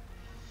know.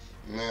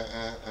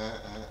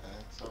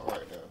 It's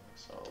alright though.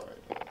 It's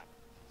alright though.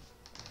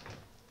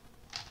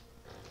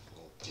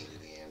 We'll get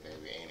it in,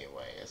 baby.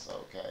 Anyway, it's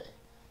okay.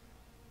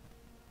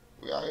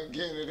 We out here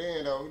getting it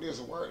in though. We did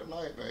some work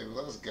tonight, baby.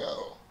 Let's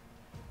go.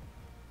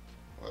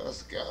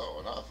 Let's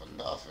go. Not for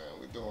nothing.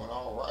 We're doing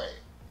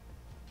alright.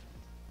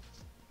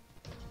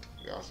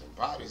 We got some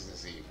bodies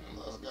this evening.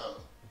 Let's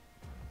go.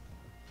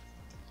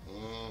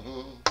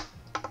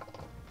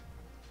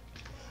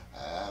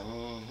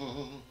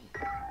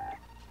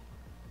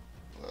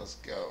 Let's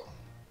go.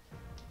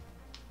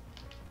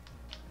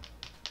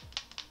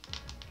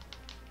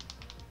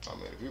 How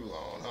many people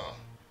on, huh?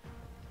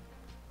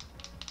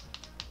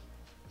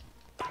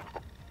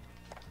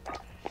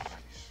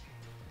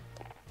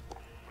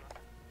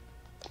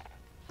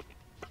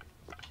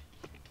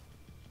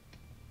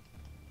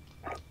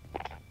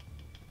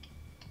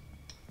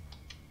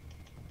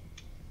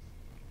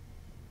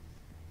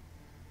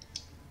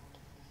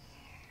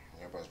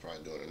 Everybody's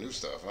probably doing the new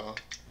stuff, huh?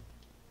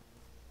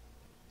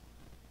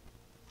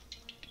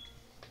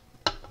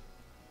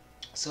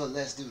 So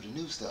let's do the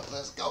new stuff.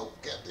 Let's go,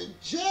 Captain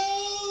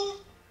Joe.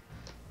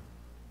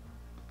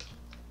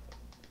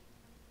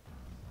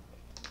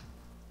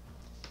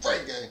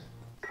 Reggae.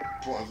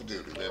 Point for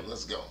duty, baby.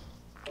 Let's go.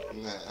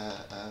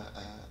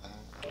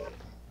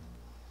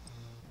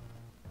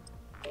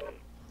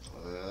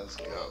 Let's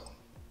go.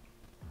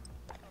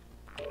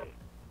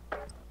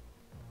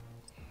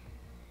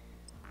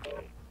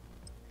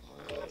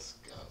 Let's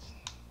go.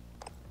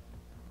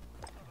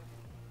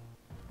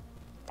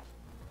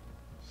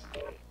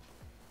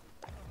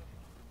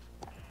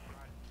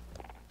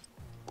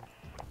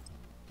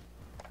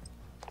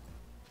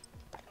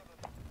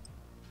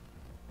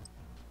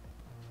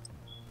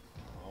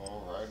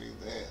 Alrighty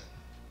then.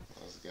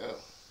 Let's go.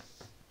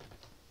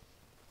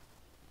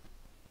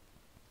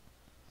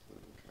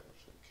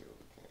 Capture, kill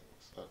the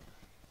kings. Okay.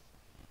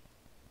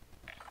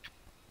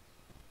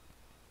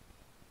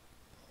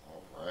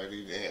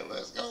 Alrighty then.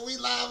 Let's go. We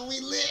live and we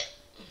lit.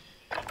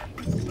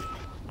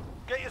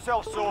 Get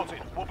yourself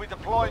sorted. We'll be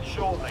deployed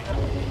shortly.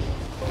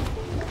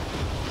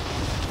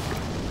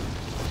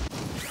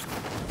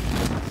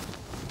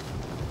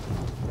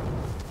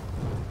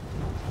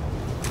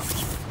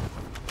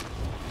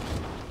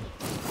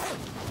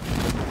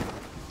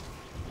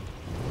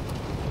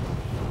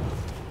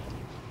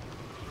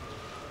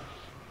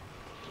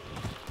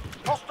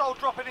 Hostile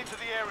dropping into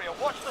the area.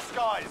 Watch the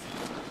skies.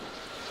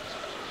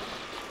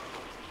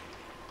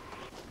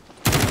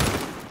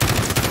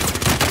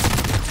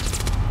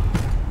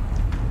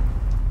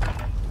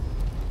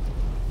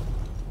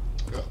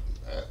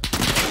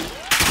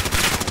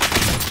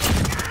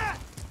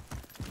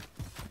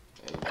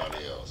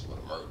 Anybody else would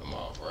have murked them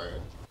off,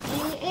 right?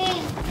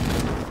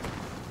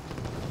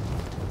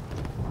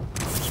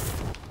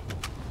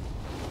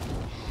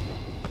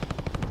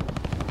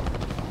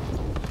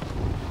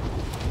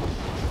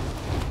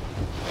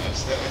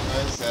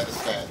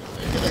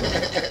 Unsatisfactory.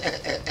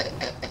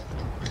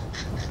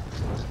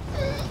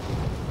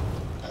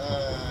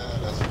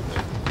 That's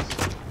ridiculous.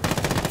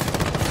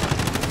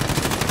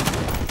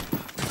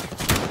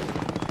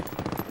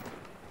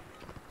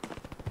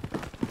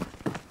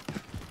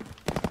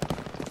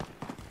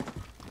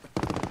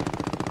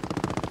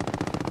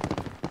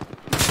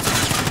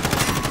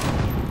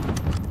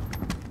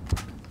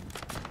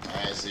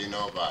 I ain't seen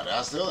nobody.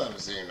 I still haven't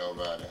seen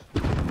nobody. I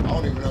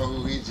don't even know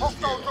who he just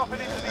Hostile killed. dropping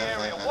into the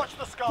area. Watch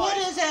the skies. What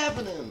is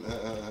happening?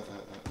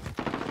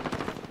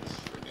 It's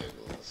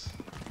ridiculous.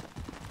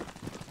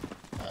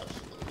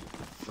 Absolutely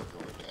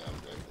freaking damn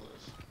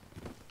ridiculous.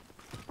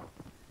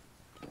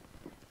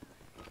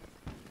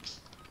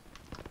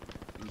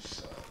 You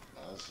suck.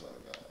 I swear to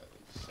God.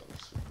 You so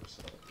super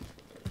suck. It's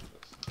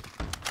ridiculous.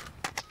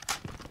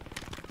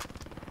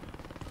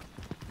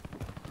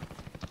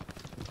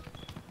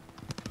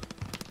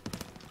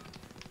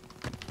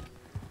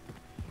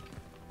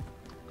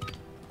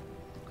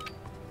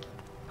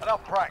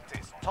 enough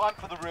practice. Time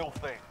for the real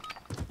thing.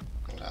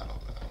 I don't know.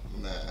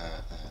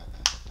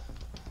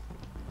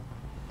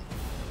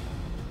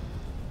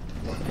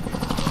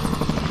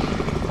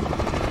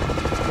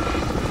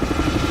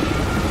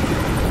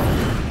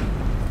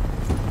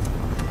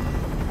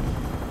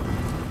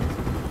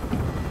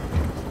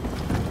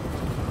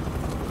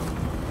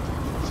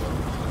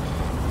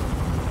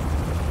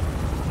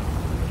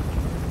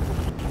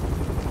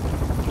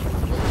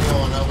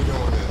 How we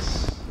doing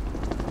this?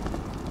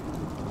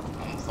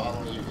 I'm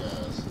following you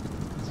guys.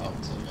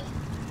 Talk to me.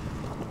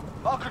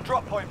 Mark a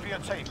drop point for your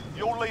team.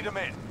 You'll lead them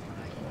in.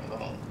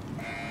 Hold on.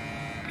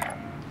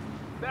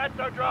 That's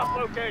our drop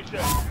location.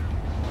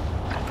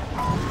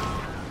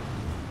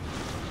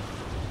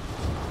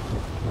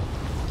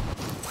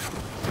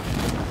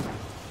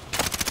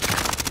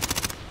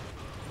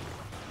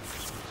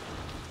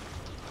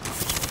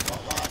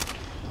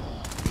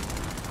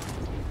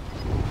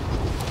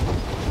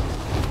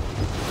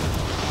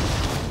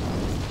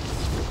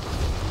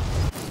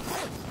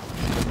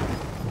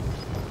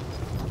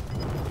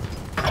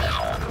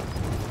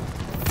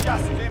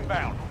 Gas is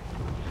inbound.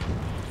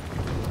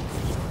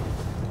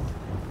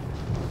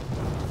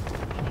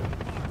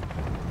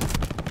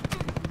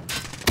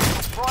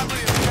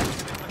 Primary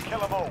objective is to kill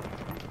them all.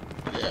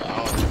 Yeah,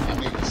 I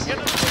need to see.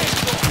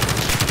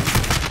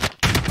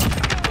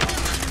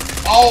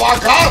 Oh, I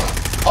got him!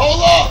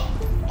 Hold up!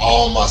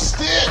 Oh, my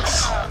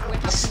sticks!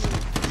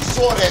 You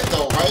saw that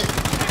though, right?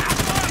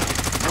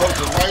 Broke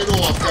it right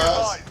off,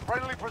 guys.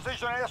 Friendly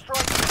precision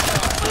airstrike.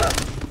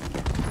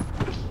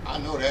 I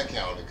know that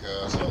counted,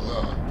 cuz. Hold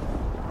up.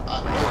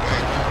 I know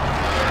that counted,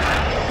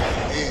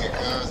 cuz. Yeah,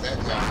 cuz. That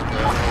counted,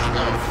 cuz.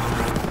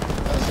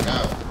 Let's go.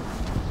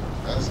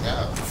 Let's go.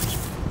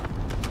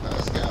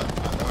 Let's go.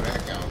 I know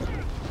that counted.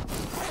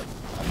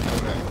 I know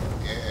that.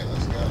 Yeah,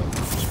 let's go.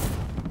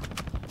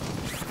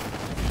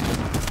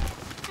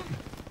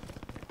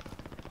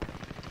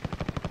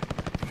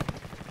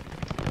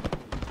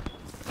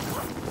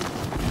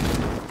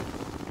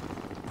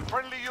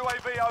 Friendly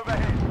UAV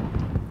overhead.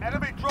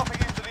 Enemy dropping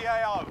into the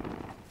AO.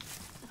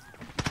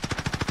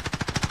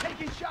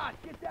 Taking shots.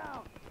 Get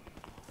down.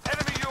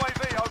 Enemy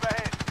UAV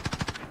overhead.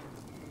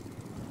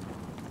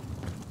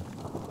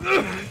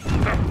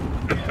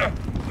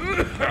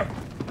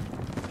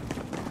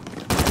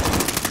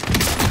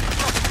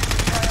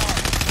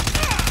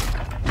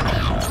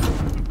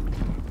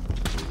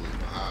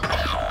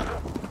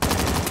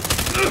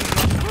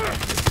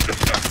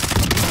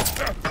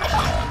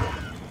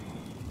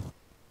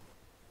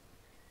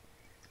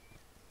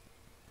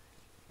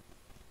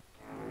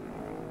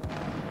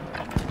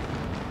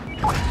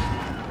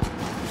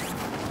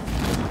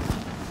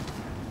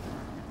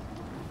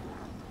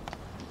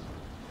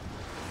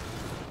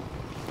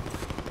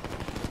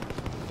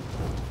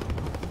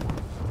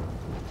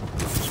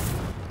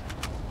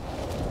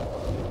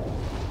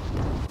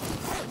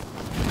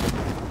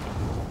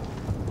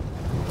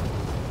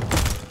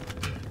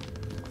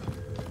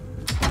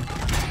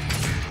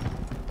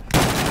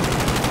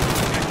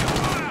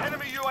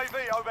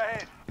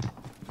 Overhead.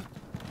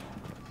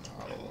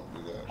 I don't want to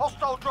do that.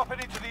 Hostile dropping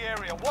into the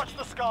area. Watch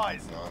the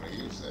skies. No, I don't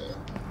use that.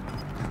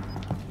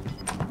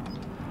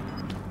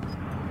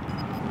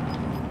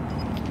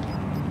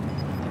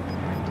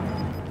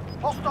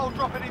 Hostile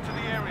dropping into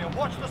the area.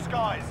 Watch the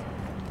skies.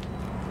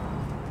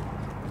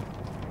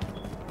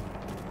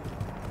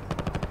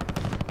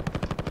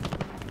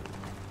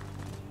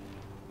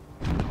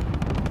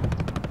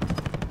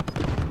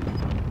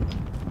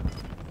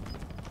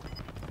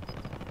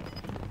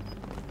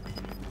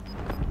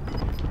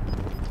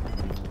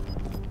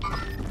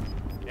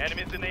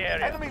 Enemies in the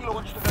area. Enemy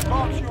launched an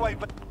advanced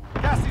UAV.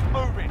 Gas is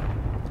moving.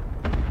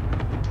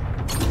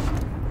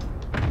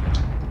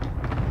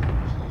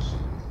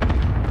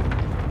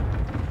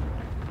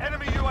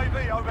 Enemy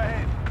UAV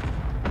overhead.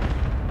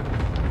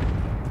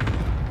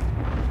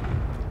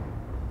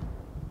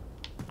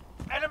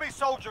 Enemy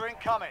soldier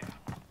incoming.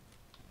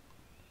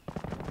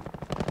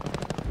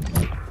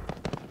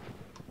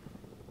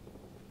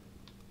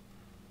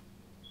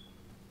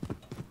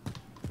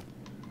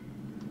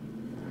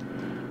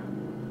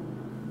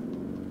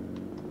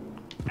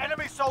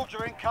 Enemy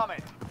soldier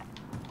incoming.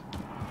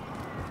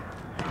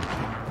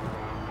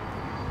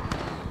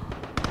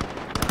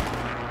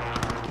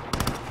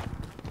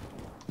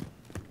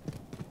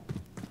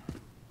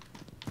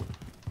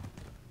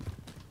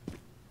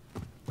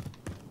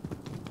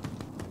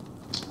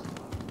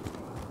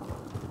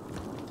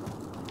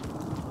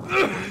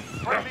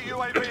 Friendly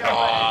UAV overhead.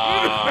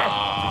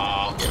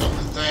 Oh, get up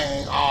the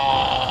thing.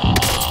 Oh.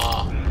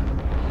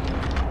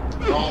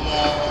 Come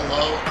on,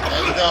 low.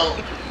 There you go.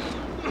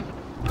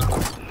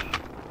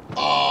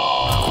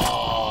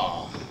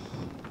 Oh.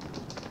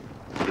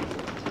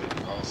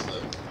 Oh,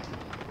 slip.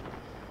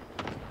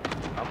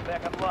 I'm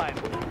back online.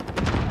 Come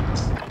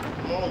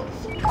on.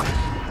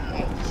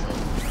 Come on.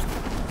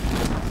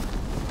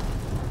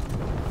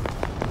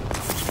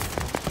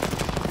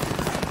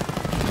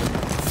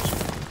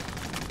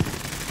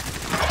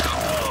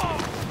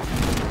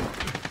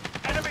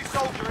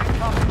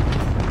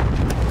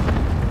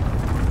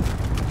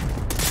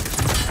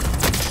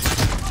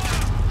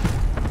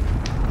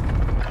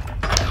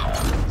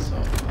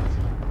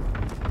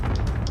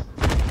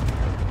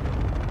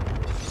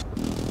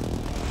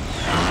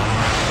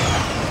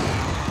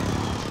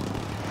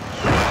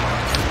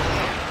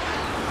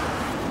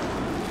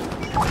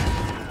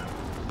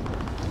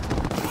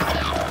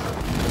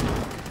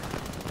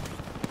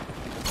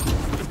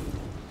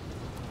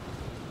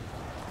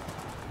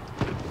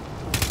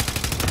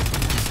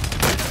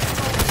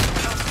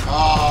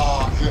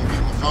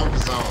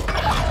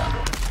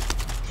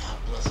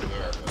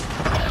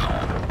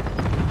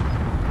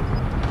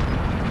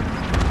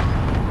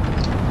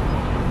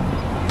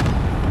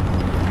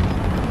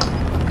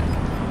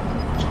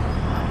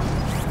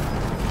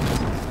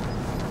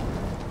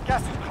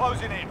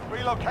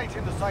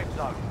 Relocating the safe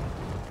zone.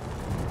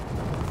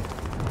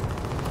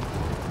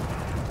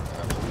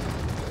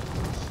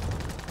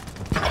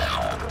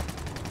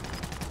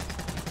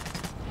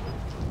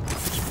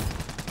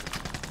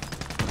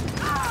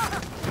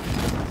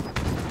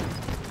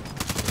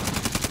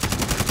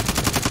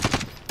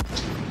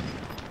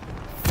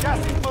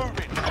 Gas is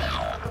moving.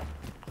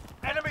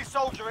 Enemy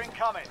soldier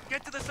incoming.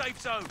 Get to the safe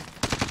zone.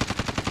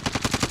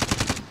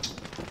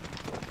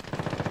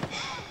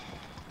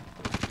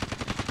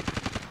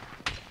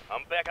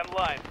 I'm back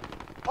online.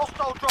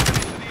 Hostile dropping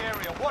into the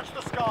area. Watch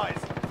the skies.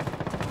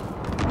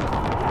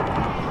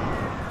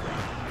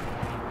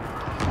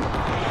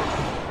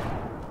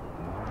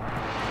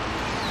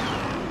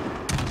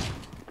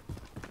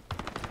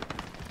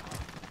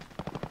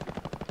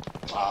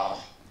 Wow.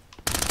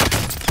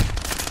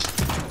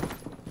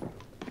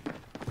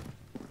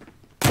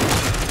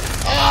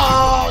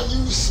 Oh,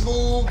 you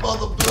smooth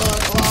mother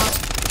blood clot.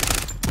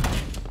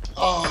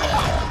 Oh.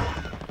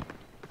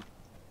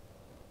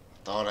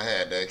 Thought I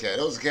had that cat.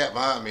 There was a cat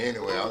behind me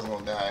anyway. I was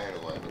gonna die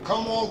anyway. But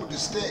come on with the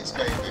sticks,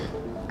 baby.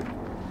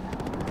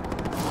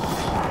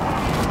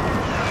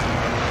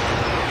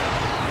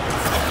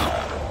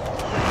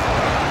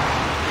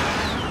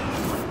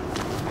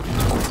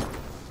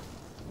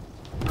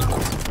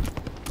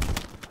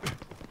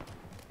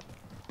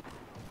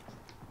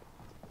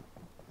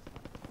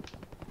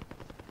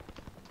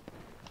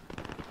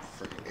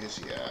 Freaking is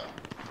he out?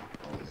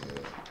 Oh,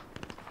 yeah.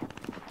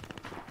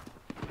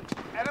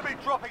 Enemy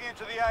dropping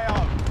into the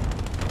AO.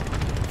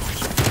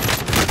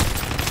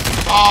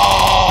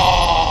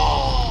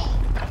 Oh!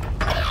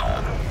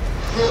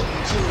 Clip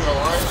him too,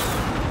 though, right?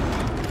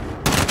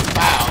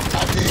 Wow,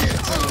 I did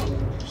too.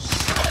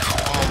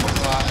 Oh my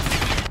god.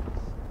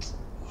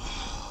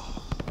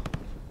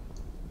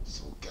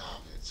 So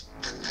garbage.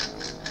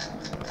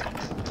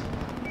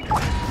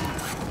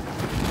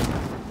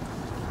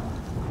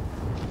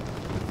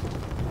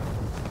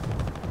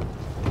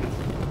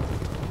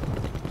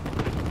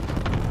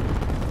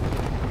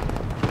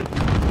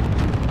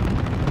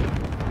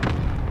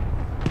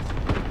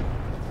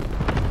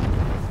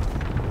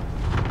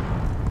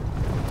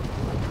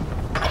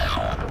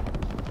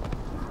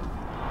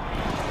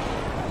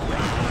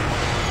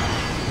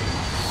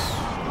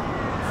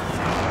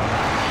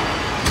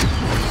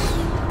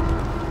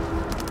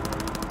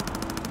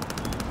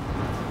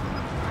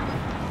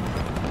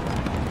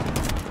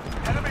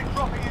 Enemy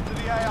dropping into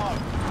the AO.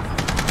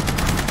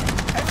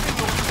 Enemy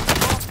launching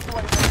advanced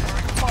UAV for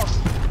exposed.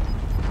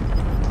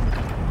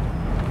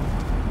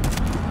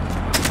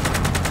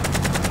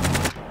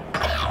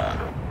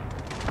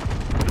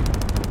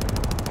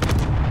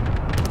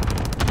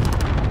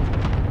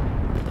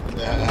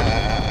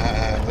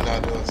 We're not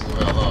doing too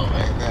well, though,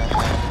 right?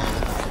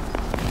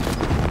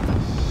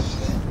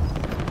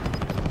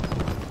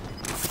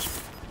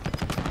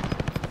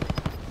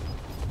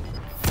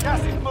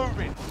 Gas is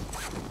moving.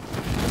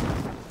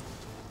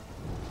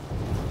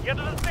 Get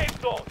to the safe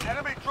zone.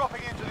 Enemy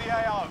dropping into the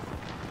AO.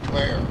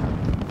 Where?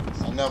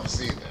 I never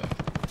see them.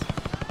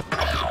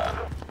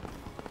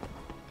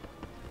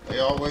 They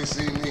always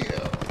see me,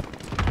 though.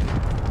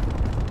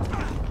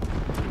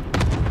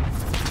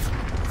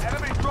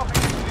 Enemy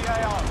dropping into the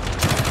AO.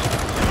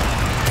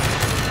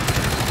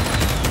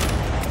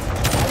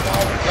 Oh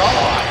my god,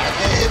 I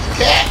can't hit the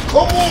cat.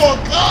 Come on,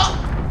 God.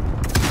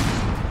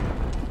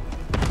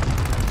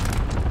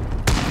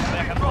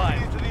 Back Dropping online.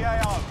 into the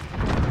AO.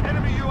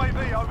 Enemy UAV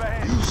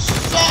overhead. You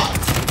suck.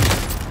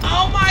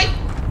 Oh my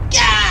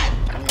god.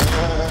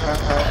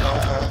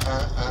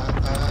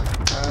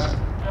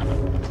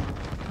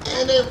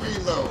 And they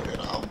reloaded.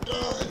 I'm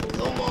done.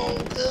 Come on,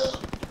 girl.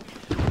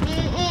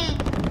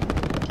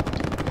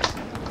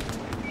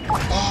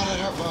 Oh, that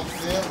hurt my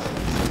feelings.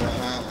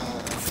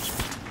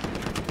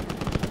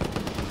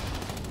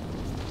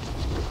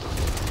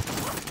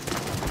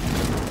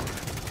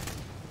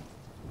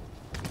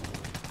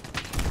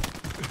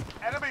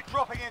 Enemy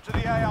dropping into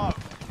the AO.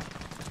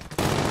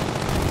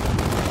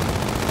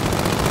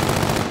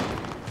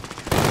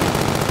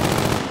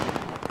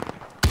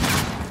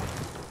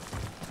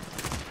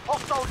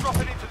 Hostile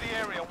dropping into the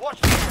area.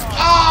 Watch the skies.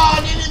 Oh, I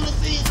didn't even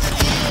see it to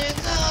the end.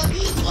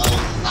 These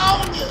folks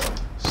on you.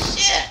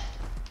 Shit.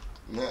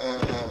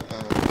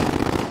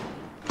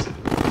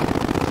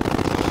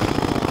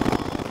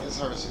 This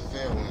hurts your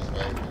feelings,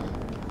 baby.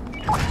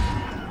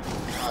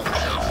 God,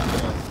 this hurts your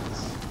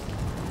feelings.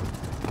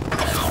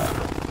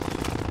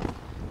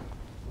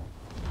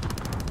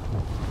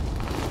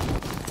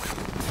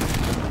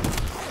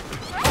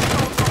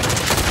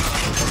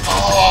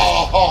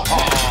 Oh!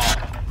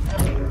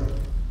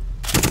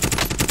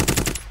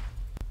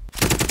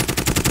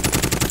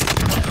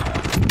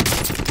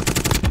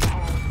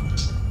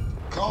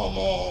 Come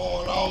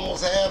on, I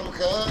almost had him,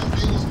 cuz.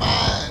 He was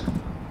mine.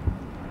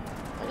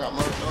 I got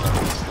murked up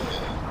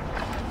instead.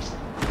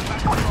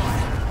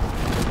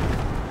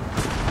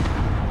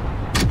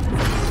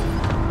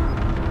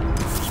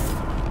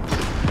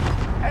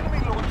 Enemy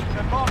launching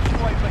advanced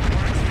UAV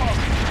for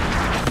exposed.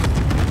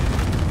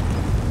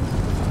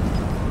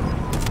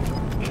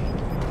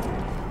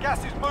 Gas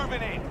is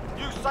moving in.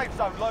 New safe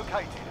zone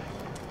located.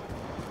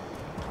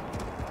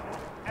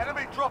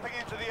 Enemy dropping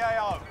into the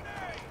AO.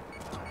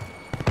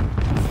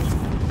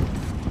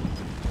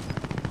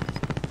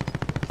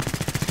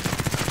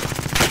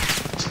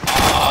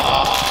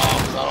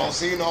 I don't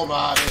see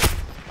nobody.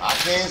 I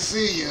can't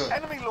see you.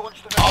 Enemy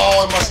launched an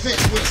Oh, and my stick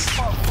twist.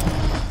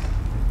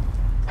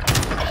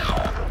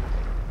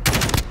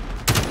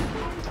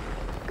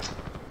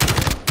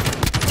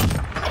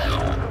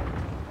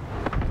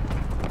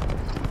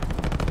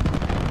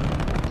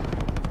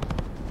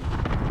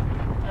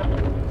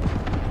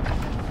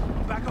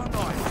 Back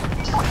online.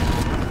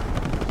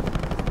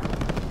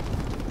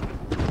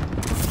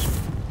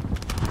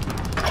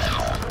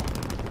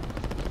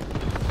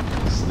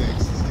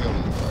 Sticks is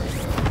killing me right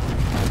now.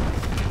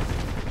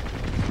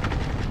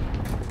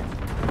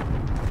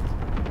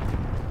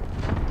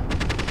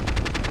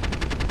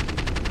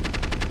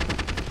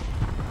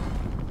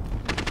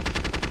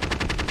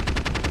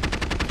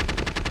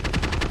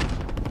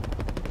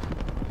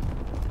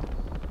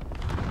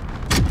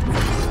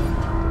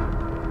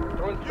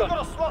 You've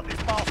got to slot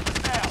this bastard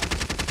now.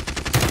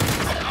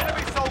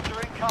 Enemy soldier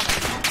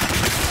incoming.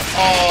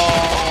 Oh,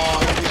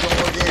 here we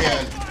go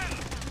again.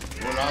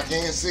 When I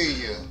can't see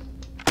you.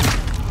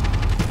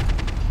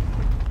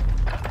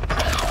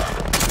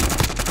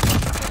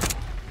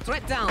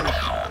 Threat down.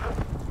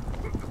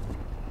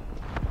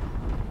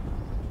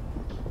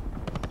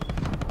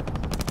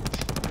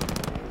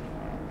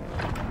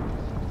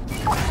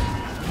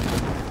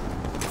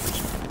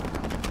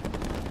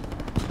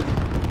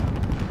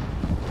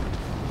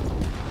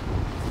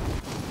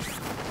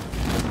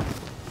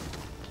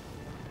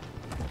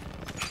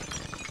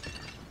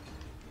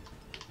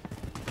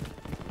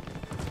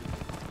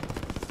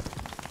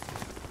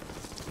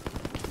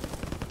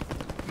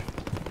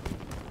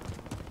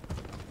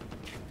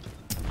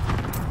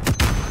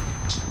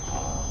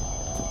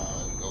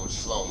 Go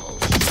slow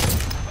motion.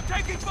 I'm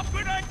taking for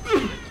grenade.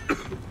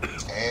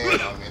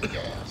 And I'm in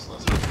gas.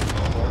 Let's go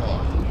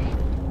on.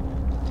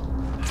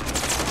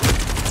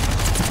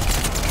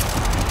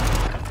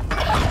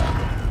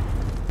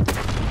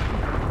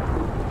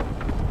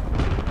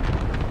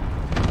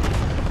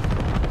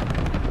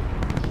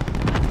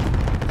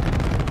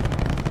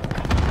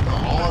 The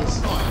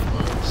onslaught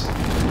first.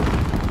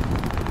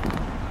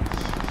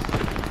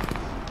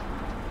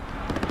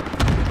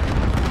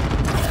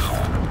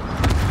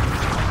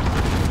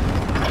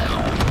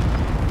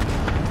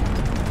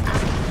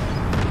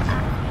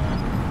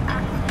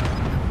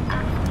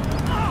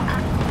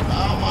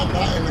 How am I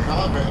not in the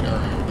combat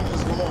area? What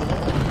is going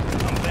on?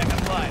 I'm back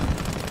alive.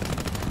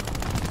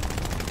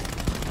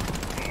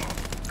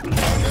 I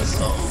guess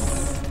so.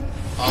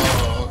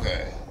 Oh,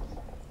 okay.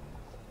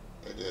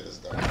 They did this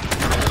done.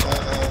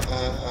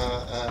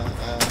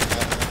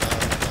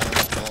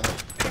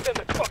 Leave them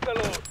the fuck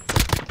alone.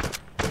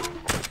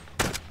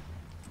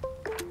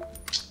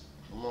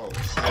 Come on,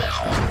 switch.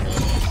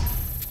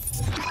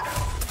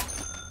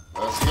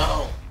 Let's go.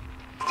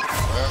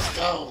 Let's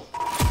go.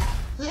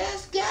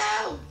 Let's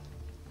go.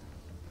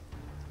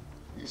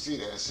 You see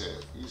that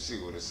shit? You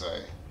see what it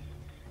say?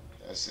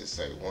 That shit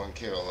say 1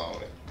 kill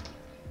on it.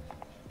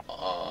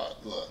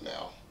 Look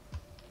now.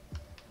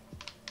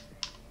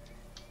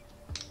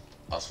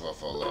 I swear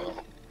for love.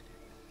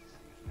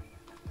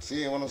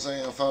 See what I'm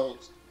saying,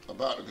 folks?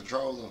 About the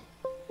controller.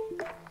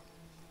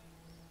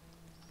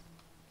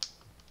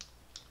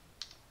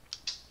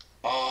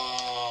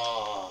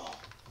 Alright,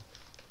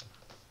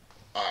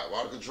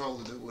 while the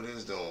controller do what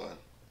it's doing.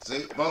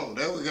 See? Boom,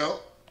 there we go.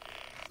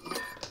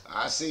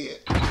 I see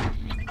it.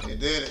 It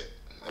did it.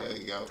 There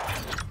you go.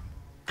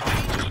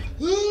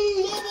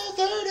 Ooh, level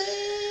 30!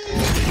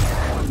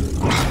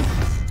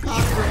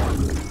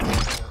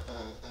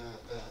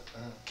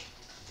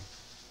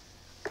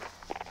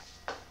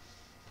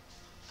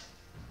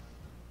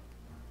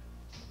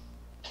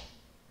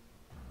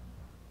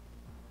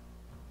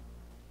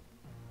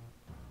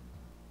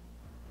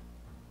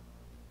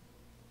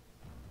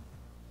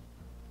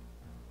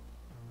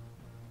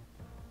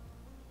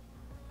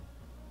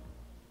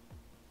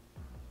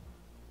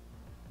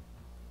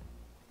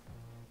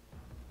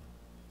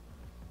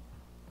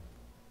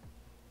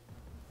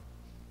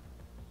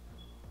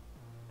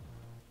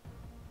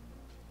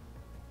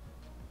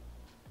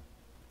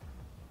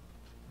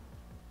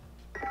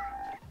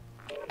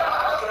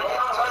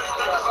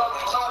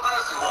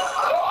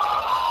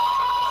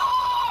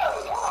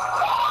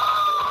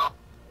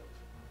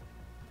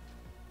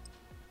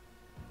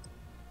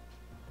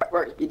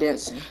 Work, you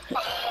dancing.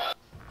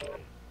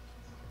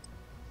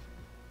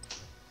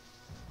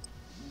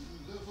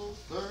 Level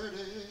 30.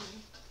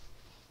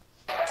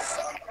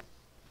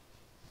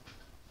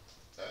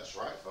 That's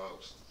right,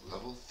 folks.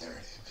 Level 30,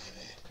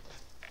 baby.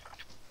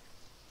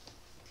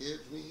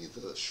 Give me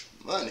the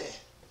money.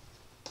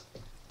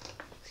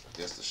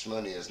 Guess the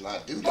shmoney is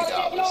not duty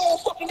dollars. Do the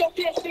most,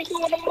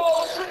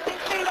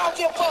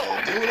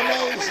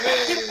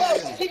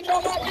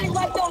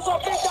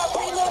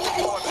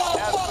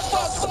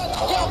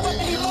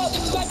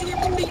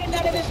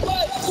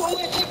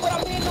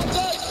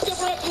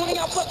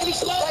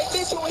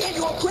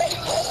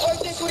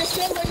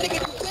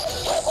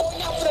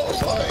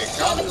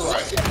 I'll be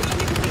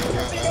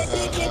right.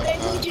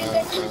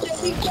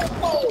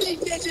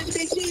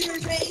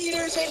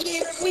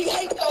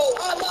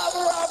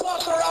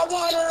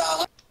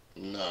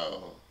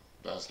 No,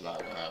 that's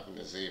not what happened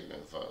this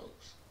evening,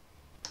 folks.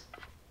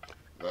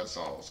 That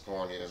song's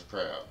corny as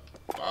crap.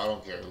 I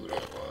don't care who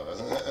that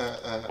was.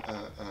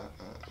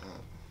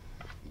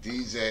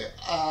 DJ,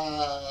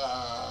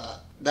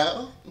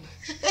 no.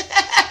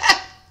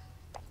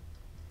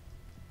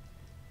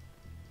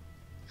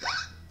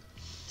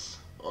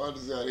 Oh, I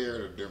just got here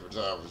at a different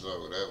time or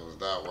so. That was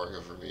not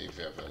working for me,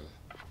 pimpin'.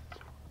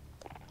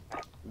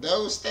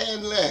 No,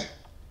 Stanley.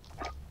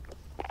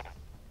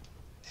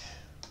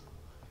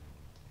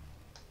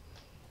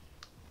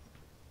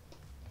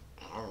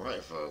 All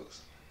right,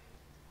 folks.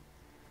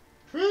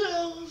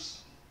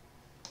 Trills.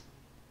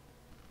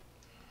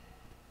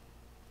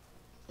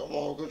 Come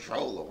on,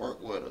 controller.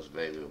 Work with us,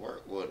 baby.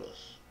 Work with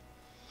us.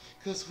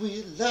 'Cause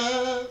we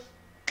love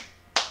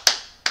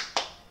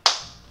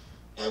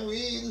and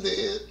we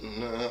live.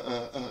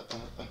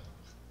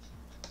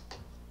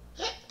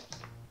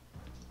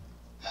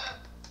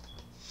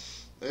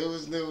 It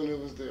was new and it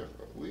was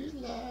different. We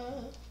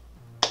love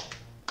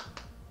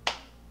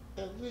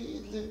and we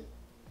live.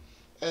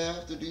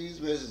 After these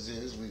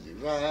messages, we'll be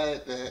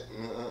right back.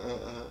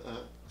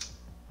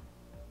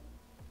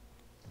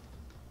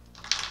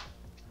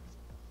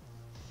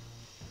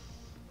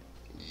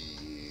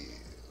 Yeah.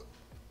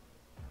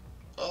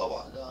 Oh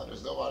my God,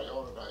 there's nobody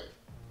on tonight.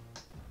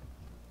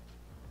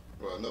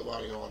 Well,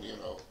 nobody on, you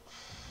know,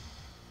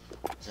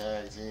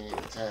 tag team,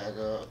 tag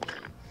up,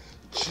 and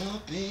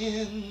jump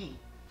in.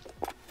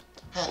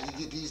 How do you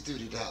get these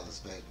duty dollars,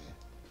 baby?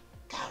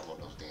 God, I want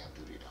those damn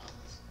duty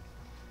dollars.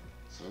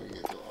 So we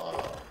get to,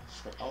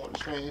 I want to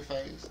screen your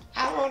face.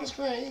 I want to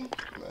scream.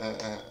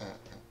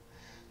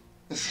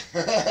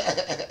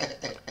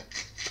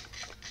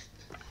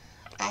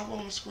 I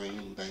want to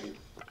scream, baby.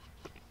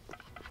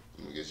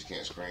 I guess you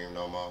can't scream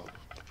no more.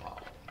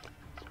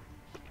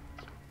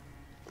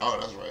 Oh,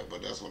 that's right,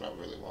 but that's what I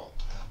really want.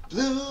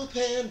 Blue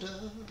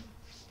Panda.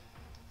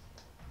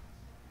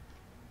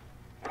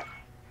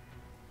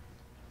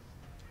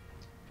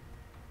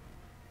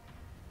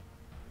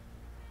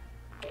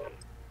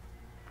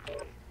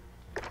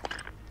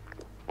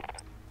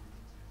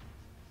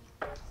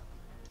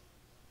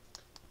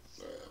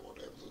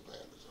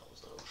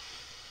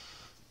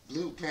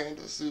 Blue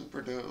Panda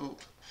super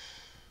dope,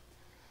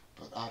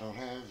 but I don't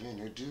have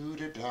any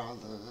duty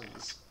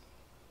dollars.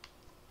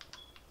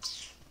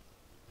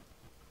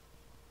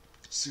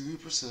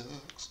 Super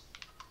sucks.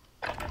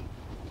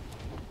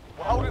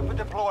 We're holding for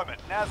deployment.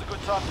 Now's a good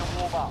time to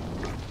warm up.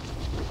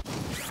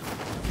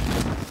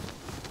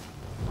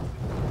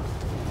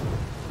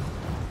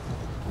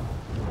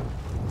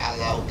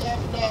 Hello,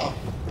 Governor.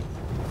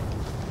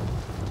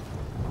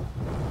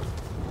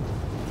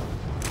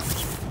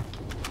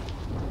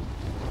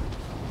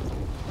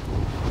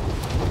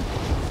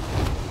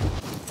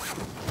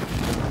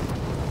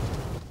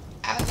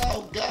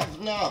 Hello,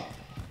 Governor.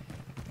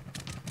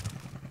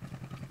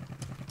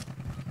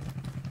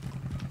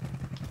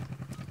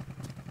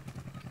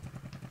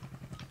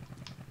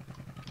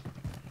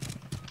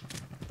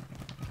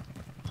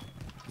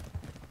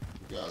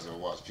 You guys ever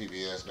watch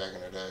PBS back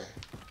in the day?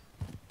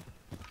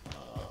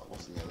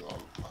 What's the name of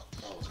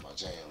that was my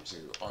jam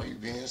too. Are you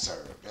being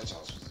served? That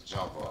y'all supposed to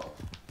jump off.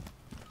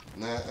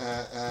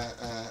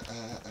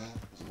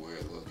 It's a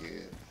weird little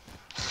kid.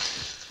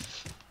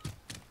 It's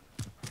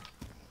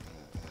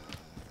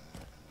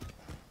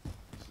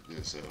a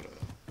good soda.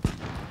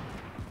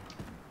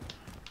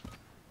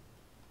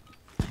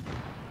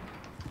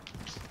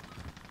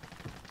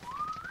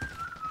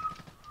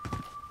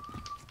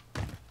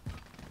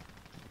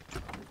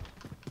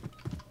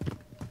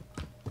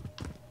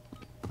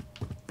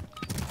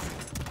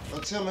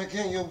 Tell me,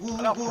 can you woo,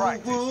 Enough woo,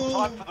 practice. woo?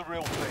 Time for the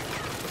real thing.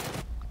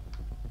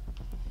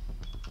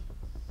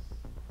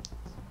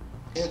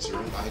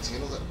 Entering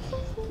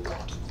 1911.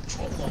 God,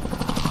 control.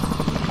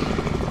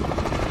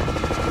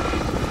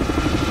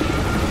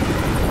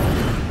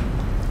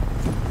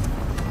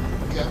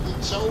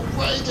 Captain Joe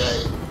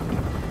Reggae.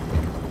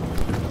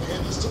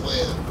 And Mr.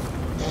 Webb.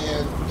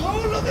 And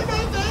don't look at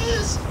my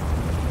face.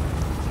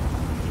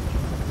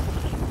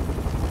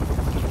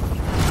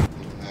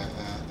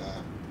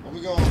 Where we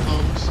going,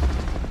 folks?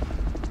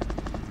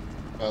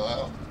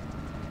 Hello?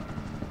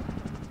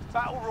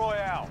 Battle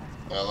Royale.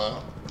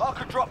 Hello?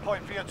 Mark a drop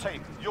point for your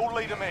team. You'll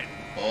lead them in.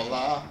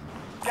 Hola?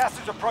 Gas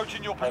is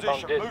approaching your found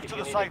position. this Move if to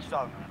you the need safe it.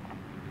 zone.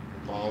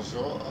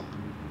 Bonjour.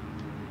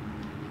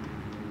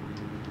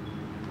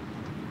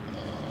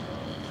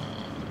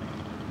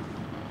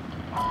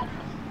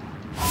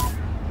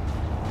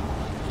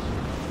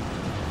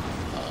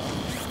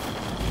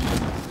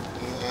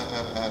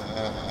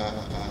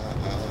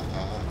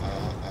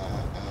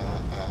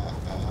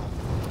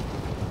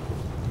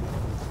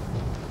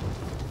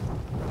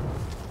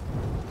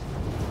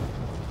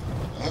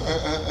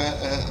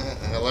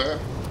 Hello?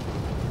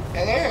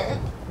 Hello?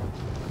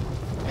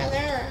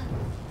 Hello?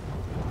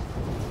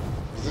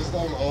 Is this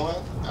thing on?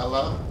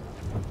 Hello?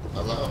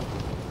 Hello?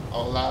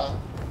 Hola?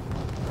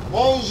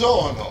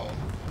 going on?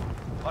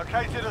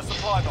 Located a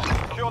supply box.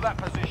 Secure that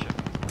position.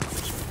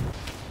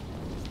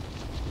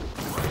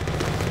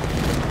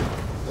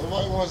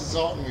 Nobody wants to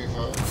talk to me,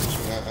 folks.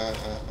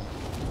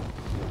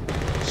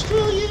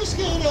 Screw you,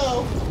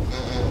 Scudo.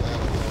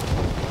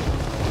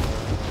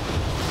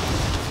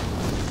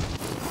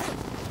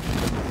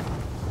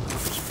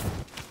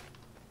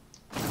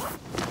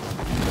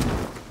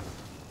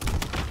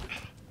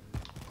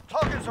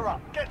 Targets are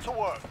up. Get to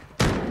work.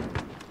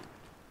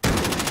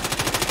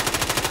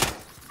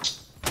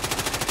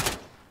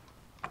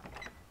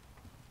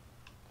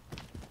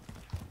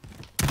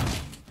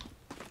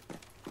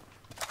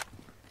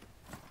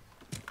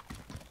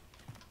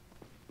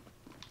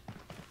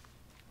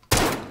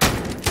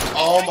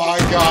 Oh my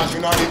gosh,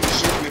 you're not even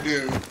shooting the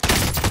dude.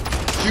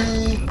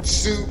 You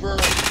super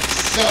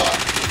suck.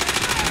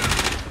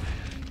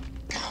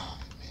 God,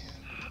 man.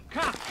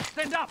 Capt,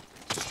 stand up.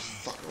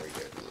 Fucking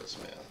ridiculous,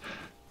 man.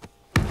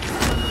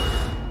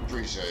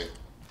 Appreciate it.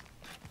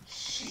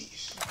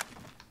 Sheesh.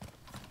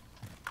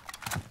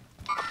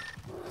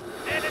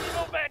 Enemy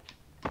movement!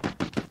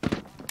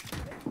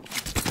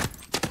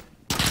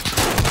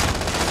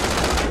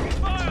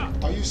 Fire!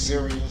 Are you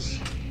serious?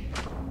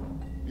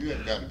 You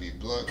have got to be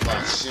blood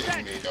clot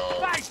shitting me,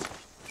 dog.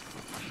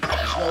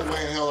 There's no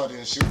way in hell I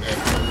didn't shoot that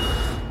dude.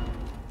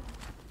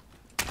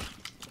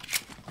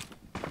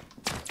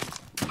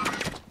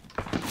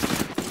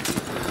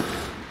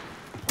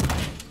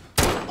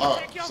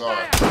 Oh,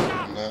 sorry.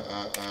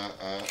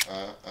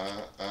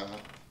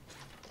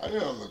 I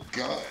didn't have a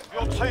gun.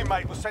 Your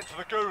teammate was sent to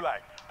the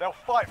gulag. They'll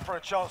fight for a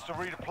chance to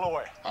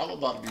redeploy. I'm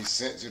about to be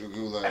sent to the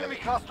gulag. Enemy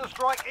cluster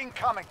strike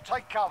incoming.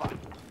 Take cover.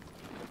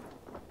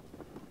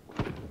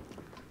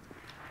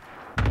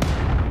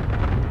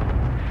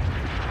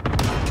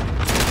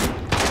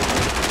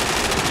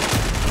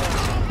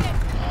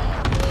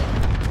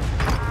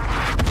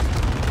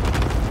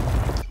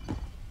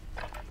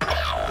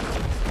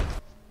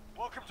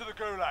 Welcome to the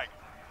gulag.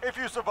 If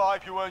you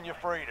survive, you earn your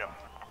freedom.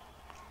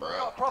 Bro.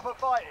 Got a proper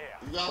fight here.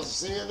 You guys are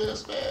seeing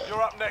this, man?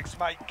 You're up next,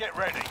 mate. Get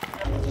ready.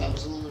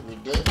 Absolutely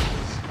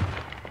ridiculous.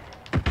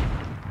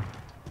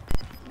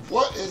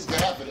 What is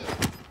happening?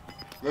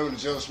 Remember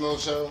the Joe Schmo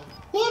show?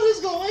 What is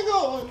going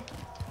on?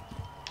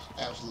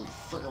 Absolutely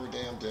freaking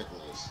damn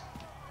ridiculous.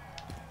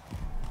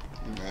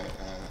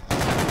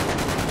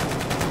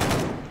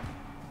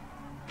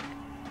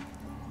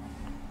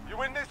 You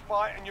win this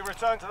fight and you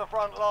return to the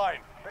front line.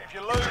 But if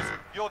you lose,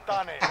 you're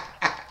done here.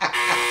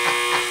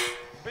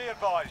 Be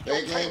advised.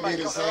 They gave me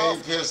the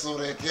same pistol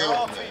that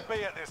killed me.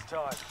 RTB at this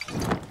time.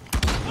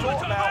 Sort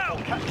them out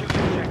or capture the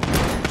objective.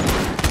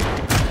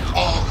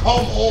 Oh,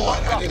 come on!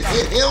 I didn't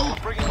hit him.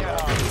 Bringing you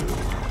home.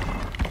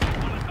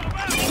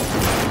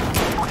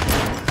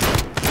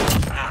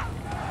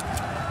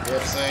 You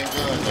have the same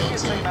gun, though,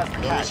 too.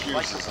 No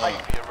excuses, huh?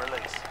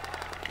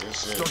 This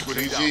shit.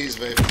 GG's,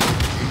 baby.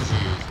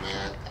 GG's,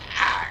 man.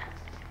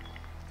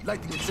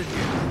 Lighting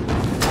incendiary.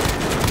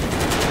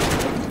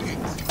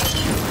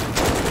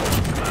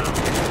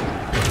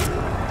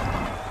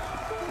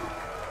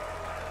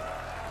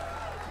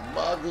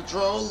 My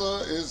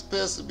controller is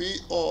pissing me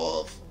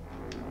off.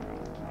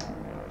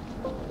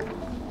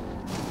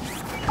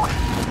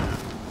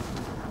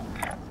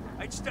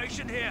 Aid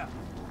station here.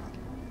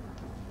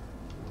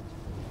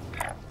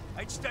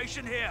 Aid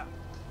station here.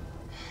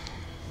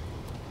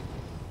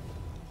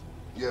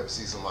 You ever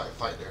see somebody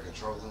fight their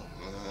controller?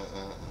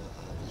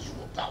 You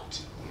about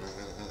to.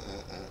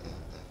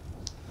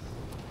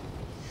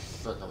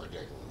 Freaking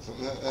ridiculous.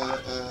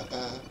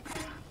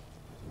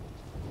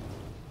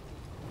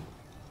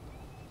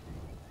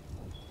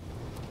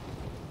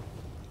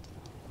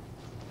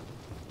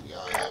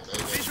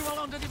 Visual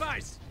on the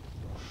device.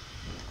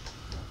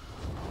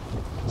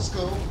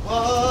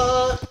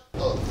 Squad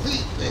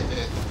elite,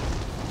 baby.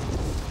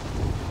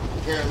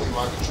 Apparently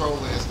my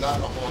controller is not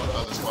a part of the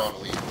other squad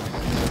elite.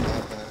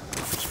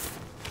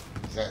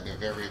 It's at the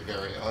very,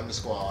 very under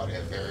squad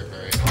and very,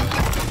 very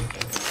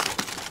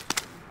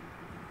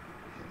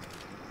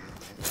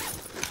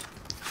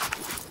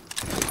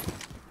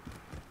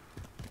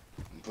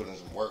I'm putting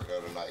some work the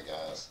other night,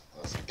 guys.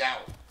 Let's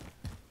go.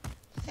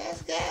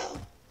 Let's go.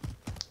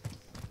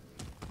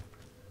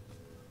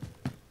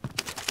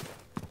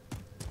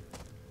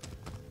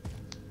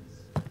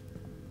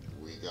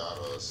 Got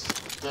a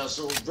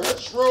special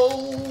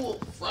Retro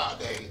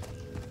Friday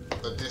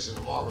edition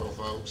of Mario,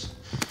 folks.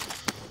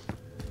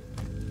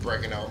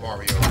 Breaking out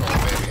Mario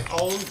Kart, baby.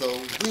 On the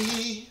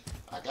Wii.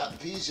 I got the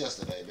piece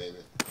yesterday,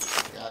 baby.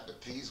 Got the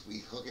piece.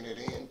 We hooking it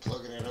in,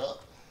 plugging it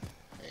up,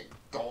 and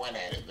going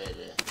at it,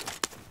 baby.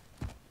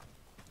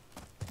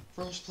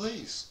 First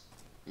place,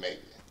 maybe.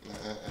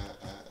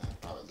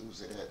 Probably lose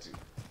it at 2.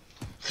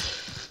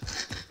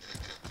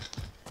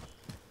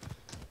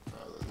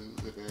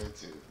 There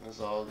too. That's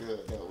all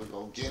good. Yeah, we're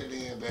gonna get it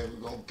in, baby.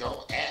 We're gonna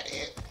go at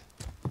it.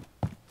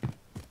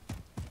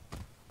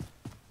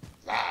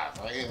 Live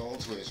right here on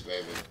Twitch,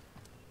 baby.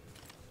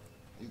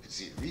 You can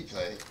see the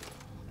replay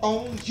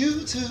on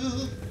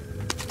YouTube.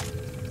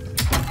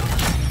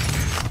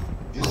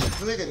 Just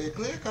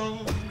click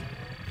on.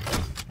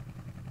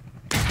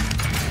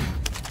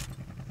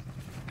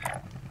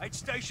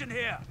 station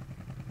here.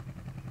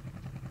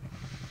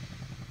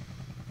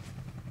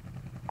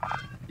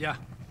 Yeah,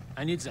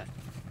 I need that.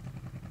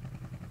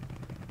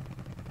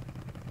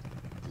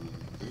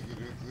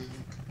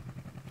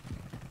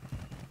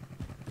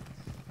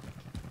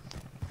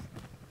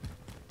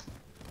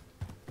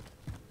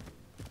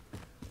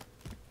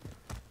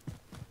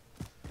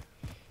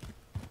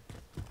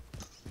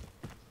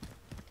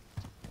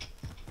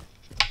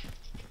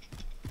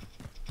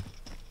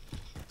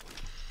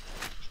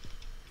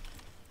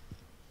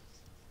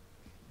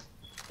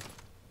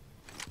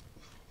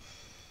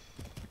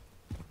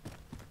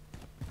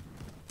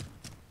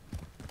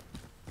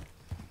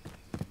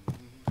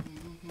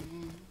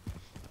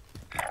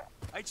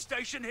 Aid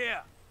station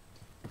here.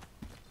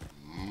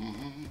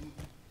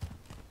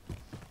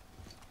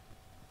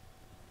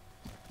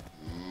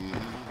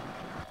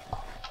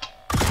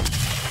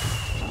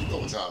 You know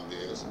what time it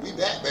is. We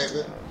back,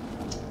 baby.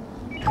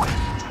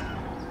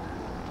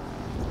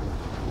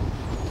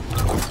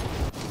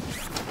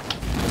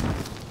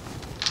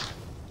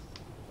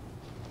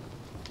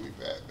 We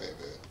back,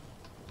 baby.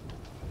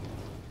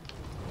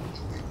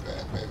 We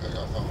back, baby. I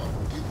gotta find my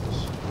computers.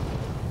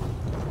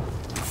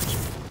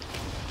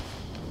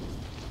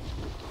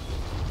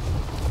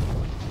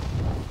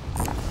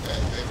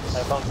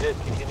 I found this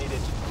if you need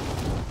it.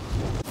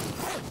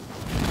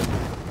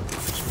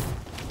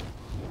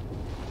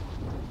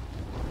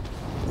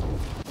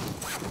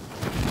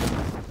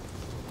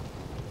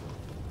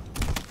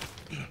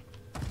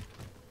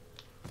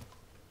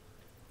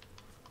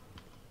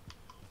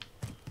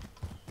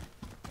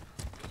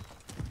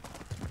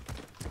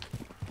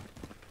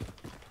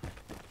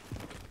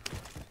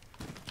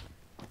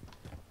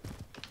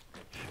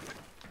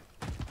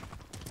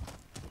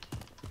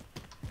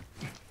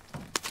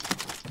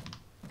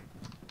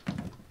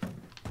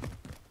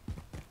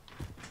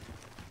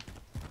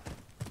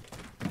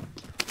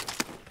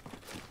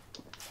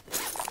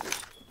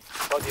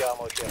 Body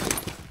armor here.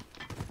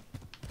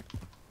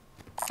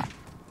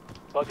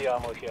 Body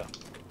armor here.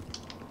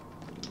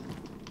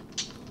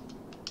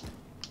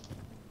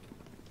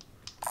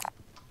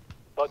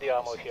 Body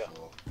armor here.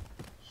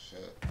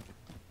 Shit.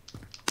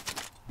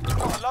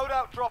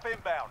 Loadout drop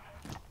inbound.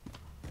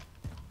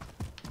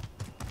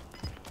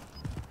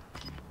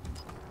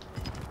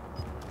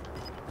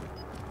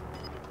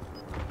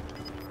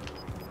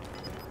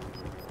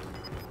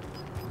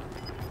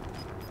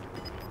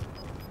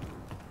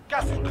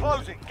 Gas is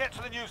closing. Get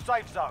to the new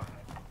safe zone.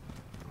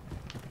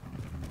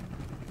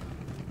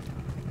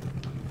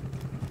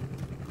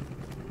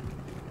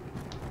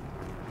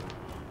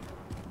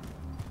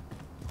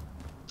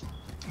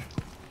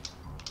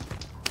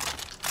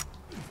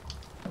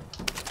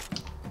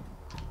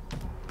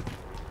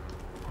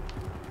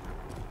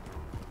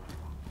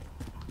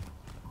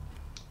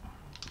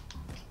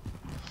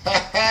 I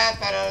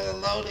thought it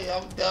was loading.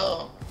 I'm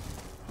dumb.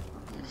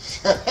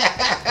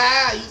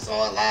 You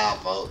saw it live,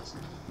 folks.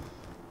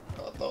 I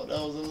thought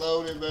that was a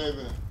loading,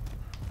 baby.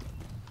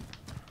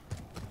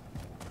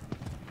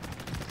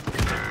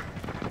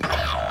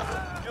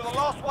 You're the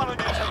last one on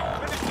your team.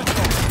 Finish the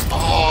job.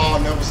 Oh,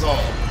 never saw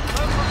it.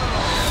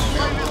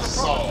 Never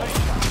saw it.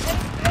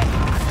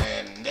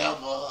 And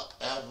never,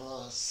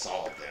 ever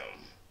saw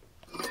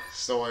them.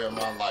 Story of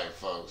my life,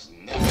 folks.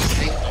 Never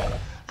seen them.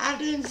 I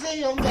didn't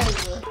see them,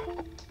 baby.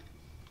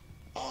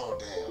 Oh,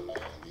 damn, man.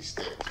 These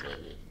sticks,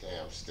 baby. The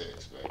damn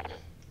sticks, baby.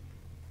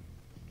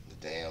 The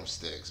damn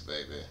sticks,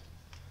 baby.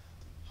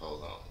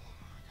 Hold on.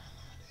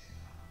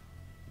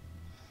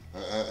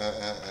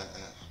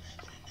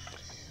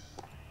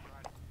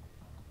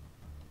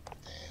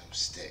 Damn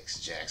sticks,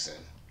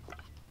 Jackson.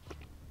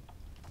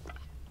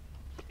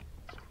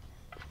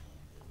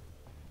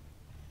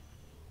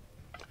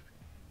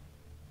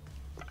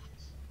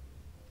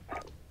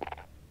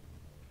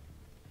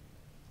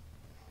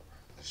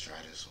 Let's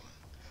try this one.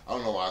 I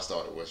don't know why I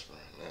started whispering.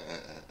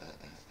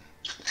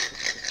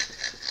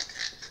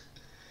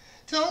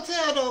 Don't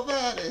tell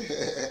nobody.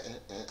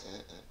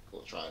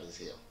 We'll try this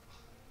here.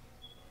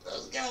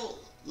 Let's go.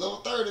 Level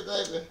 30,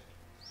 baby.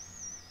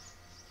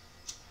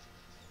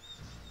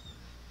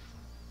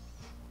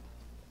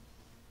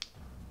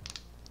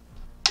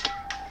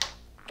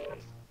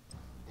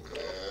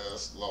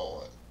 Yes,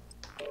 Lord.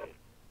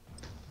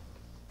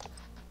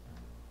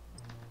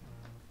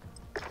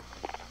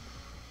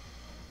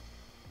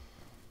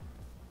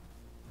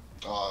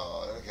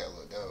 Oh, that can't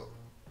look dope.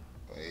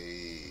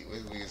 Hey,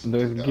 we get some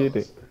Let's get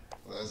it.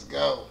 Let's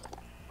go.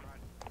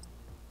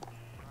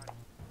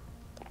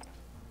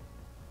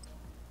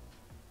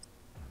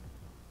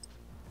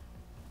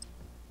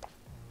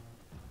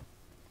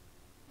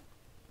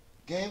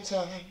 Game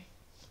time.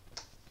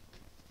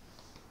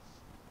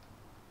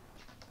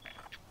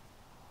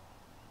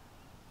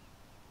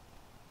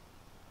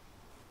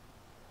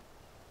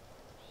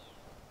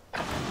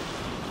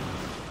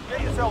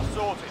 Get yourself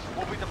sorted.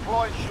 We'll be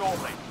deploying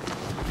shortly.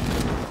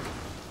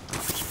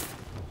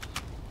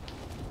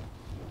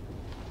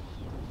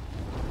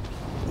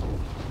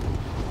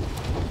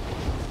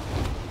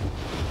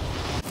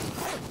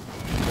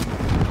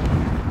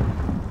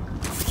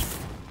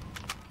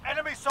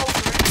 Enemy soldiers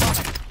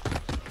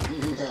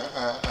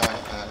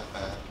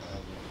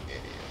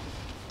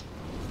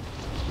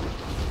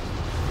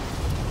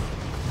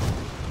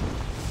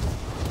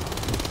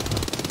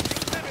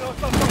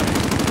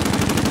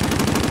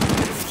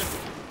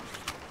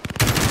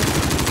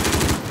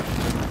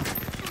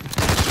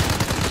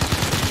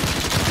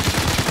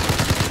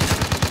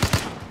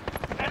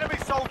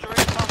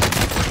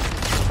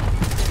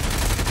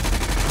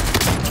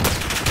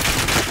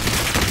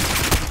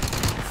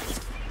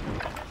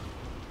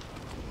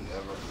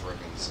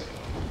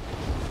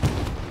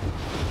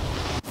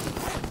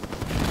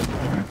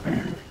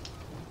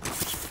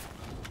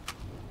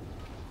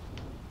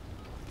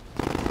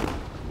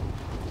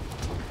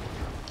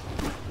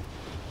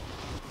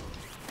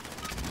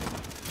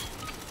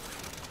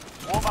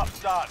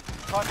warm-up done.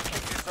 Time to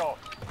kick this off.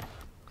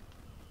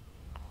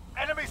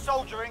 Enemy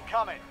soldier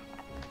incoming.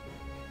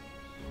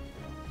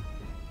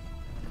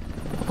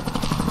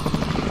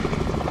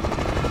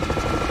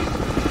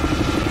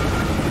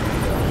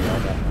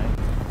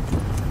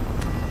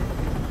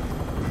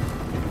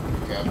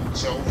 Got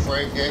Joe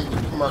Reggae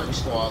with the merch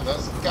squad.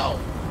 Let's go.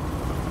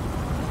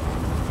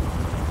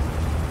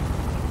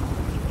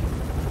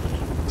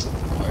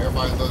 Oh,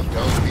 everybody look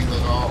dope. He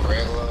look all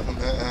regular.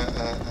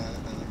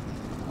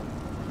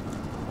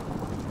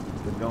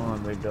 We're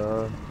going, big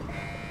dog.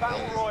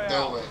 Battle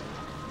Royale. Do it.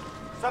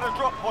 Set a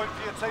drop point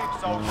for your team,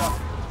 soldier.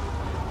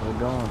 We're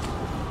going.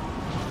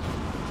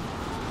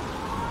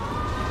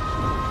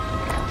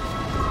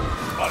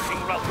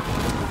 Marking route.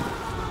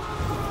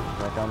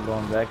 Like I'm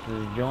going back to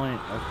the joint.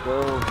 Let's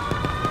go.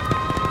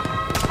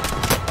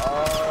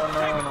 Oh no,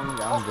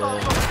 I'm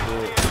dead.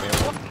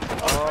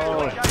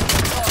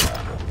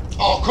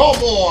 Oh,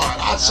 come on!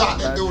 I shot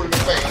that dude in the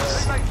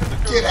face.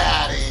 Get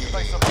out of here.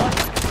 I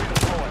survived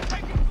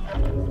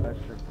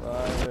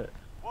it.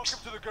 Welcome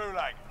to the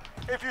Gulag.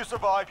 If you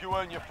survive, you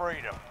earn your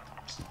freedom. Man,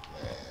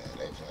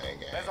 they playing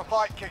games. There's a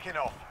fight kicking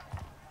off.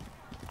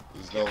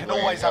 There's no You can way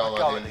always in hell have a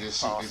go I at didn't these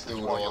just shoot this bastards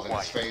dude while all you're in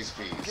his away. face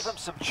piece. Give them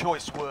some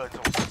choice words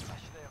or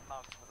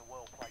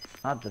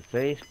Not the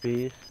face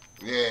piece.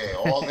 Yeah,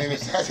 all in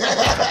his... They're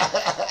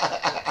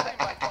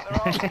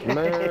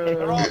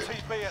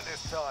RTB at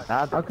this time.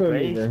 Not the I couldn't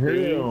face even hear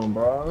piece. him,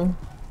 bro.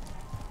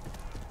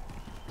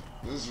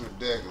 This is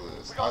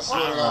ridiculous. I I swear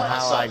I to don't know God, I how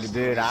saw I this could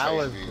dude do in it. I his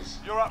was, face piece.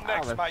 You're up I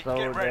next, was mate. so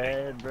Get ready.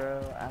 dead,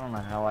 bro. I don't know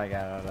how I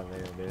got out of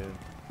there, dude.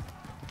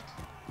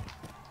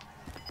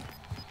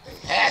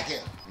 They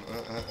hacking.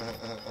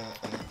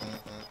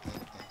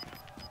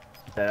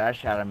 Said I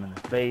shot him in the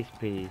face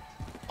piece.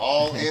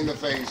 All in the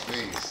face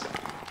piece.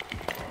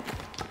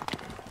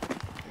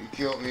 He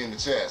killed me in the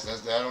chest.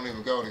 That don't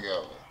even go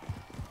together.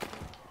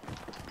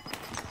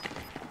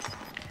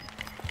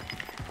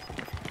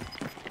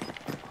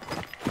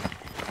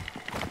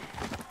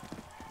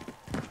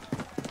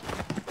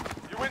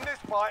 You win this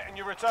fight and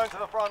you return to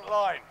the front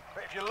line.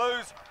 But if you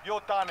lose,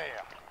 you're done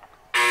here.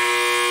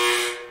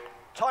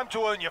 Time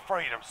to earn your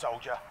freedom,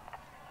 soldier.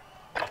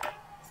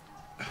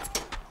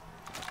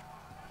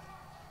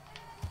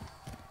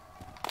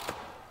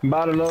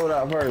 Buy the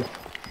loadout first.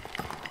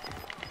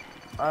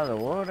 By the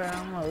water,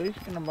 I'm at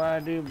least gonna buy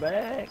a dude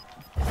back.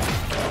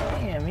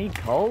 Damn, he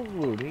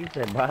cold. He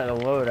said buy the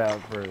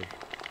loadout first.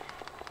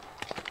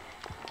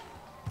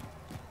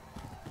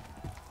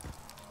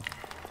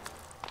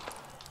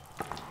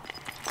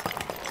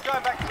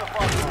 Going back to the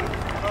front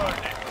line.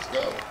 Earned it. Let's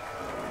go.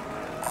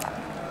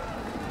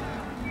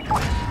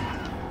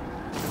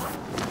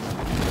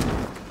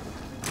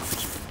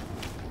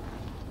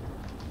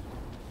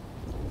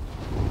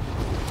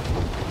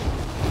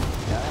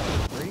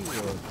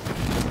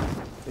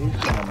 He's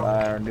gonna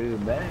buy our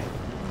dude back.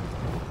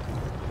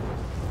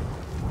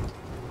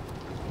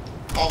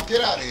 Oh,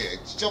 get out of here.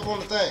 Just jump on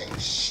the thing.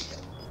 Shit.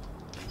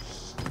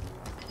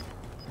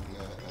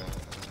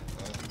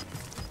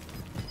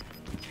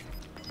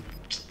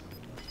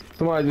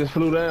 Somebody just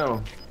flew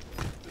down.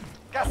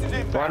 Gas is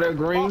in. Why they're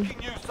green? Marking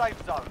new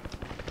safe zone.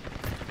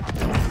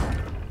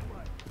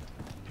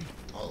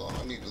 Hold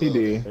on, I need to He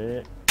look.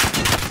 did.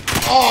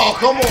 Oh,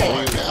 come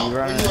on now. You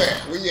Where running- you at?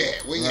 Where you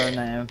at? Where you Running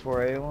at? the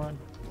M4A1.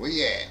 Where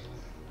you at?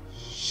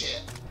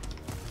 Shit.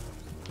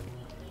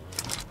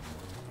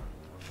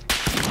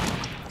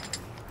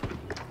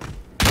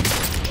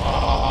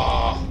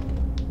 Oh.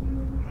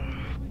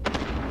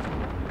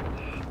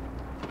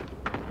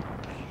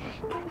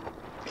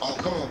 Oh,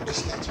 come on,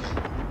 this next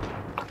man.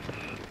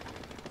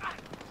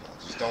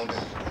 Just don't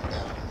down.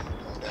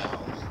 Don't down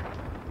on me.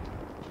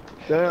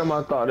 Damn,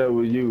 I thought that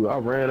was you. I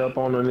ran up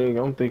on the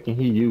nigga. I'm thinking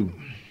he you.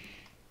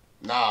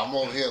 Nah, I'm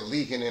over here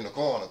leaking in the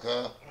corner,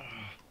 cuz.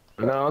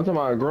 Nah, I'm talking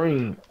about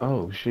green.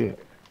 Oh, shit.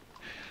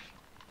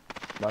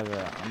 I'm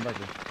about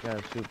to try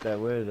to shoot that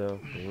way though,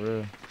 for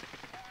real.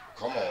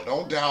 Come on,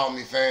 don't down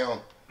me, fam.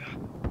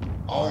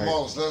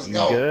 Almost, let's You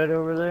go. good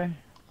over there?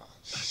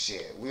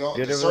 Shit, we all,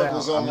 Good the over there?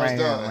 circle's I'm almost right here,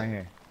 done. I'm right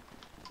here.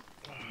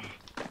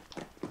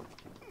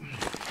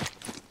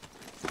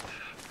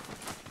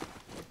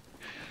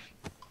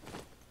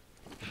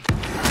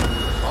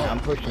 Oh, I'm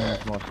pushing man.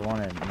 this most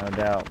wanted, no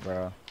doubt,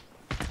 bro.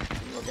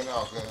 Looking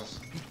out, cuz.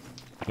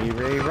 He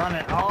really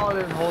running. Oh,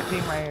 there's a whole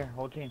team right here.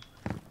 Whole team.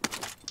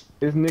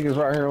 This nigga's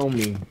right here on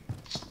me.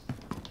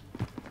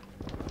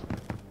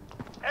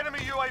 Enemy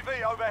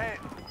UAV overhead.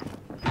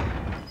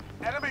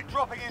 Enemy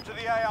dropping into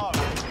the AO.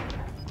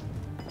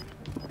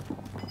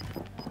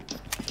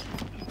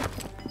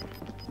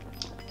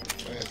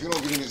 Man, if you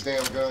don't get in this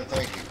damn gun,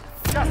 thank you.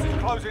 Gas is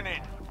closing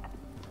in.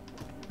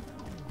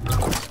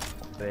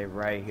 They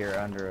right here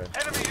under us.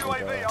 Enemy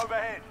UAV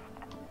overhead.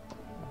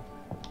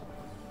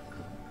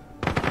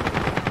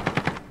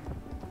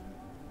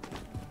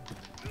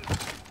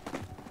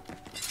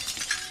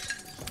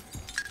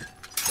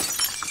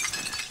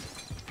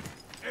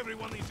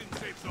 Everyone is in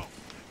safe zone.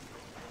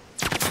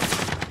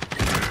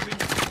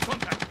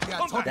 Contact.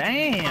 Contact.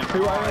 Damn! He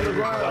right on the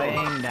ground.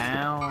 Laying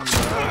down,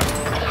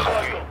 bro.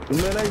 Man,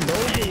 they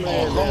don't.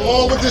 Oh, come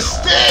on with the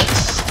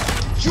sticks!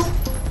 You.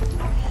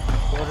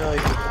 Literally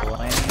just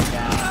laying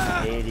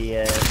down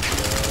idiot,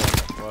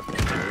 bro.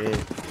 Fucking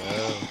bitch,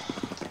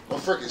 bro.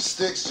 My freaking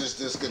sticks just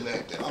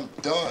disconnected. I'm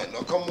done.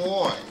 Oh, come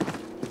on.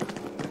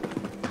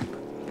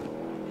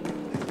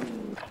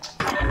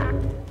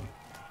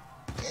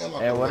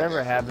 Damn, Hey,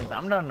 whatever happens,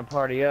 I'm done to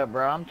party up,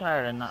 bro. I'm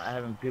tired of not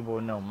having people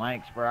with no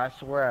mics, bro. I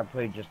swear I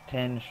played just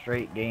 10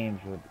 straight games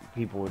with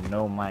people with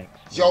no mics.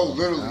 Yo,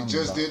 literally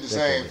just did the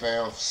same,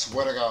 fam.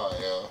 Swear to God,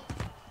 yo.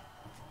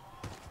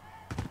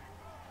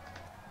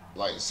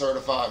 Like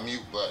certified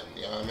mute button,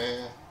 you know what I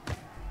mean?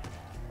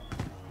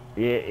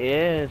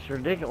 Yeah, it's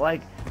ridiculous.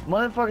 Like,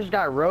 motherfuckers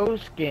got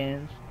rose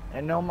skins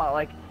and no mic.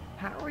 Like,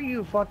 how are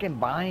you fucking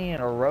buying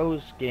a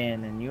rose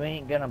skin and you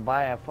ain't gonna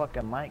buy a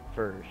fucking mic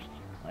first?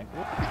 Like,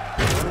 what?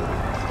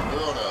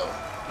 Real though.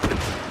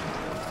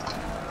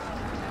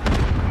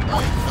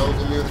 Like, no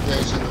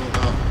communication, no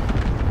nothing.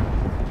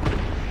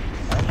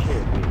 That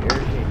shit be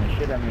irritating the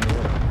shit out of me.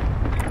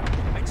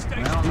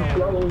 I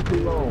don't know. Too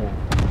long.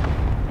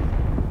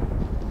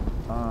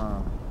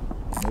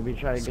 Maybe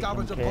try to get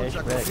some cash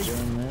back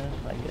doing this,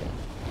 I guess.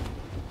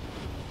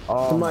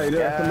 Oh, somebody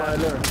there,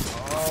 somebody there.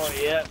 Oh,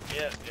 yep.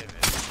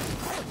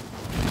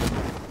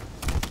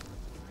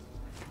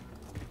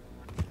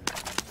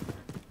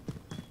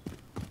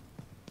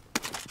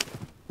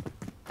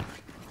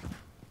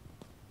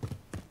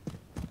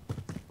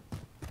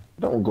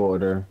 Don't go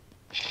there.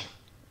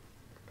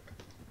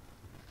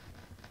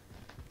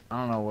 I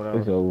don't know what else.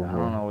 It's over. I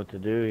don't know what to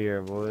do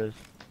here, boys.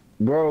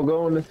 Bro,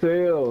 go in the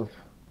sales.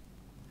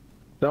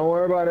 Don't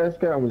worry about that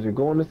scavenger.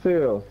 Go in the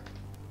sales.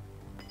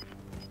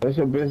 That's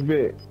your best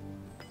bet.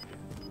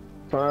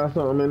 Find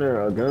something in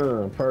there, a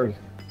gun first.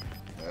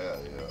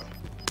 Hell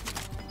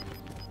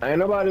yeah. Ain't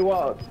nobody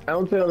walk.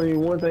 I'm telling you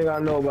one thing I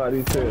know about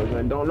these sales,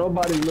 man. Don't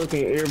nobody look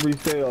in every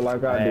sale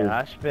like I do.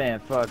 I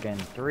spent fucking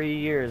 3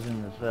 years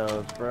in the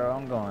cells, bro.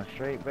 I'm going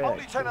straight back.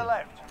 Only 10 are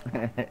left.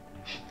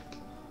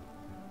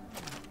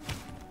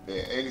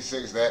 Yeah,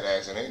 86 that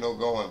action. Ain't no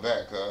going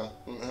back, huh?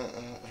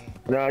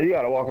 Nah, you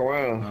gotta walk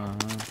around.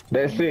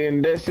 That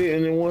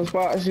sitting in one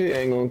spot shit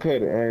ain't gonna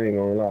cut it. I ain't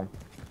gonna lie.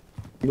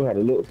 You gonna have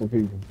to look for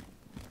people.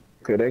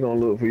 Cause they gonna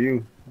look for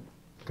you.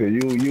 Cause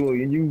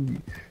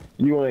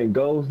you ain't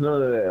ghost,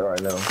 none of that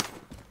right now.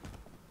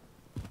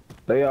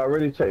 They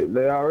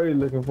already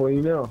looking for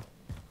you now.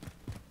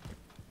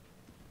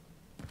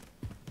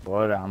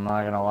 What? I'm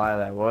not gonna lie,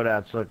 that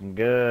loadout's looking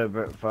good,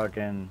 but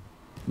fucking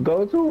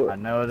go to it. I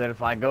know that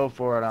if I go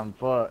for it, I'm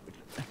fucked.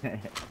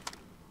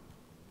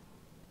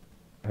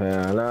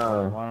 Hell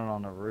no. One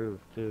on the roof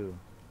too.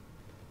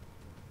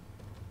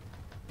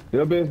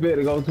 Your best bet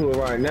to go to it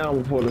right now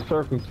before the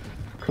circle's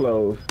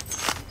closed.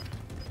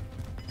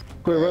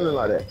 Quit running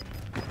like that.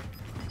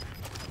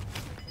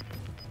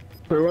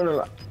 Quit running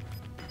like.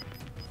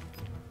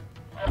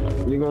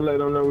 You gonna let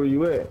them know where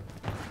you at?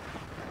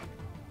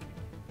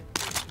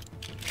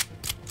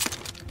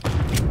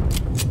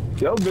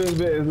 Your best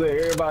bet is let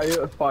everybody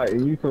else fight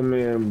and you come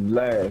in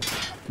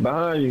last.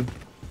 Behind you.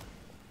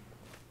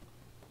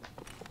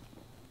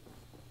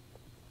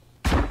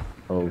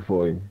 Oh,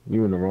 boy,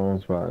 you in the wrong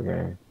spot,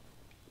 gang.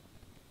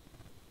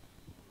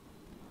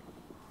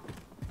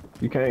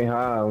 You can't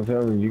hide. I'm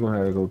telling you, you're gonna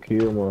have to go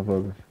kill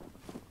motherfuckers.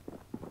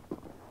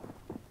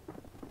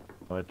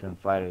 Let them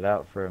fight it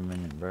out for a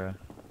minute, bro.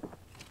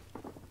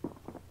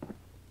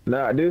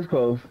 Not this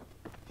close.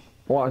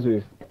 Watch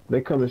this.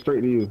 They coming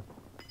straight to you.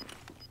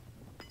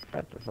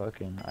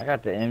 I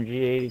got the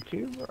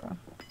MG82, bro.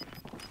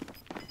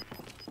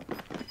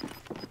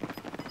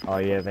 Oh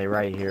yeah, they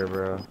right here,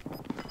 bro.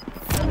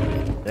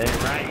 They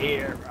right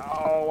here.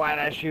 Oh, why'd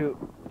I shoot?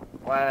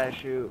 Why'd I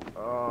shoot?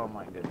 Oh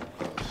my goodness.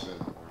 Oh shit.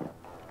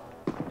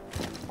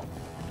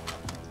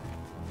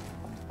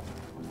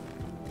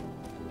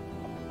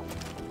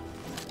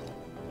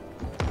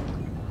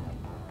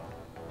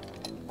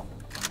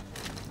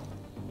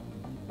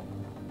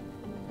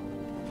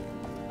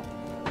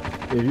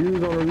 If you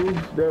was on the roof,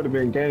 that would have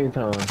been game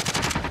time.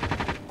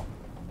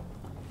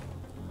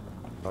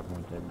 Fucking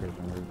with that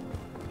prison roof.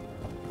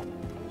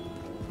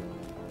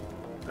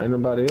 Ain't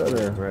nobody up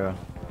there, bro.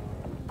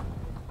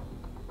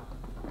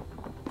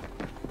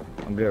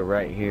 I'm good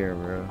right here,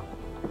 bro.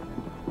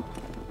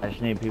 I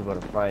just need people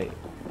to fight.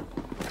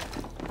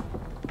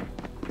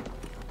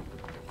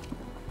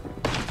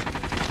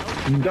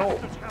 Don't.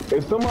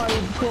 If somebody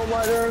come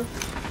right there,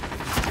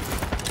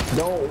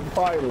 don't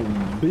fight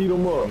them. Beat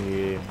them up.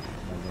 Yeah.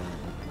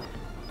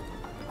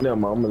 Never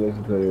mind, I'm gonna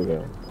listen to you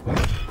then.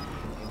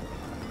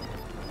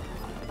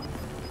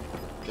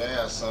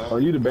 Gas, son. Oh,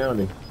 you the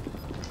bounty.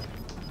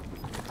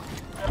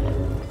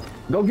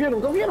 Go get him,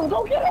 go get him,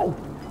 go get him!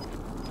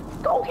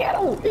 Go get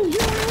him! It's you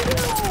and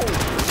him!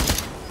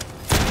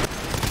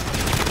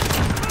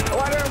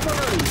 Right there in front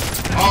of you.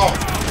 Oh!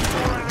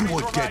 You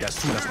were dead as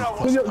soon as we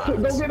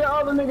Go get that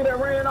other nigga that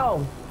ran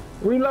off.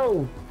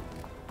 Reload.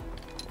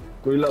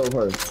 Reload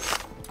first.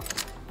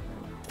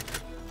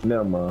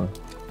 Never mind.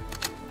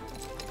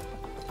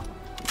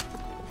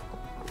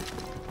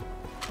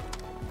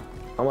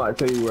 I'm about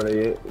to tell you where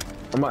they at.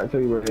 I might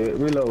tell you where they at.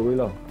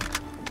 Reload.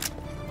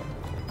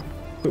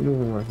 Put this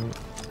in my hand.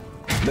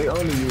 They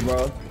owning you,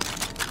 bro.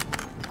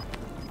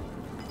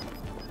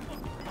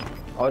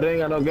 Oh, they ain't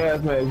got no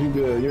gas mask. You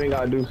good. You ain't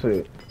gotta do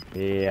shit.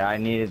 Yeah, I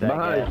needed that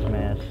Behind gas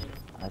mask.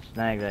 I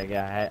snagged that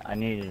guy. I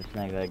needed to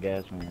snag that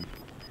gas mask.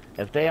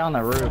 If they on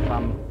the roof,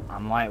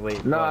 I'm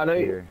lightweight. Nah, they.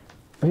 Here.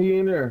 He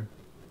in there.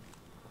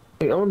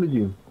 He owning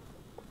you.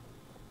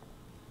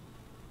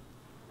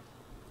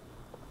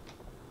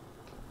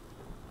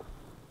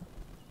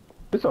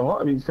 It's a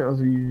heartbeat sounds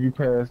you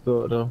passed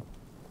up though.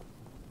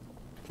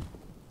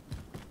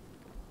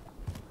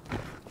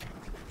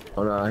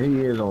 Oh nah,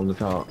 he is on the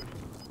top.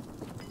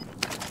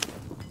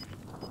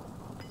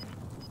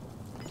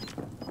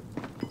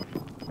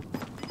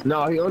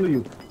 No, he under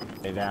you.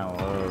 They down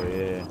low,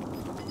 yeah.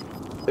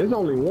 It's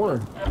only one.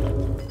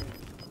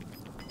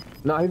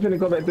 Nah, he finna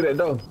go back to that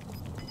door.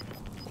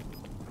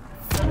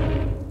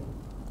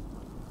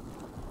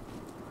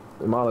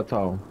 The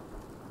Molotov.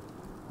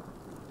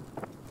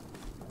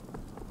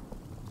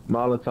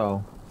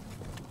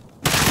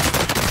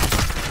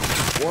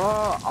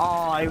 Whoa!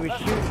 Oh, he was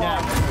shooting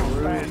at the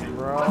roof,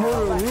 bro.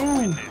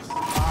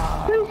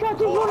 He shot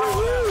you on the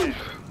roof.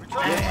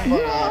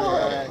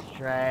 That's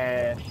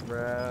trash,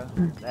 bro.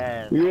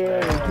 That's he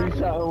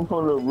shot him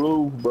from the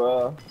roof,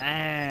 bro.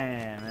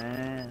 Damn,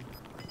 man.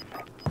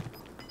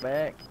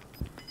 Back.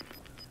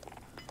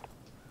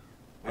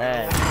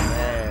 That's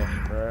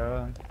trash,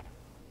 bro.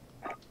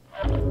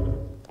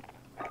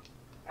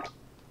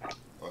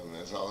 Well,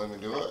 that's not let me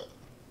do it.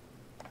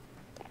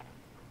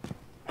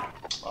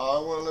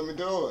 Oh, it wouldn't let me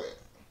do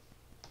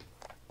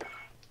it.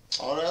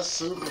 Oh, that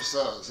super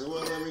sucks. It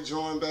wouldn't let me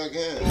join back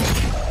in.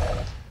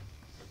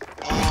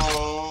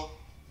 Oh,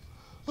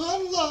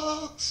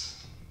 unlocked.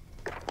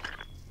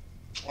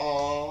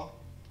 Oh,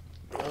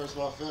 hurts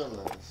my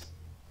feelings.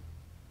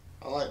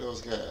 I like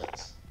those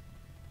cats.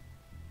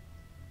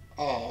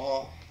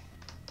 Oh,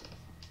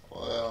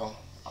 well,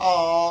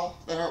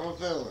 they hurt my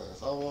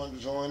feelings. I wanted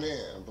to join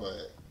in,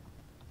 but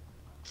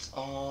I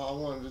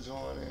wanted to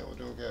join in with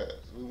them cats.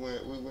 We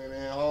went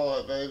in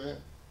hard, baby.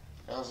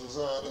 That's what's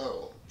up,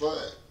 though.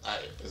 But,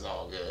 hey, it's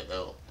all good,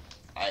 though.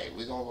 Hey,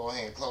 we gonna go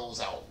ahead and close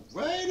out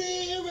right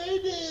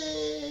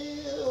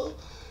now.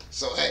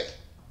 So, hey,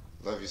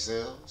 love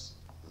yourselves,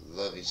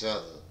 love each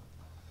other.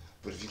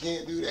 But if you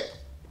can't do that,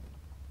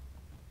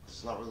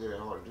 it's not really that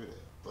hard to do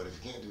that. But if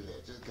you can't do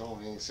that, just go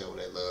ahead and show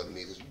that love to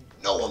me, because you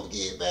know I'm gonna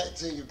give it back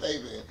to you,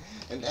 baby.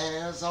 And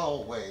as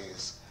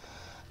always,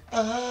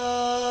 I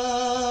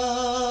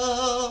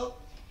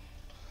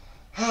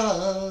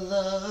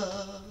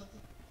love